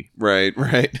watched the movie. Right.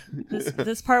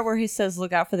 This part where he says,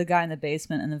 "Look out for the guy in the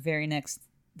basement," and the very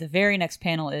next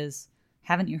panel is,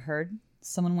 "Haven't you heard?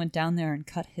 Someone went down there and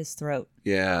cut his throat."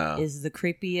 Yeah. Is the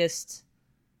creepiest.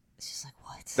 It's just like,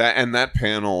 what? That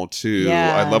panel too.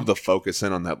 Yeah. I love the focus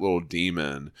in on that little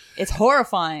demon. It's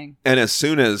horrifying. And as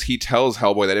soon as he tells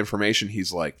Hellboy that information,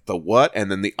 he's like, the what?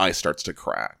 And then the ice starts to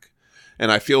crack.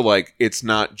 And I feel like it's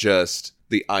not just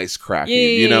the ice cracking.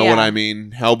 You know what I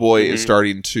mean? Hellboy is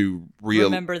starting to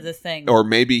Remember the thing. or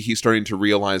maybe he's starting to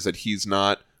realize that he's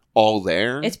not all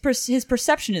there. It's his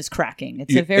perception is cracking.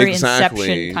 It's a very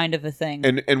Inception kind of a thing.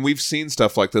 And we've seen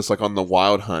stuff like this, like on the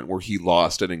Wild Hunt, where he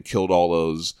lost it and killed all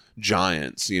those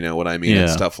giants. You know what I mean? And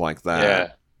Yeah. stuff like that.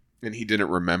 Yeah. And he didn't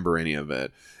remember any of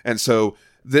it. And so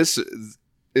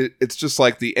it's just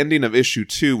like the ending of issue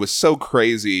 2 was so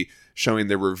crazy, showing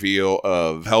the reveal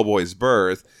of Hellboy's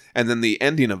birth, and then the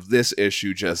ending of this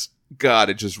issue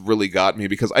it just really got me,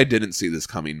 because I didn't see this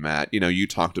coming, Matt. You know, you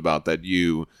talked about that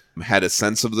you had a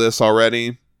sense of this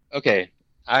already. Okay,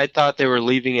 I thought they were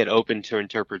leaving it open to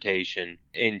interpretation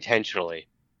intentionally,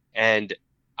 and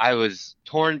I was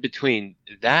torn between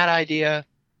that idea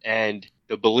and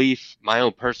the belief, my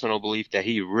own personal belief, that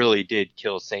he really did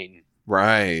kill Satan.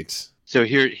 Right. So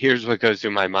here's what goes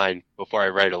through my mind before I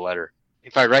write a letter.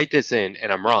 If I write this in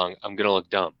and I'm wrong, I'm gonna look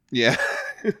dumb. Yeah.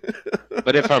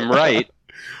 But if I'm right,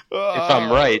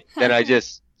 then I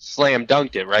just slam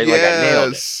dunked it, right? Like I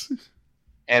nailed it.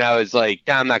 And I was like,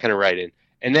 nah, I'm not gonna write it.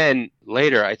 And then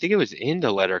later, I think it was in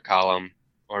the letter column,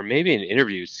 or maybe an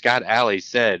interview, Scott Alley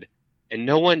said, and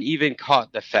no one even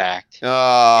caught the fact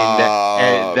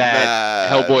that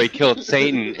Matt. Hellboy killed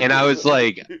Satan. And I was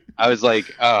like,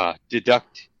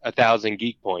 deduct 1,000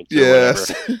 geek points or Yes.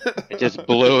 whatever. It just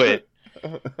blew it.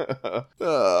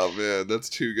 Oh man, that's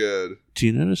too good. Do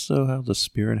you notice though how the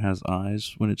spirit has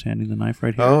eyes when it's handing the knife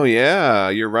right here? Oh yeah,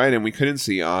 you're right, and we couldn't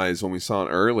see eyes when we saw it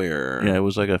earlier. Yeah, it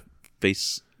was like a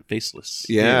faceless.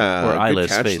 Yeah, or good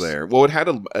eyeless catch face. there. Well, it had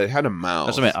a mouth.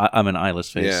 That's what I mean. I'm an eyeless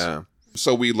face. Yeah.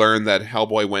 So we learned that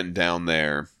Hellboy went down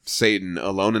there, Satan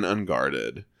alone and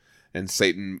unguarded, and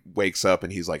Satan wakes up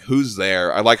and he's like, "Who's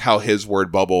there?" I like how his word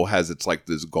bubble has it's like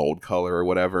this gold color or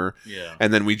whatever. Yeah.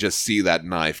 And then we just see that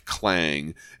knife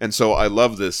clang. And so I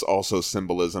love this also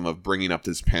symbolism of bringing up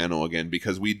this panel again,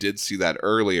 because we did see that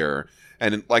earlier.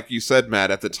 And like you said, Matt,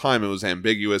 at the time it was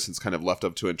ambiguous. It's kind of left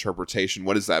up to interpretation.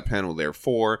 What is that panel there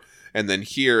for? And then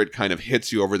here it kind of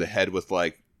hits you over the head with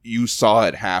like, you saw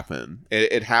it happen.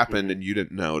 It happened and you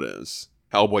didn't notice.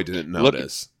 Hellboy didn't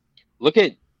notice. Look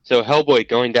at so Hellboy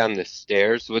going down the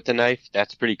stairs with the knife.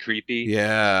 That's pretty creepy.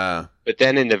 Yeah. But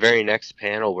then in the very next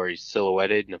panel where he's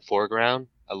silhouetted in the foreground,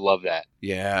 I love that.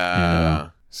 Yeah.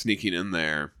 Sneaking in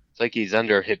there. It's like he's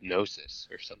under hypnosis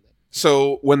or something.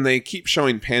 So when they keep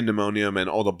showing Pandemonium and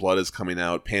all the blood is coming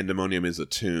out, Pandemonium is a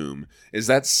tomb. Is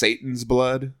that Satan's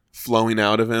blood flowing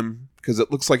out of him? Because it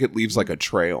looks like it leaves like a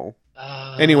trail.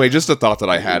 Anyway, just a thought that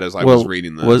I had as I was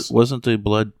reading this. Wasn't the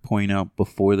blood pouring out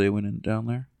before they went in down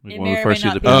there? Like It when may we or first may see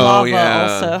not the be panel? lava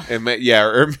yeah. also. It may,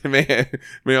 or it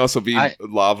may also be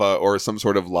lava or some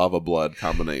sort of lava blood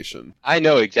combination. I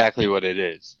know exactly what it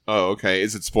is. Oh, okay.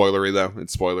 Is it spoilery, though?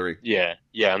 It's spoilery. Yeah,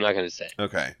 I'm not going to say.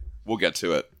 Okay. We'll get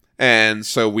to it. And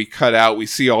so we cut out, we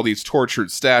see all these tortured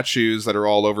statues that are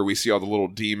all over. We see all the little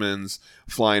demons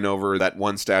flying over that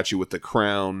one statue with the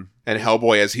crown. And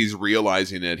Hellboy, as he's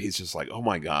realizing it, he's just like, oh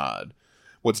my God.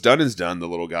 What's done is done, the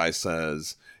little guy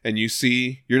says. And you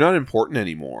see, you're not important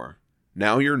anymore.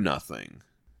 Now you're nothing.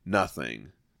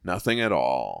 Nothing. Nothing at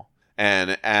all.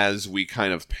 And as we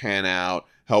kind of pan out,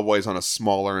 Hellboy's on a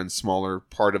smaller and smaller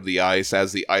part of the ice.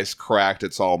 As the ice cracked,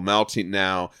 it's all melting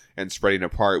now and spreading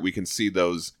apart. We can see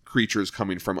those creatures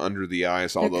coming from under the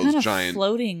ice, all They're those kind of giant...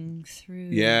 floating through.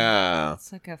 Yeah.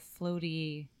 It's like a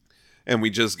floaty. And we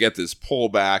just get this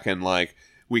pullback, and like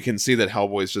we can see that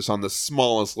Hellboy's just on the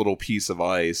smallest little piece of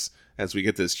ice as we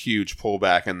get this huge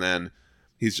pullback, and then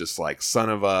he's just like, son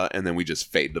of a, and then we just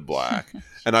fade to black.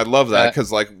 And I love that because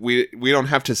like we don't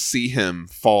have to see him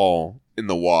fall in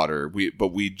the water,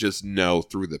 but we just know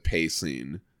through the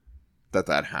pacing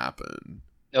that happened.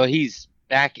 No, he's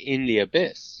back in the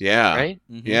abyss. Yeah. Right?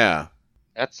 Mhm. Yeah.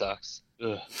 That sucks.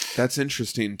 Ugh. That's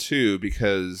interesting too,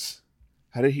 because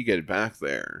how did he get back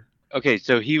there? Okay,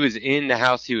 so he was in the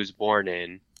house he was born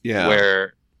in, Yeah.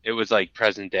 where it was like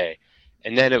present day.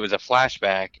 And then it was a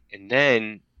flashback, and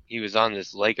then he was on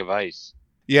this lake of ice.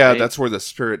 Yeah, right? that's where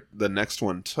the next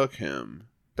one took him.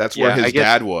 That's where Yeah, his I guess-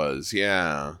 dad was.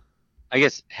 Yeah. I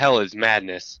guess hell is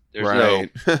madness. There's Right.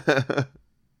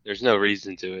 there's no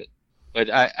reason to it. But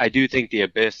I do think the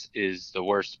abyss is the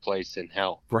worst place in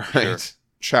hell. Right. Sure.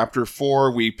 Chapter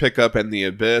 4, we pick up in the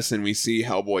abyss and we see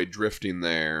Hellboy drifting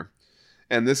there.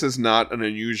 And this is not an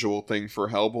unusual thing for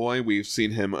Hellboy. We've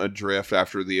seen him adrift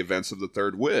after the events of the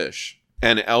Third Wish.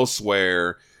 And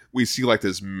elsewhere, we see like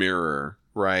this mirror,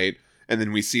 right? And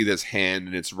then we see this hand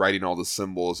and it's writing all the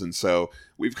symbols. And so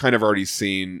we've kind of already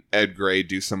seen Ed Gray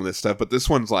do some of this stuff. But this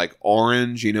one's like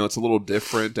orange, you know, it's a little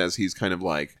different as he's kind of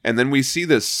like... And then we see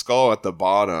this skull at the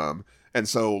bottom. And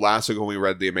so last week when we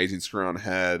read The Amazing Screw-On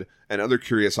Head and Other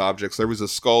Curious Objects, there was a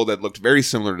skull that looked very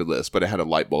similar to this, but it had a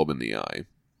light bulb in the eye.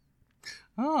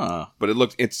 Huh.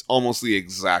 But it's almost the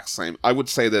exact same. I would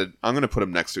say that I'm going to put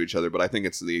them next to each other, but I think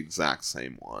it's the exact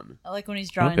same one. I like when he's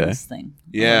drawing Okay. this thing.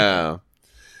 Yeah.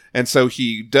 And so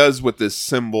he does with this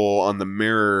symbol on the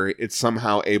mirror, it's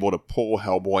somehow able to pull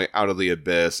Hellboy out of the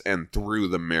abyss and through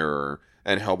the mirror,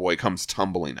 and Hellboy comes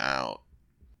tumbling out.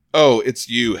 "Oh, it's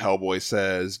you," Hellboy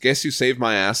says. "Guess you saved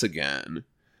my ass again."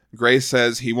 Gray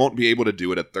says he won't be able to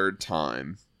do it a third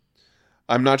time.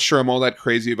 "I'm not sure I'm all that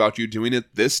crazy about you doing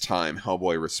it this time,"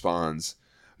 Hellboy responds.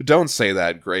 "Don't say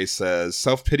that," Gray says.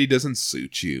 "Self-pity doesn't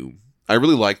suit you." I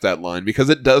really like that line because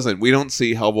it doesn't. We don't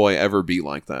see Hellboy ever be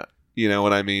like that. You know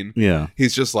what I mean? Yeah.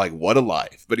 He's just like, what a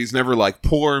life. But he's never like,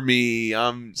 poor me,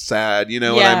 I'm sad. You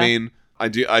know what I Yeah. mean?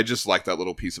 I just like that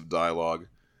little piece of dialogue.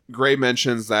 Gray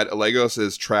mentions that Elegos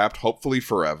is trapped, hopefully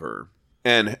forever.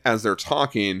 And as they're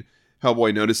talking,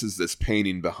 Hellboy notices this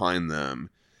painting behind them.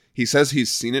 He says he's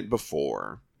seen it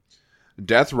before.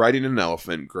 "Death Riding an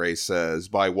Elephant," Gray says,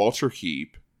 by Walter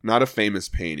Heap. Not a famous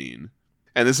painting.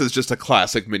 And this is just a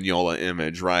classic Mignola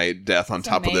image, right? Death on It's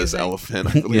top of this amazing. elephant.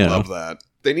 I really Yeah. love that.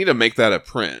 They need to make that a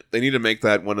print. They need to make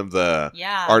that one of the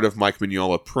Yeah. Art of Mike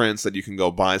Mignola prints that you can go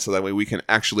buy, so that way we can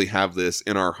actually have this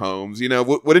in our homes. You know,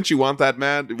 wouldn't you want that,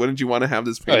 Matt? Wouldn't you want to have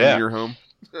this painting yeah. in your home?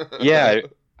 Yeah,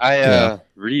 I Yeah.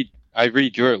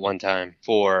 redrew it one time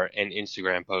for an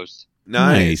Instagram post.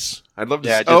 Nice. I'd love to.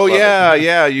 Yeah, I just Oh love yeah,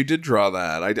 yeah. You did draw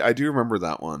that. I do remember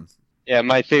that one. Yeah,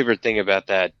 my favorite thing about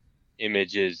that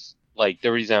image is like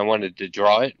the reason I wanted to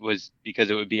draw it was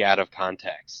because it would be out of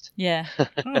context. Yeah.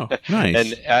 Oh, nice.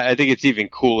 And I think it's even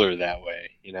cooler that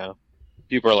way, you know?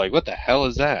 People are like, what the hell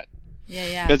is that? Yeah,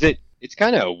 yeah. Because it's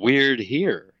kind of weird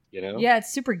here, you know? Yeah,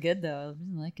 it's super good though. I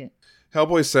really like it.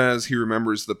 Hellboy says he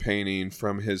remembers the painting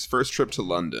from his first trip to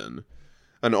London,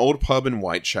 an old pub in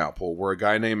Whitechapel where a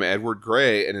guy named Edward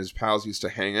Gray and his pals used to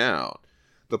hang out.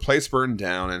 The place burned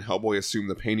down, and Hellboy assumed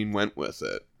the painting went with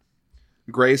it.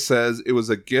 Gray says it was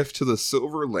a gift to the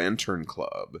Silver Lantern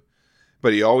Club,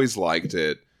 but he always liked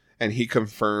it, and he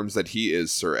confirms that he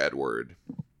is Sir Edward.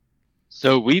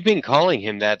 So we've been calling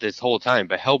him that this whole time,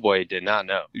 but Hellboy did not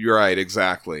know. You're right,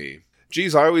 exactly.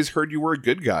 "Geez, I always heard you were a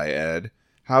good guy, Ed.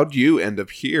 How'd you end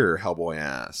up here?" Hellboy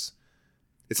asks.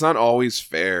 "It's not always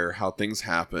fair how things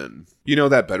happen. You know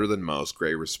that better than most,"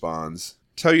 Gray responds.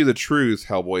 "Tell you the truth,"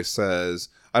 Hellboy says,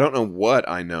 "I don't know what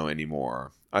I know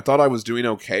anymore. I thought I was doing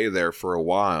okay there for a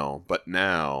while, but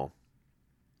now..."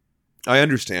 "I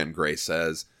understand," Gray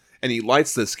says, and he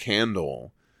lights this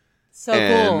candle. So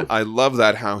and cool. I love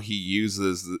that how he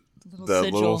uses the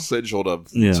little sigil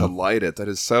Yeah. to light it. That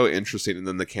is so interesting. And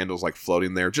then the candle's like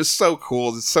floating there. Just so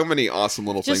cool. There's so many awesome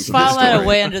little Just things in this file that story.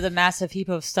 away under the massive heap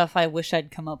of stuff I wish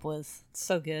I'd come up with. It's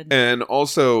so good. And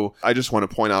also, I just want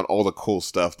to point out all the cool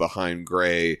stuff behind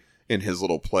Gray in his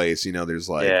little place. You know, there's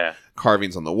like Yeah.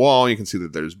 carvings on the wall. You can see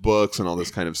that there's books and all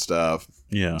this kind of stuff.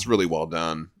 Yeah. It's really well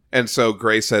done. And so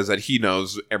Gray says that he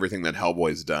knows everything that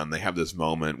Hellboy's done. They have this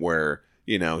moment where,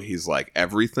 you know, he's like,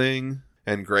 everything?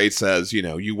 And Gray says, you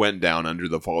know, you went down under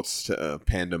the vaults to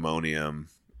Pandemonium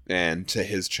and to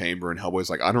his chamber. And Hellboy's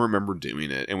like, I don't remember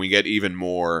doing it. And we get even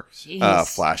more Jeez.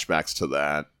 flashbacks to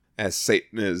that. As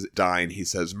Satan is dying, he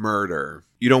says, murder.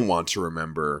 You don't want to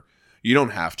remember. You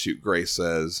don't have to, Gray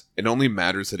says. It only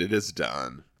matters that it is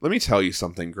done. Let me tell you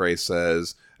something, Gray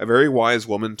says. A very wise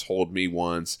woman told me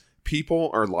once,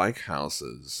 people are like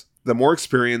houses. The more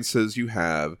experiences you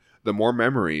have, the more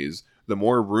memories, the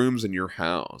more rooms in your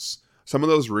house. Some of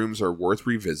those rooms are worth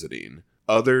revisiting.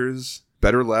 Others,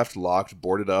 better left locked,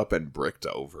 boarded up, and bricked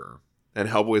over. And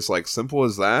Hellboy's like, simple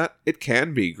as that? It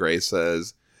can be, Gray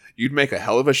says. You'd make a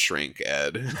hell of a shrink,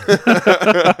 Ed.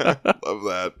 Love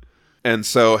that. And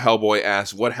so Hellboy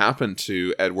asks what happened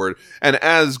to Edward. And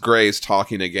as Gray's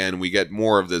talking again, we get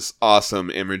more of this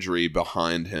awesome imagery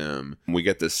behind him. We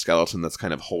get this skeleton that's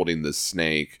kind of holding this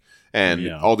snake.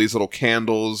 And all these little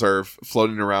candles are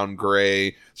floating around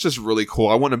Gray. It's just really cool.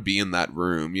 I want to be in that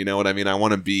room. You know what I mean? I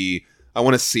want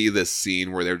to see this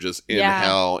scene where they're just in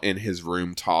hell in his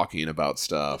room talking about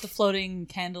stuff. The floating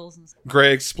candles and stuff.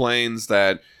 Gray explains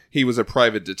that he was a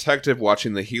private detective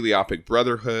watching the Heliopic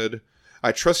Brotherhood.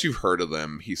 I trust you've heard of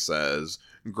them, he says.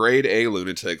 Grade A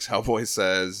lunatics, Hellboy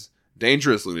says.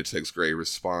 Dangerous lunatics, Gray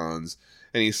responds.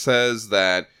 And he says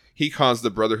that he caused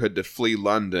the Brotherhood to flee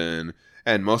London,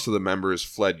 and most of the members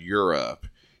fled Europe.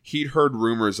 He'd heard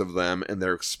rumors of them and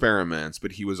their experiments,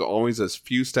 but he was always a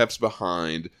few steps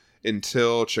behind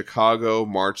until Chicago,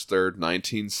 March 3rd,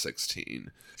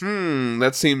 1916.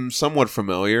 That seems somewhat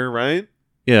familiar, right?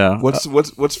 Yeah.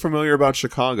 What's familiar about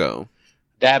Chicago?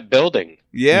 That building.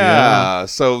 Yeah.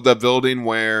 So the building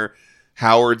where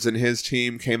Howard's and his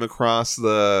team came across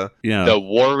the The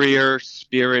warrior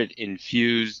spirit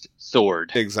infused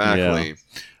sword. exactly.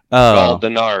 Called the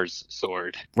Nars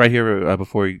sword. Right here,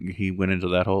 before he went into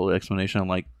that whole explanation,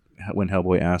 like when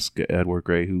Hellboy asked Edward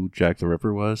Grey who Jack the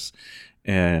Ripper was,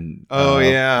 and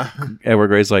yeah. Edward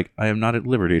Grey's like, I am not at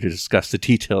liberty to discuss the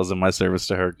details of my service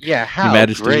to her. Yeah, how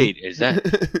Majesty. great is that?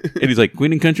 And he's like,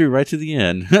 Queen and Country right to the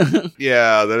end.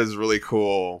 Yeah, that is really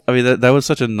cool. I mean, that was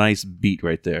such a nice beat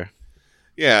right there.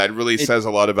 Yeah, it really says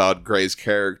a lot about Grey's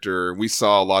character. We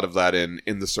saw a lot of that in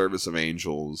The Service of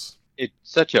Angels. It's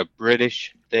such a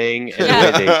British thing. And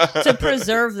Yeah. the way they, To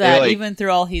preserve that, like- even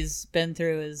through all he's been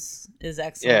through, is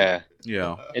excellent. yeah.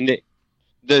 Yeah. And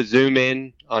the zoom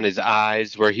in on his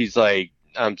eyes where he's like,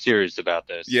 I'm serious about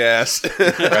this. Yes.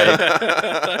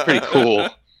 Pretty cool.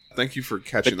 Thank you for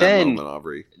catching But that then- moment,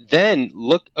 Aubrey. Then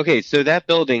look, okay, so that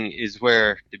building is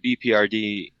where the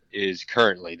BPRD is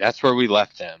currently. That's where we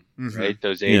left them, Mhm. right?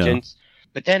 Those Yeah. agents.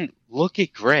 But then look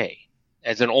at Gray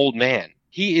as an old man.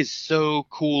 He is so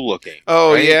cool looking.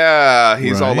 Oh, right? yeah.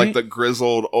 He's all like Right? the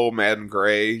grizzled old man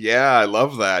Gray. Yeah, I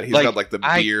love that. He's Like, got like the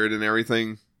beard and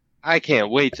everything. I can't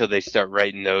wait till they start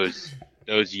writing those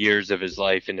years of his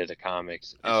life into the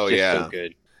comics. It's Oh, just yeah. so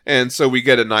good. And so we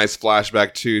get a nice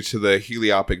flashback too to the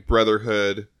Heliopic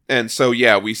Brotherhood. And so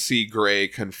yeah, we see Gray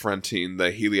confronting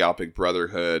the Heliopic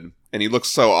Brotherhood, and he looks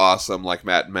so awesome, like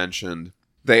Matt mentioned.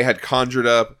 They had conjured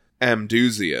up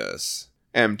Amdusias.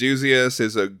 Amdusias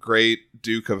is a great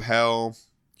Duke of Hell.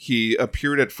 He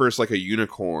appeared at first like a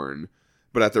unicorn,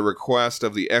 but at the request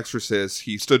of the exorcist,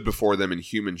 he stood before them in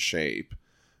human shape,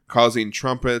 causing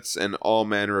trumpets and all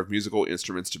manner of musical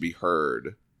instruments to be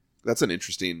heard. That's an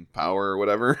interesting power or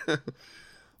whatever.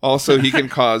 Also, he can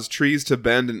cause trees to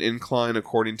bend and incline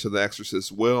according to the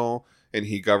exorcist's will, and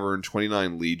he governed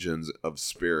 29 legions of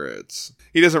spirits.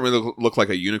 He doesn't really look like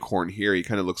a unicorn here. He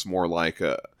kind of looks more like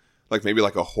maybe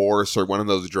like a horse or one of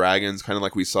those dragons, kind of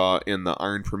like we saw in the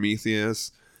Iron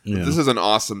Prometheus. Yeah. This is an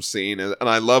awesome scene, and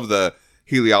I love the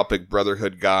Heliopic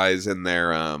Brotherhood guys in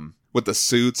their with the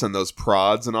suits and those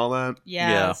prods and all that. Yeah,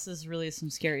 Yeah. this is really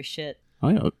some scary shit. Oh,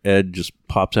 yeah. Ed just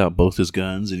pops out both his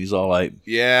guns, and he's all like,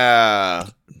 Yeah.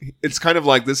 It's kind of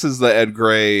like this is the Ed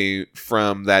Gray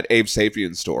from that Abe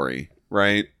Sapien story,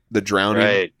 right? The drowning.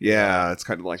 Right. Yeah, it's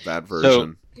kind of like that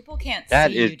version. People can't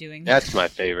That see is you doing that. that's my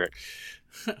favorite.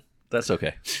 that's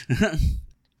okay.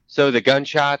 So the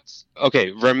gunshots.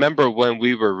 Okay, remember when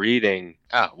we were reading?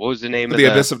 What was the name of The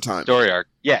the Abyss of Time. story arc?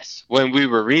 Yes, when we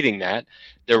were reading that,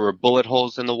 there were bullet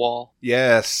holes in the wall,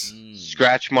 Yes.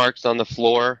 scratch marks on the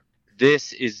floor.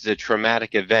 This is the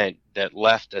traumatic event that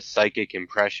left a psychic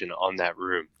impression on that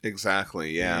room.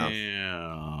 Exactly. Yeah.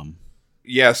 Yeah.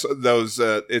 Yes, those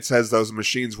it says those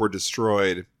machines were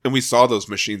destroyed, and we saw those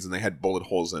machines and they had bullet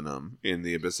holes in them in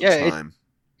the Abyss of Yeah, Time.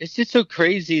 It's just so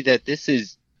crazy that this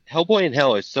is Hellboy in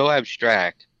Hell is so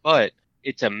abstract, but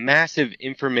it's a massive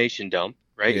information dump,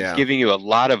 right? Yeah. It's giving you a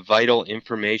lot of vital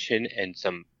information and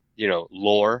some,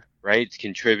 lore, right? It's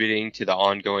contributing to the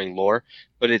ongoing lore,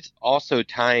 but it's also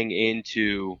tying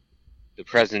into the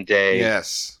present day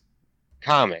Yes.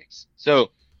 comics.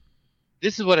 So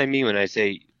this is what I mean when I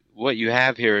say what you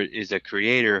have here is a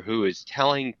creator who is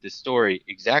telling the story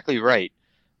exactly right,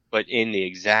 but in the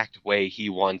exact way he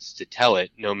wants to tell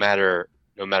it, no matter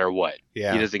what.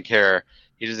 Yeah. He doesn't care.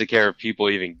 He doesn't care if people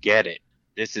even get it.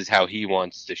 This is how he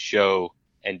wants to show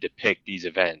and depict these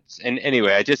events. And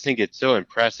anyway, I just think it's so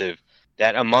impressive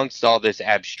that amongst all this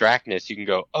abstractness, you can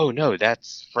go, oh no,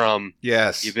 that's from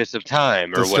Yes. the Abyss of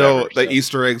Time or There's whatever. still, the So,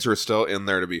 Easter eggs are still in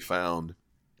there to be found.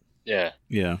 yeah.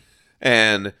 Yeah.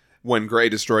 And when Gray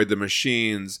destroyed the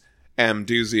machines,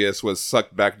 Amdusias was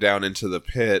sucked back down into the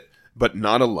pit, but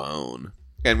not alone.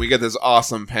 And we get this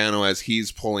awesome panel as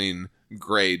he's pulling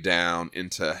Gray down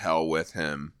into hell with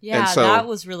him. Yeah, and so, that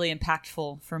was really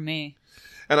impactful for me.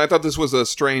 and I thought this was a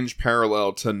strange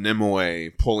parallel to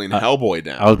Nimue pulling Hellboy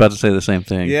down. I was about to say the same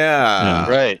thing. yeah.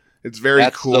 Right. It's very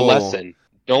That's cool. the lesson.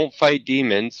 Don't fight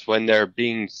demons when they're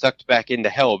being sucked back into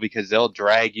hell because they'll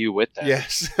drag you with them.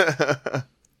 Yes.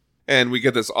 And we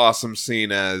get this awesome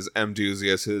scene as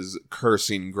Amdusias is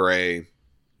cursing Gray.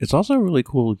 It's also really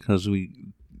cool because we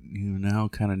now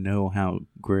kind of know how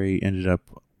Gray ended up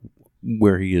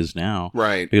where he is now.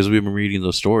 Right. Because we've been reading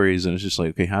those stories, and it's just like,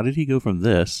 okay, how did he go from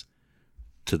this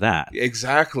to that?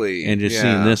 Exactly. And just Yeah.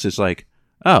 seeing this, it's like,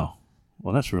 oh,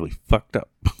 well, that's really fucked up.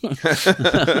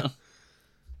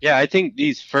 Yeah, I think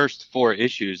these first 4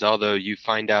 issues, although you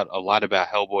find out a lot about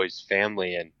Hellboy's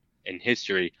family and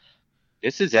history,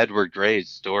 this is Edward Gray's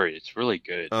story. It's really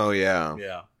good. Oh, yeah.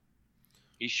 Yeah.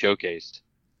 He's showcased.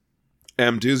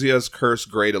 Amdusias cursed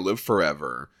Gray to live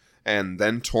forever, and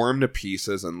then tore him to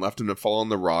pieces and left him to fall on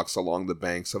the rocks along the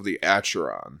banks of the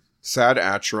Acheron. Sad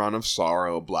Acheron of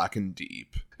sorrow, black and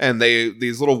deep. And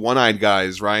these little one-eyed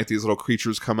guys, right? These little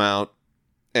creatures come out,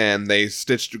 and they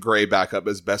stitched Gray back up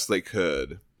as best they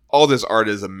could. All this art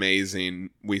is amazing.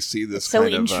 We see this So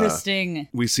kind of interesting.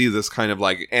 we see this kind of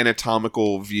like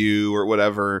anatomical view or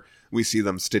whatever. We see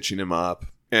them stitching him up,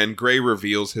 and Gray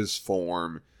reveals his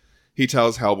form. He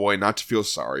tells Hellboy not to feel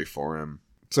sorry for him.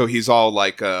 So he's all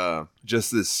like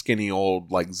just this skinny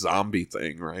old like zombie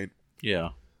thing, right? Yeah.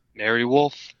 Mary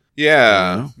Wolf.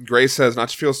 Yeah. Gray says not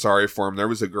to feel sorry for him. There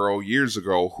was a girl years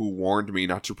ago who warned me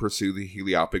not to pursue the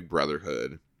Heliopic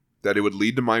Brotherhood, that it would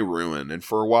lead to my ruin, and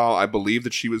for a while I believed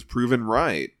that she was proven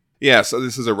right. Yeah, so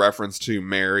this is a reference to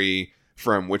Mary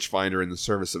from Witchfinder in the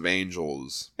Service of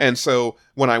Angels. And so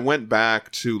when I went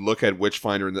back to look at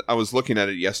Witchfinder, I was looking at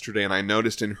it yesterday, and I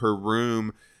noticed in her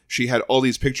room she had all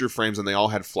these picture frames, and they all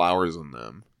had flowers in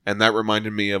them. And that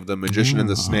reminded me of The Magician and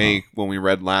the Snake when we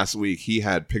read last week. He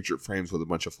had picture frames with a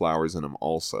bunch of flowers in them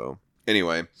also.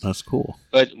 Anyway. That's cool.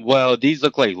 But, well, these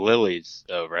look like lilies,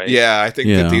 though, right? Yeah, I think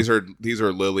Yeah. that these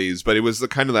are lilies, but it was the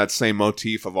kind of that same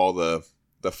motif of all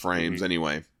the frames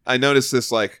anyway. I noticed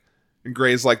this, like,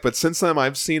 Gray's like, but since then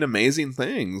I've seen amazing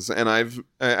things, and I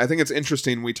think it's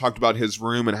interesting. We talked about his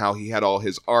room and how he had all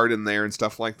his art in there and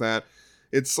stuff like that.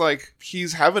 It's like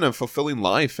he's having a fulfilling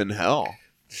life in hell.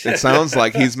 It sounds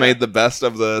like he's made the best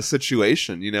of the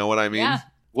situation. You know what I mean? Yeah.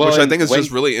 Well, Which I and think is when-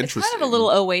 just really It's interesting. kind of a little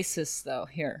oasis, though,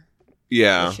 here,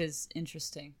 yeah. which is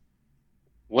interesting.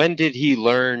 When did he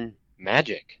learn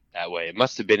magic that way? It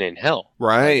must have been in hell.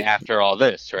 Right. Like, after all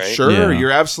this, right? Sure, Yeah.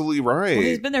 you're absolutely Well,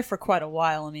 he's right. been there for quite a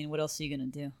while. I mean, what else are you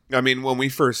going to do? I mean, when we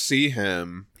first see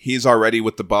him, he's already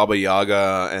with the Baba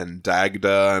Yaga and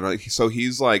Dagda, and so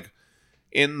he's like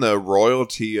in the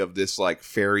royalty of this like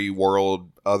fairy world,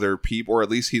 other people, or at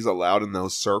least he's allowed in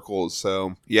those circles.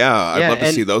 So yeah, I'd Yeah, love to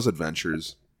and- see those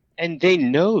adventures. And they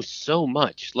know so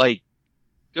much. Like,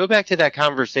 go back to that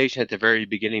conversation at the very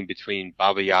beginning between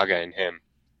Baba Yaga and him.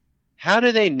 How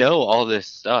do they know all this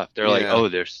stuff? They're like, Yeah. oh,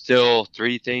 there's still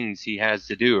 3 things he has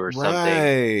to do or something.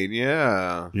 Right?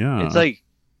 Yeah. Yeah. It's like,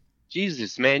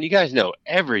 Jesus, man, you guys know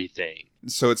everything.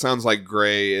 So it sounds like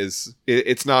Gray is.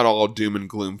 It's not all doom and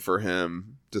gloom for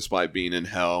him, despite being in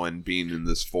hell and being in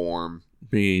this form.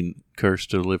 being cursed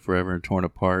to live forever and torn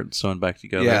apart and sewn back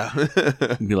together.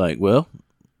 Yeah. Be like, well,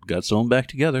 got sewn back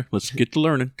together. Let's get to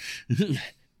learning.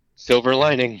 Silver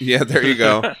lining. Yeah, there you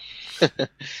go.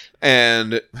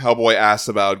 And Hellboy asks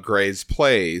about Gray's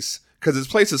place, because his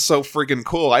place is so freaking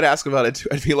cool. I'd ask about it too.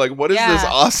 I'd be like, what is this Yeah.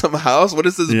 awesome house? What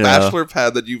is this Yeah. bachelor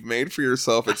pad that you've made for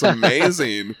yourself? It's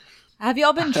amazing. Have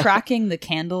y'all been tracking the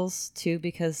candles, too?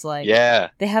 Because, like, Yeah.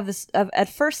 they have this, at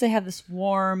first they have this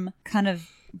warm, kind of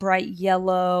bright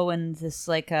yellow, and this,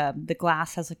 like, the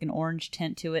glass has, like, an orange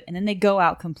tint to it, and then they go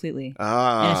out completely.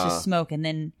 And it's just smoke, and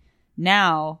then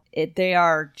now they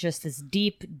are just this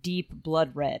deep, deep blood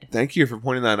red. Thank you for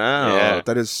pointing that out. Yeah.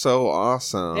 That is so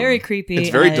awesome. Very creepy. It's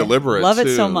very and I deliberate. Love it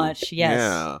too. so much.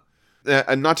 Yes. Yeah.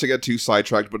 And not to get too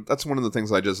sidetracked, but that's one of the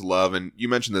things I just love. And you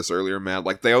mentioned this earlier, Matt.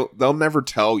 Like they'll never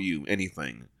tell you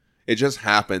anything. It just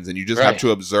happens, and you just have Right.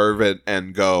 to observe it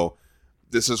and go,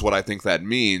 "This is what I think that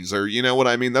means," or you know what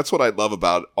I mean. That's what I love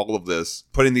about all of this,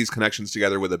 putting these connections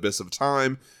together with Abyss of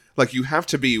Time. Like you have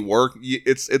to be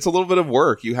It's a little bit of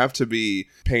work. You have to be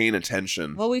paying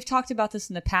attention. Well, we've talked about this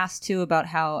in the past too, about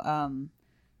how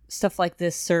stuff like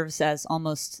this serves as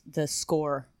almost the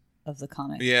score of the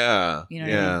comic. Yeah. You know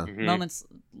what yeah. I mean? Mhm. Moments,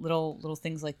 little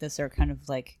things like this are kind of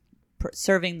like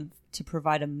serving to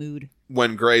provide a mood.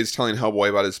 When Gray's telling Hellboy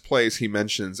about his place, he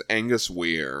mentions Angus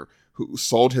Weir, who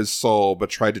sold his soul but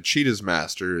tried to cheat his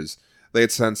masters. They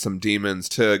had sent some demons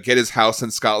to get his house in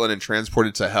Scotland and transport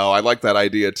it to hell. I like that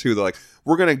idea too. They're like,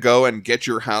 we're going to go and get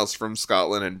your house from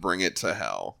Scotland and bring it to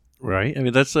hell. Right? I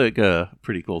mean, that's like a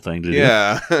pretty cool thing to do.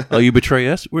 Yeah. Oh, you betray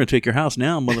us? We're going to take your house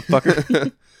now,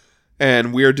 motherfucker.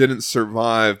 And Weir didn't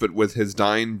survive, but with his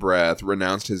dying breath,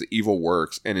 renounced his evil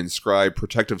works and inscribed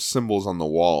protective symbols on the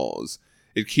walls.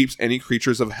 It keeps any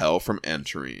creatures of hell from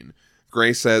entering.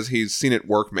 Gray says he's seen it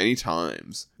work many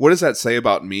times. What does that say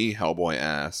about me? Hellboy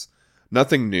asks.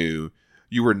 Nothing new.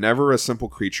 You were never a simple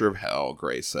creature of hell,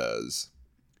 Gray says.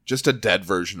 Just a dead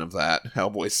version of that,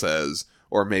 Hellboy says,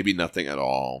 or maybe nothing at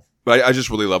all. But I just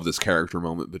really love this character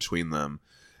moment between them.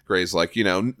 Gray's like,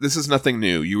 this is nothing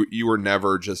new. You were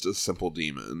never just a simple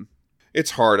demon.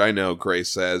 It's hard, I know, Gray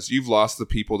says. You've lost the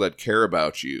people that care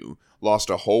about you, lost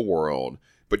a whole world.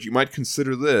 But you might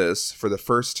consider this, for the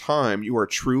first time, you are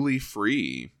truly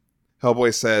free.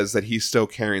 Hellboy says that he's still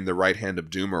carrying the right hand of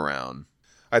doom around.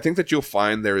 I think that you'll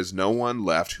find there is no one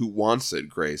left who wants it,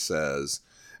 Gray says.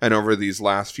 And over these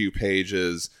last few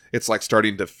pages, it's like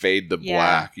starting to fade to Yeah.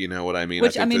 black. You know what I mean?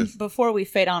 Which, I think mean, this- before we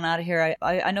fade on out of here,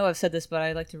 I know I've said this, but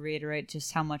I'd like to reiterate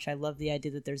just how much I love the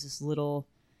idea that there's this little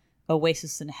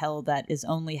oasis in hell that is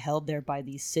only held there by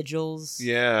these sigils.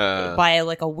 yeah. By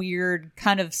like a weird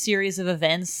kind of series of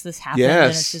events this happened, and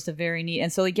Yes. it's just a very neat.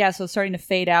 And so like, so it's starting to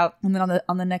fade out, and then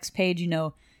on the next page,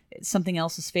 something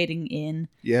else is fading in.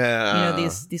 Yeah.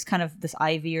 These kind of this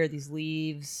ivy or these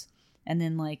leaves, and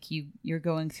then like you're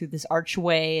going through this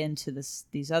archway into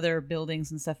these other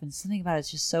buildings and stuff, and something about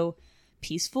it's just so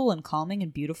peaceful and calming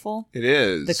and beautiful. It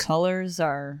is. The colors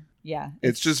are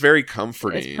It's just very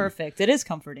comforting. it's perfect. It is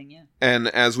comforting, yeah. And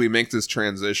as we make this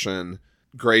transition,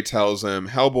 Gray tells him,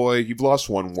 Hellboy, you've lost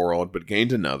one world, but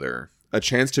gained another. A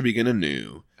chance to begin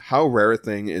anew. How rare a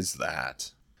thing is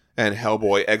that? And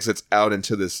Hellboy exits out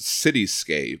into this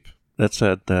cityscape. That's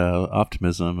that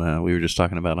optimism we were just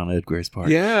talking about on Ed Gray's part.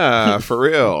 Yeah, for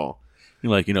real.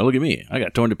 You're like, look at me. I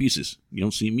got torn to pieces. You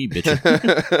don't see me, bitch.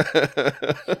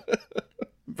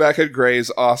 Back at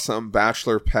Gray's awesome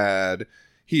bachelor pad,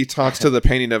 he talks to the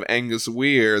painting of Angus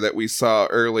Weir that we saw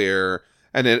earlier,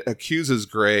 and it accuses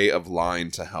Gray of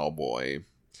lying to Hellboy.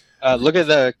 Look at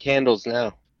the candles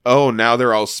now. Oh, now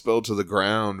they're all spilled to the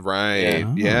ground, right?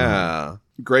 Yeah. Yeah.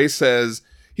 Gray says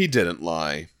he didn't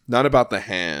lie. Not about the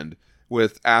hand.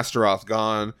 With Astaroth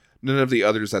gone, none of the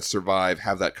others that survive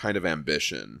have that kind of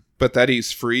ambition. But that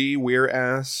he's free, Weir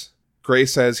asks. Gray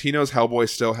says he knows Hellboy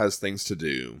still has things to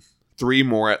do. 3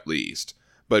 more at least.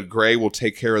 But Gray will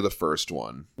take care of the first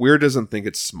one. Weir doesn't think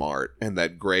it's smart, and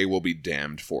that Gray will be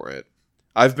damned for it.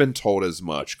 I've been told as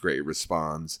much, Gray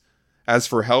responds. As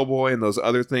for Hellboy and those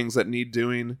other things that need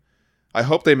doing, I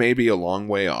hope they may be a long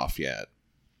way off yet.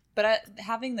 But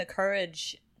having the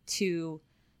courage to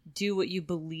do what you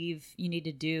believe you need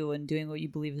to do and doing what you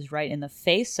believe is right in the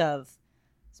face of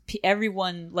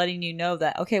everyone letting you know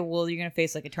that, okay, well, you're going to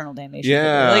face like eternal damnation.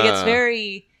 Yeah. Like it's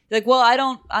very like, well, I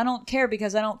don't care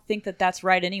because I don't think that that's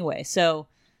right anyway. So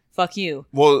fuck you.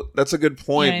 Well, that's a good point,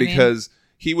 You know what I mean? because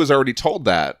he was already told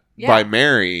that Yeah. by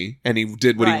Mary, and he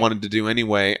did what he Right. wanted to do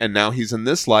anyway, and now he's in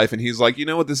this life, and he's like, you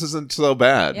know what, this isn't so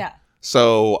bad. Yeah.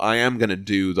 So I am going to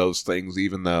do those things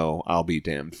even though I'll be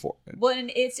damned for it. Well,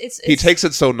 and it's He takes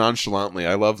it so nonchalantly.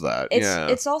 I love that. Yeah.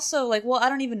 It's also like, well, I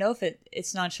don't even know if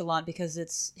it's nonchalant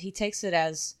because he takes it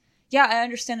as, yeah, I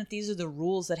understand that these are the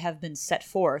rules that have been set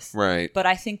forth, Right. but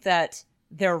I think that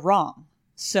they're wrong.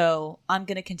 So I'm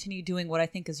going to continue doing what I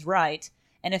think is right.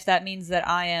 And if that means that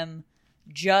I am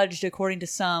judged according to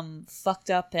some fucked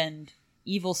up and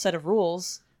evil set of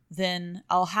rules, then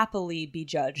I'll happily be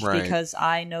judged Right. because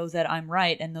I know that I'm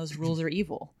right and those rules are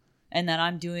evil and that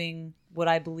I'm doing what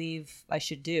I believe I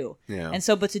should do. Yeah. And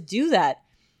so, but to do that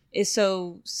is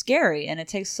so scary and it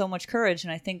takes so much courage.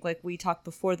 And I think, like we talked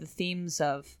before, the themes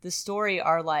of the story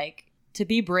are like, to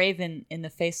be brave in the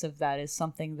face of that is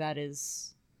something that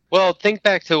is... Well, think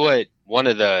back to what one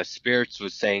of the spirits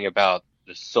was saying about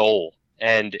the soul.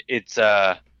 And it's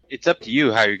up to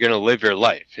you how you're going to live your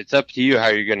life. It's up to you how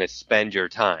you're going to spend your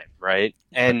time, right?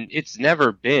 And it's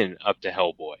never been up to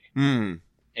Hellboy. Hmm.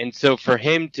 And so for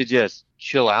him to just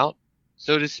chill out,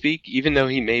 so to speak, even though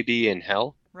he may be in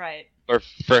hell, Right. or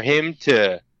for him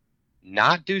to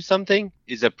not do something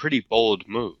is a pretty bold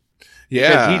move.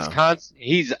 Yeah. Because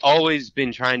he's always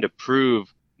been trying to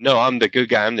prove, no, I'm the good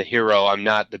guy, I'm the hero, I'm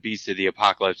not the beast of the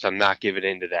apocalypse, I'm not giving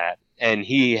in to that. And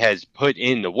he has put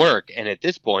in the work, and at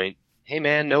this point, hey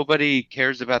man, nobody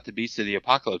cares about the beast of the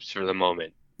apocalypse for the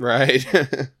moment. Right.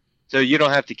 So you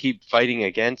don't have to keep fighting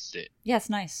against it. Yeah, it's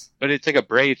nice. But it's like a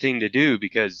brave thing to do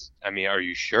because, I mean, are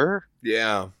you sure?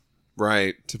 Yeah.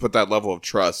 Right. To put that level of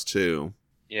trust, too.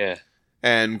 Yeah.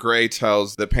 And Gray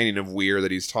tells the painting of Weir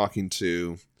that he's talking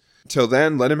to, till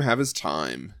then, let him have his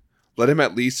time. Let him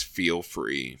at least feel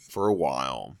free for a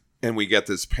while. And we get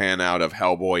this pan out of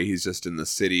Hellboy. He's just in the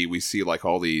city. We see like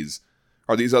all these,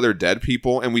 are these other dead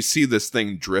people? And we see this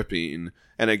thing dripping.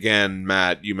 And again,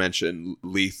 Matt, you mentioned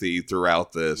Lethe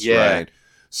throughout this, Yeah. right?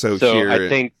 So here, I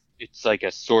think it's like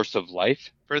a source of life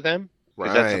for them.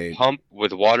 'Cause that's a right. pump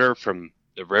with water from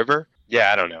the river.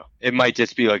 Yeah, I don't know. It might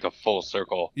just be like a full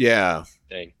circle Yeah.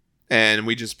 thing. And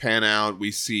we just pan out.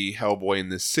 We see Hellboy in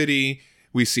this city.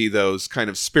 We see those kind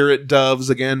of spirit doves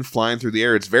again flying through the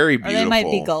air. It's very Or beautiful. they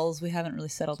might be gulls. We haven't really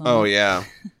settled on Oh, that. yeah.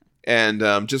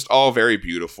 And just all very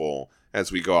beautiful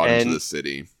as we go out into And- the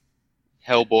city.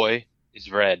 Hellboy is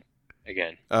red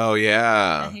again. Oh,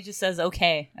 yeah. And he just says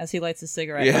okay as he lights a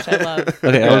cigarette, Yeah. which I love.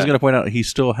 Okay, I was Yeah. going to point out he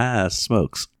still has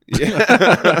smokes.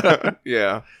 Yeah.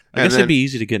 Yeah. I guess it'd be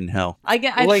easy to get in hell.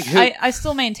 I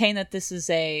still maintain that this is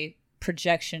a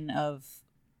projection of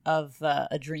a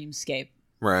dreamscape.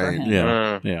 right. him. Yeah,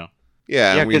 Uh. yeah.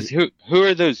 Yeah, Yeah, and we, because who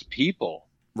are those people?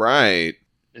 right.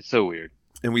 It's so weird.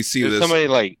 And we see There's this. somebody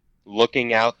like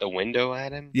looking out the window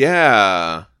at him.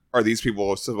 Yeah. Are these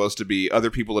people supposed to be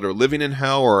other people that are living in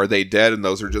hell, or are they dead and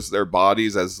those are just their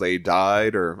bodies as they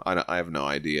died? Or I have no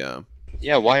idea.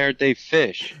 Yeah, why aren't they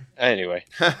fish? Anyway,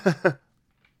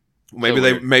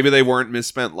 maybe they weren't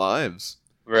misspent lives.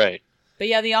 right. But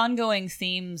yeah, the ongoing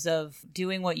themes of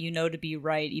doing what you know to be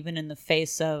right, even in the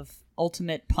face of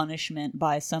ultimate punishment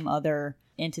by some other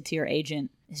entity or agent,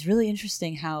 is really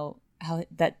interesting how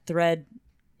that thread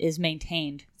is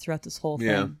maintained throughout this whole thing.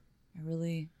 Yeah. I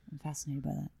really am fascinated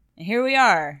by that. And here we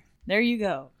are. There you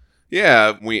go.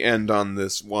 Yeah, we end on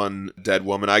this one dead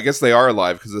woman. I guess they are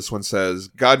alive because this one says,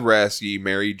 "God rest ye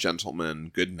merry gentlemen,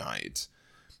 good night."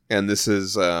 And this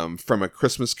is from A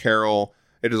Christmas Carol.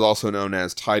 It is also known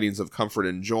as Tidings of Comfort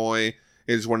and Joy.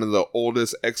 It is one of the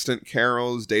oldest extant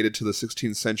carols, dated to the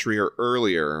 16th century or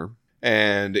earlier.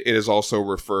 And it is also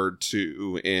referred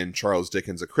to in Charles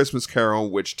Dickens' A Christmas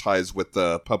Carol, which ties with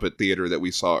the puppet theater that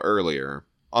we saw earlier.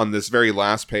 On this very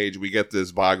last page, we get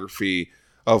this biography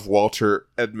of Walter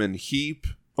Edmund Heap.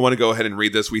 I want to go ahead and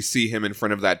read this. We see him in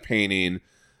front of that painting,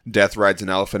 Death Rides an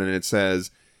Elephant, and it says,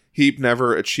 "Heap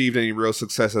never achieved any real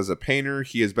success as a painter.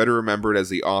 He is better remembered as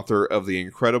the author of The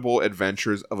Incredible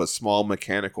Adventures of a Small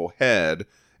Mechanical Head,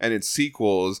 and its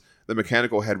sequels, The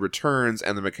Mechanical Head Returns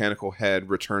and The Mechanical Head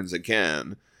Returns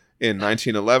Again. In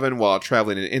 1911, while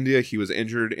traveling in India, he was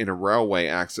injured in a railway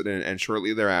accident and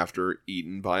shortly thereafter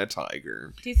eaten by a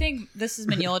tiger." Do you think this is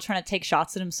Mignola trying to take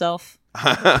shots at himself?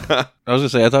 I was gonna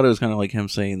say I thought it was kind of like him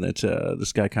saying that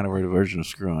this guy kind of wrote a version of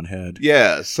Screw on Head.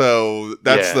 Yeah, so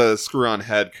that's Yeah. the Screw on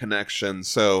Head connection.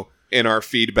 So in our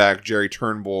feedback, Jerry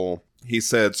Turnbull, he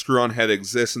said, "Screw on Head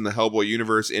exists in the Hellboy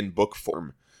universe in book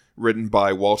form, written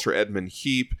by Walter Edmund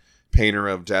Heap, painter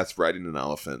of Death Riding an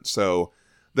Elephant." So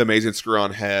the Amazing Screw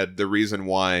on Head, the reason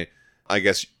why I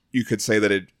guess you could say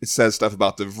that it says stuff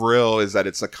about the Vril is that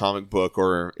it's a comic book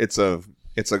or it's a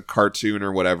cartoon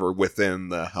or whatever within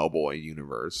the Hellboy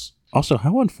universe. Also,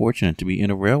 how unfortunate to be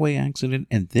in a railway accident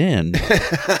and then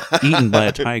eaten by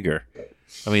a tiger.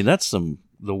 I mean,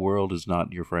 the world is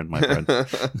not your friend, my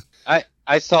friend.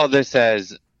 I saw this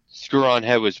as Screw on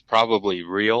Head was probably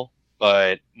real,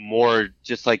 but more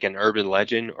just like an urban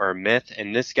legend or a myth.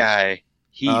 And this guy,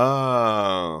 he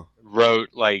Oh. wrote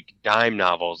like dime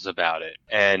novels about it.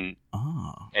 And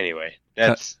anyway,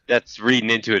 that's reading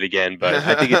into it again. But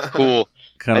I think it's cool.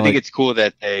 I think it's cool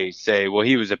that they say, well,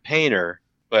 he was a painter,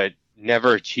 but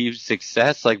never achieved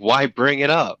success. Like, why bring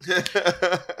it up?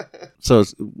 So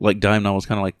it's like dime novels,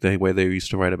 kind of like the way they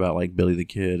used to write about like Billy the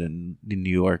Kid and New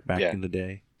York back in the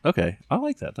day. Okay, I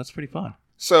like that. That's pretty fun.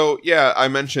 So, yeah, I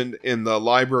mentioned in the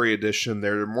library edition,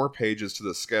 there are more pages to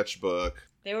the sketchbook.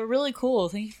 They were really cool.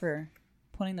 Thank you for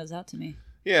pointing those out to me.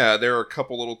 Yeah, there are a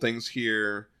couple little things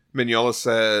here. Mignola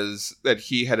says that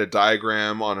he had a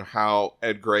diagram on how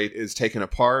Ed Gray is taken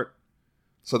apart.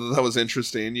 So that was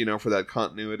interesting, for that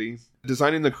continuity.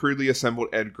 Designing the crudely assembled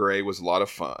Ed Gray was a lot of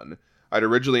fun. I'd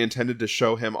originally intended to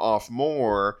show him off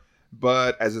more,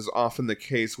 but as is often the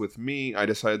case with me, I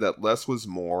decided that less was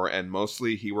more, and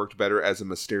mostly he worked better as a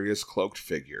mysterious cloaked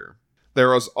figure. There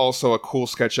was also a cool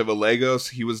sketch of Alegos.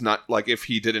 He was not, like, if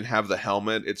he didn't have the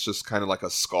helmet, it's just kind of like a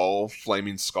skull,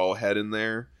 flaming skull head in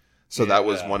there. So that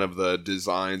was one of the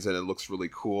designs, and it looks really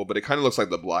cool. But it kind of looks like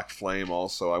the Black Flame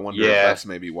also. I wonder if that's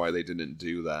maybe why they didn't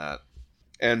do that.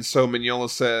 And so Mignola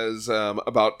says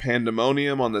about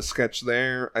Pandemonium on the sketch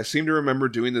there, "I seem to remember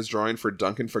doing this drawing for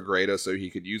Duncan Fagredo so he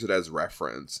could use it as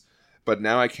reference. But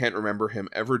now I can't remember him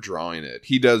ever drawing it.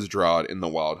 He does draw it in The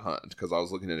Wild Hunt, because I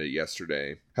was looking at it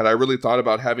yesterday. Had I really thought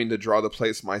about having to draw the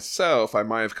place myself, I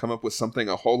might have come up with something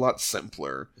a whole lot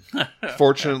simpler.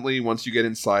 Fortunately, once you get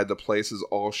inside, the place is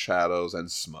all shadows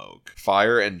and smoke,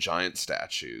 fire and giant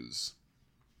statues."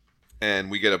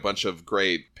 And we get a bunch of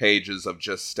great pages of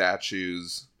just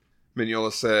statues.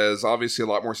 Mignola says, "Obviously a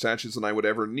lot more statues than I would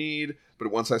ever need, but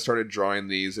once I started drawing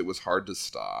these, it was hard to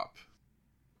stop."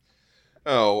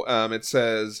 It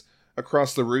says,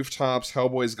 "Across the rooftops,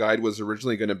 Hellboy's guide was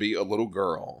originally going to be a little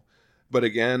girl. But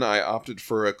again, I opted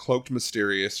for a cloaked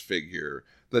mysterious figure.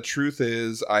 The truth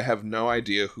is, I have no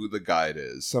idea who the guide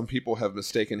is. Some people have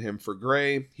mistaken him for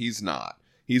Gray. He's not.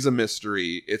 He's a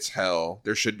mystery. It's hell.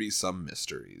 There should be some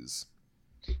mysteries."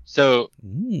 So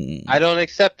I don't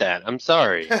accept that. I'm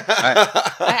sorry.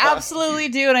 I absolutely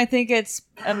do, and I think it's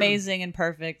amazing and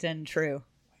perfect and true.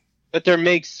 But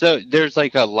there's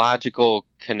like a logical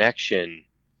connection.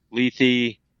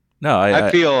 Lethe, No,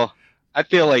 I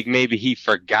feel like maybe he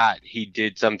forgot he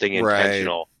did something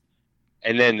intentional.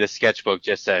 And then the sketchbook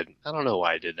just said, I don't know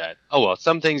why I did that. Oh, well,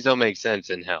 some things don't make sense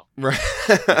in hell. Right.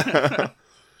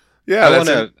 Yeah,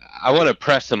 I want to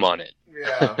press him on it.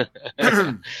 Yeah.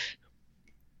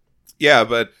 Yeah,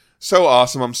 but so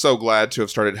awesome. I'm so glad to have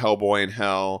started Hellboy in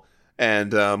Hell.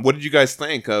 And what did you guys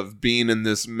think of being in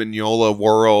this Mignola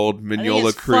world, I think Mignola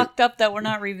it's crew? fucked up that we're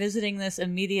not revisiting this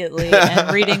immediately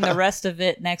and reading the rest of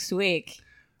it next week.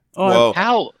 Whoa.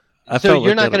 How? I So felt you're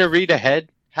like not that- going to read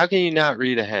ahead? How can you not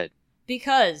read ahead?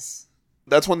 Because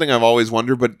That's one thing I've always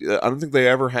wondered, but I don't think they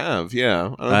ever have.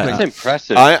 Yeah, I don't I- think. That's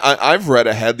impressive. I've read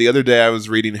ahead. The other day I was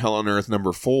reading Hell on Earth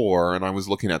 #4, and I was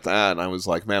looking at that, and I was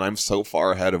like, man, I'm so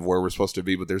far ahead of where we're supposed to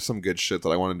be, but there's some good shit that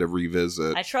I wanted to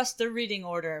revisit. I trust the reading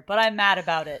order, but I'm mad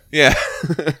about it. Yeah.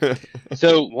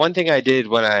 So one thing I did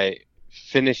when I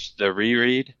finished the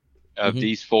reread of Mhm.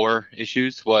 these 4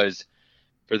 issues was,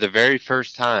 for the very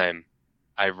first time,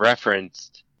 I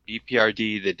referenced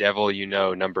BPRD The Devil You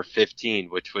Know #15,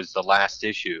 which was the last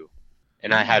issue.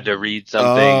 And I had to read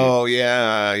something Oh,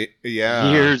 yeah.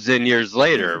 Yeah. years and years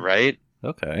later, right?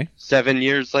 Okay. 7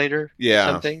 years later? Yeah.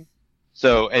 Something.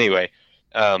 So anyway,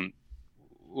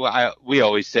 we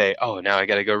always say, oh, now I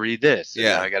got to go read this. And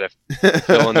Yeah. now I got to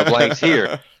fill in the blanks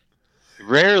here.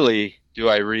 Rarely do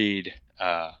I read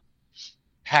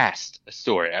past a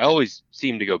story. I always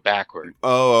seem to go backward.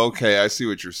 Oh, okay. I see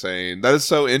what you're saying. That is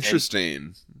so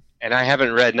interesting. And I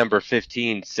haven't read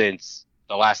 #15 since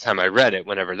the last time I read it,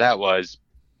 whenever that was,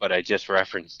 but I just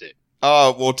referenced it.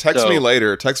 Oh, well, text So- me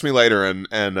later. Text me later and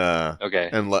Okay.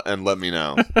 let me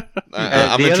know. And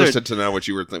I'm the other- interested to know what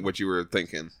you were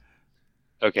thinking.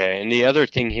 Okay. And the other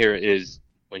thing here is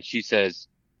when she says,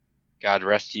 God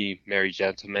rest ye, merry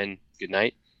gentlemen, good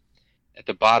night. At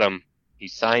the bottom, he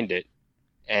signed it,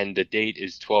 and the date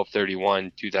is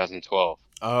 12/31/2012.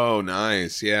 Oh,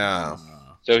 nice. Yeah.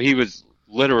 So he was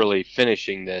literally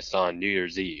finishing this on New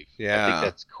Year's Eve. I Yeah. think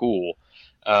that's cool.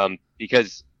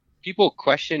 Because people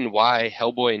question why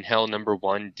Hellboy in Hell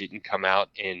 #1 didn't come out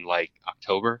in like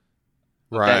October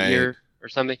of that year or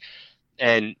something.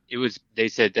 And they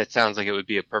said that sounds like it would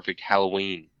be a perfect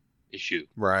Halloween issue,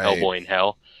 Right. Hellboy in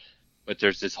Hell. But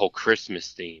there's this whole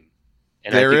Christmas theme.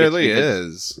 And There I think it's really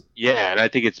because- is. Yeah, and I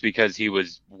think it's because he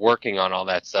was working on all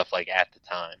that stuff like at the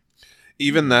time.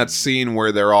 Even that scene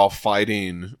where they're all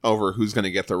fighting over who's going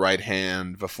to get the right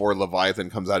hand before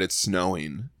Leviathan comes out, it's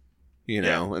snowing,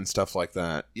 and stuff like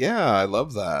that. Yeah, I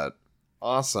love that.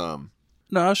 Awesome.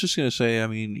 No, I was just gonna say. I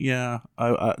mean, yeah,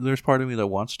 I there's part of me that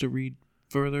wants to read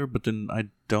further, but then I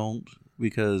don't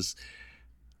because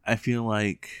I feel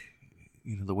like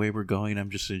the way we're going,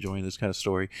 I'm just enjoying this kind of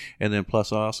story. And then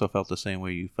plus, I also felt the same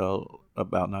way you felt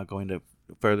about not going to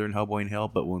further in Hellboy in Hell.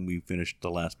 But when we finished the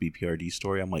last BPRD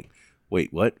story, I'm like,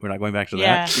 wait, what? We're not going back to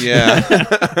that?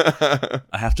 Yeah.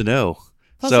 I have to know.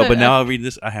 Plus, But now I'll read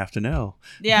this. I have to know.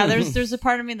 Yeah, there's a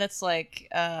part of me that's like,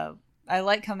 I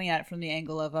like coming at it from the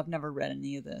angle of I've never read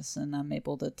any of this, and I'm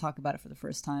able to talk about it for the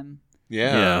first time,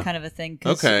 Yeah. kind of a thing.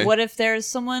 'Cause Okay. what if there's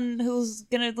someone who's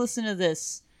gonna listen to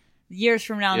this years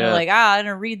from now and Yeah. they're like, I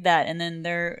didn't read that, and then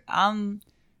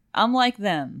I'm like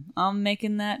them. I'm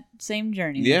making that same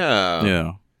journey. Yeah.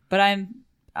 Yeah. But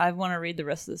I want to read the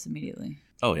rest of this immediately.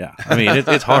 Oh yeah. I mean,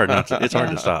 it's hard not to. It's hard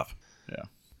to stop.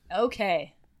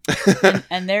 Okay.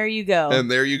 and there you go. And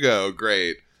there you go.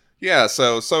 Great. Yeah,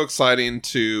 so exciting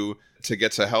to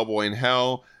get to Hellboy in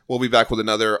Hell. We'll be back with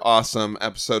another awesome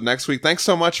episode next week. Thanks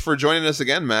so much for joining us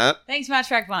again, Matt. Thanks, Matt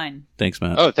Trackvine. Thanks,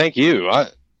 Matt. Oh, thank you. I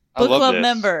Book love club this.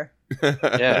 member.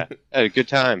 Yeah, had a good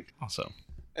time. Awesome.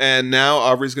 And now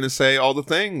Aubrey's going to say all the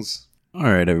things. All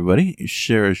right, everybody.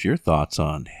 Share us your thoughts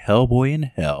on Hellboy in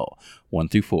Hell 1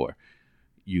 through 4.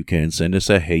 You can send us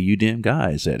a Hey You Damn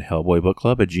Guys at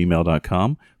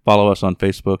hellboybookclub@gmail.com. Follow us on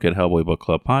Facebook at Hellboy Book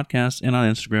Club Podcast and on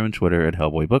Instagram and Twitter at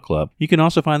Hellboy Book Club. You can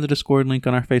also find the Discord link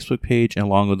on our Facebook page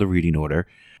along with the reading order.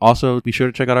 Also, be sure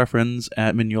to check out our friends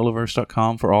at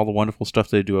Mignolaverse.com for all the wonderful stuff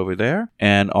they do over there.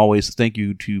 And always thank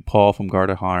you to Paul from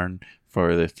Gardaharn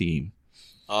for the theme.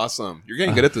 Awesome. You're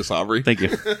getting good at this, Aubrey. Thank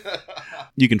you.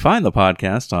 You can find the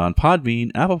podcast on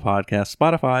Podbean, Apple Podcasts,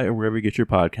 Spotify, or wherever you get your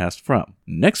podcast from.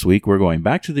 Next week, we're going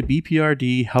back to the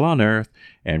BPRD Hell on Earth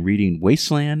and reading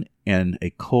Wasteland and A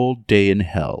Cold Day in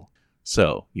Hell.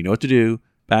 So, you know what to do.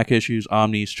 Back issues,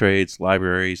 omnis, trades,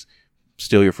 libraries.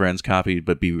 Steal your friend's copy,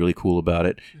 but be really cool about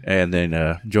it. And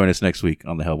then join us next week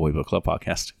on the Hellboy Book Club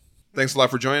Podcast. Thanks a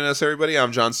lot for joining us, everybody.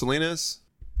 I'm John Salinas.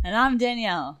 And I'm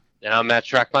Danielle. And I'm Matt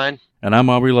Trackbine. And I'm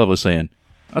Aubrey Lovelace saying,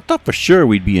 I thought for sure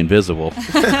we'd be invisible.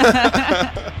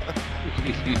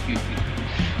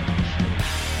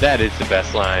 That is the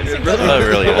best line. It really That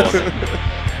really is.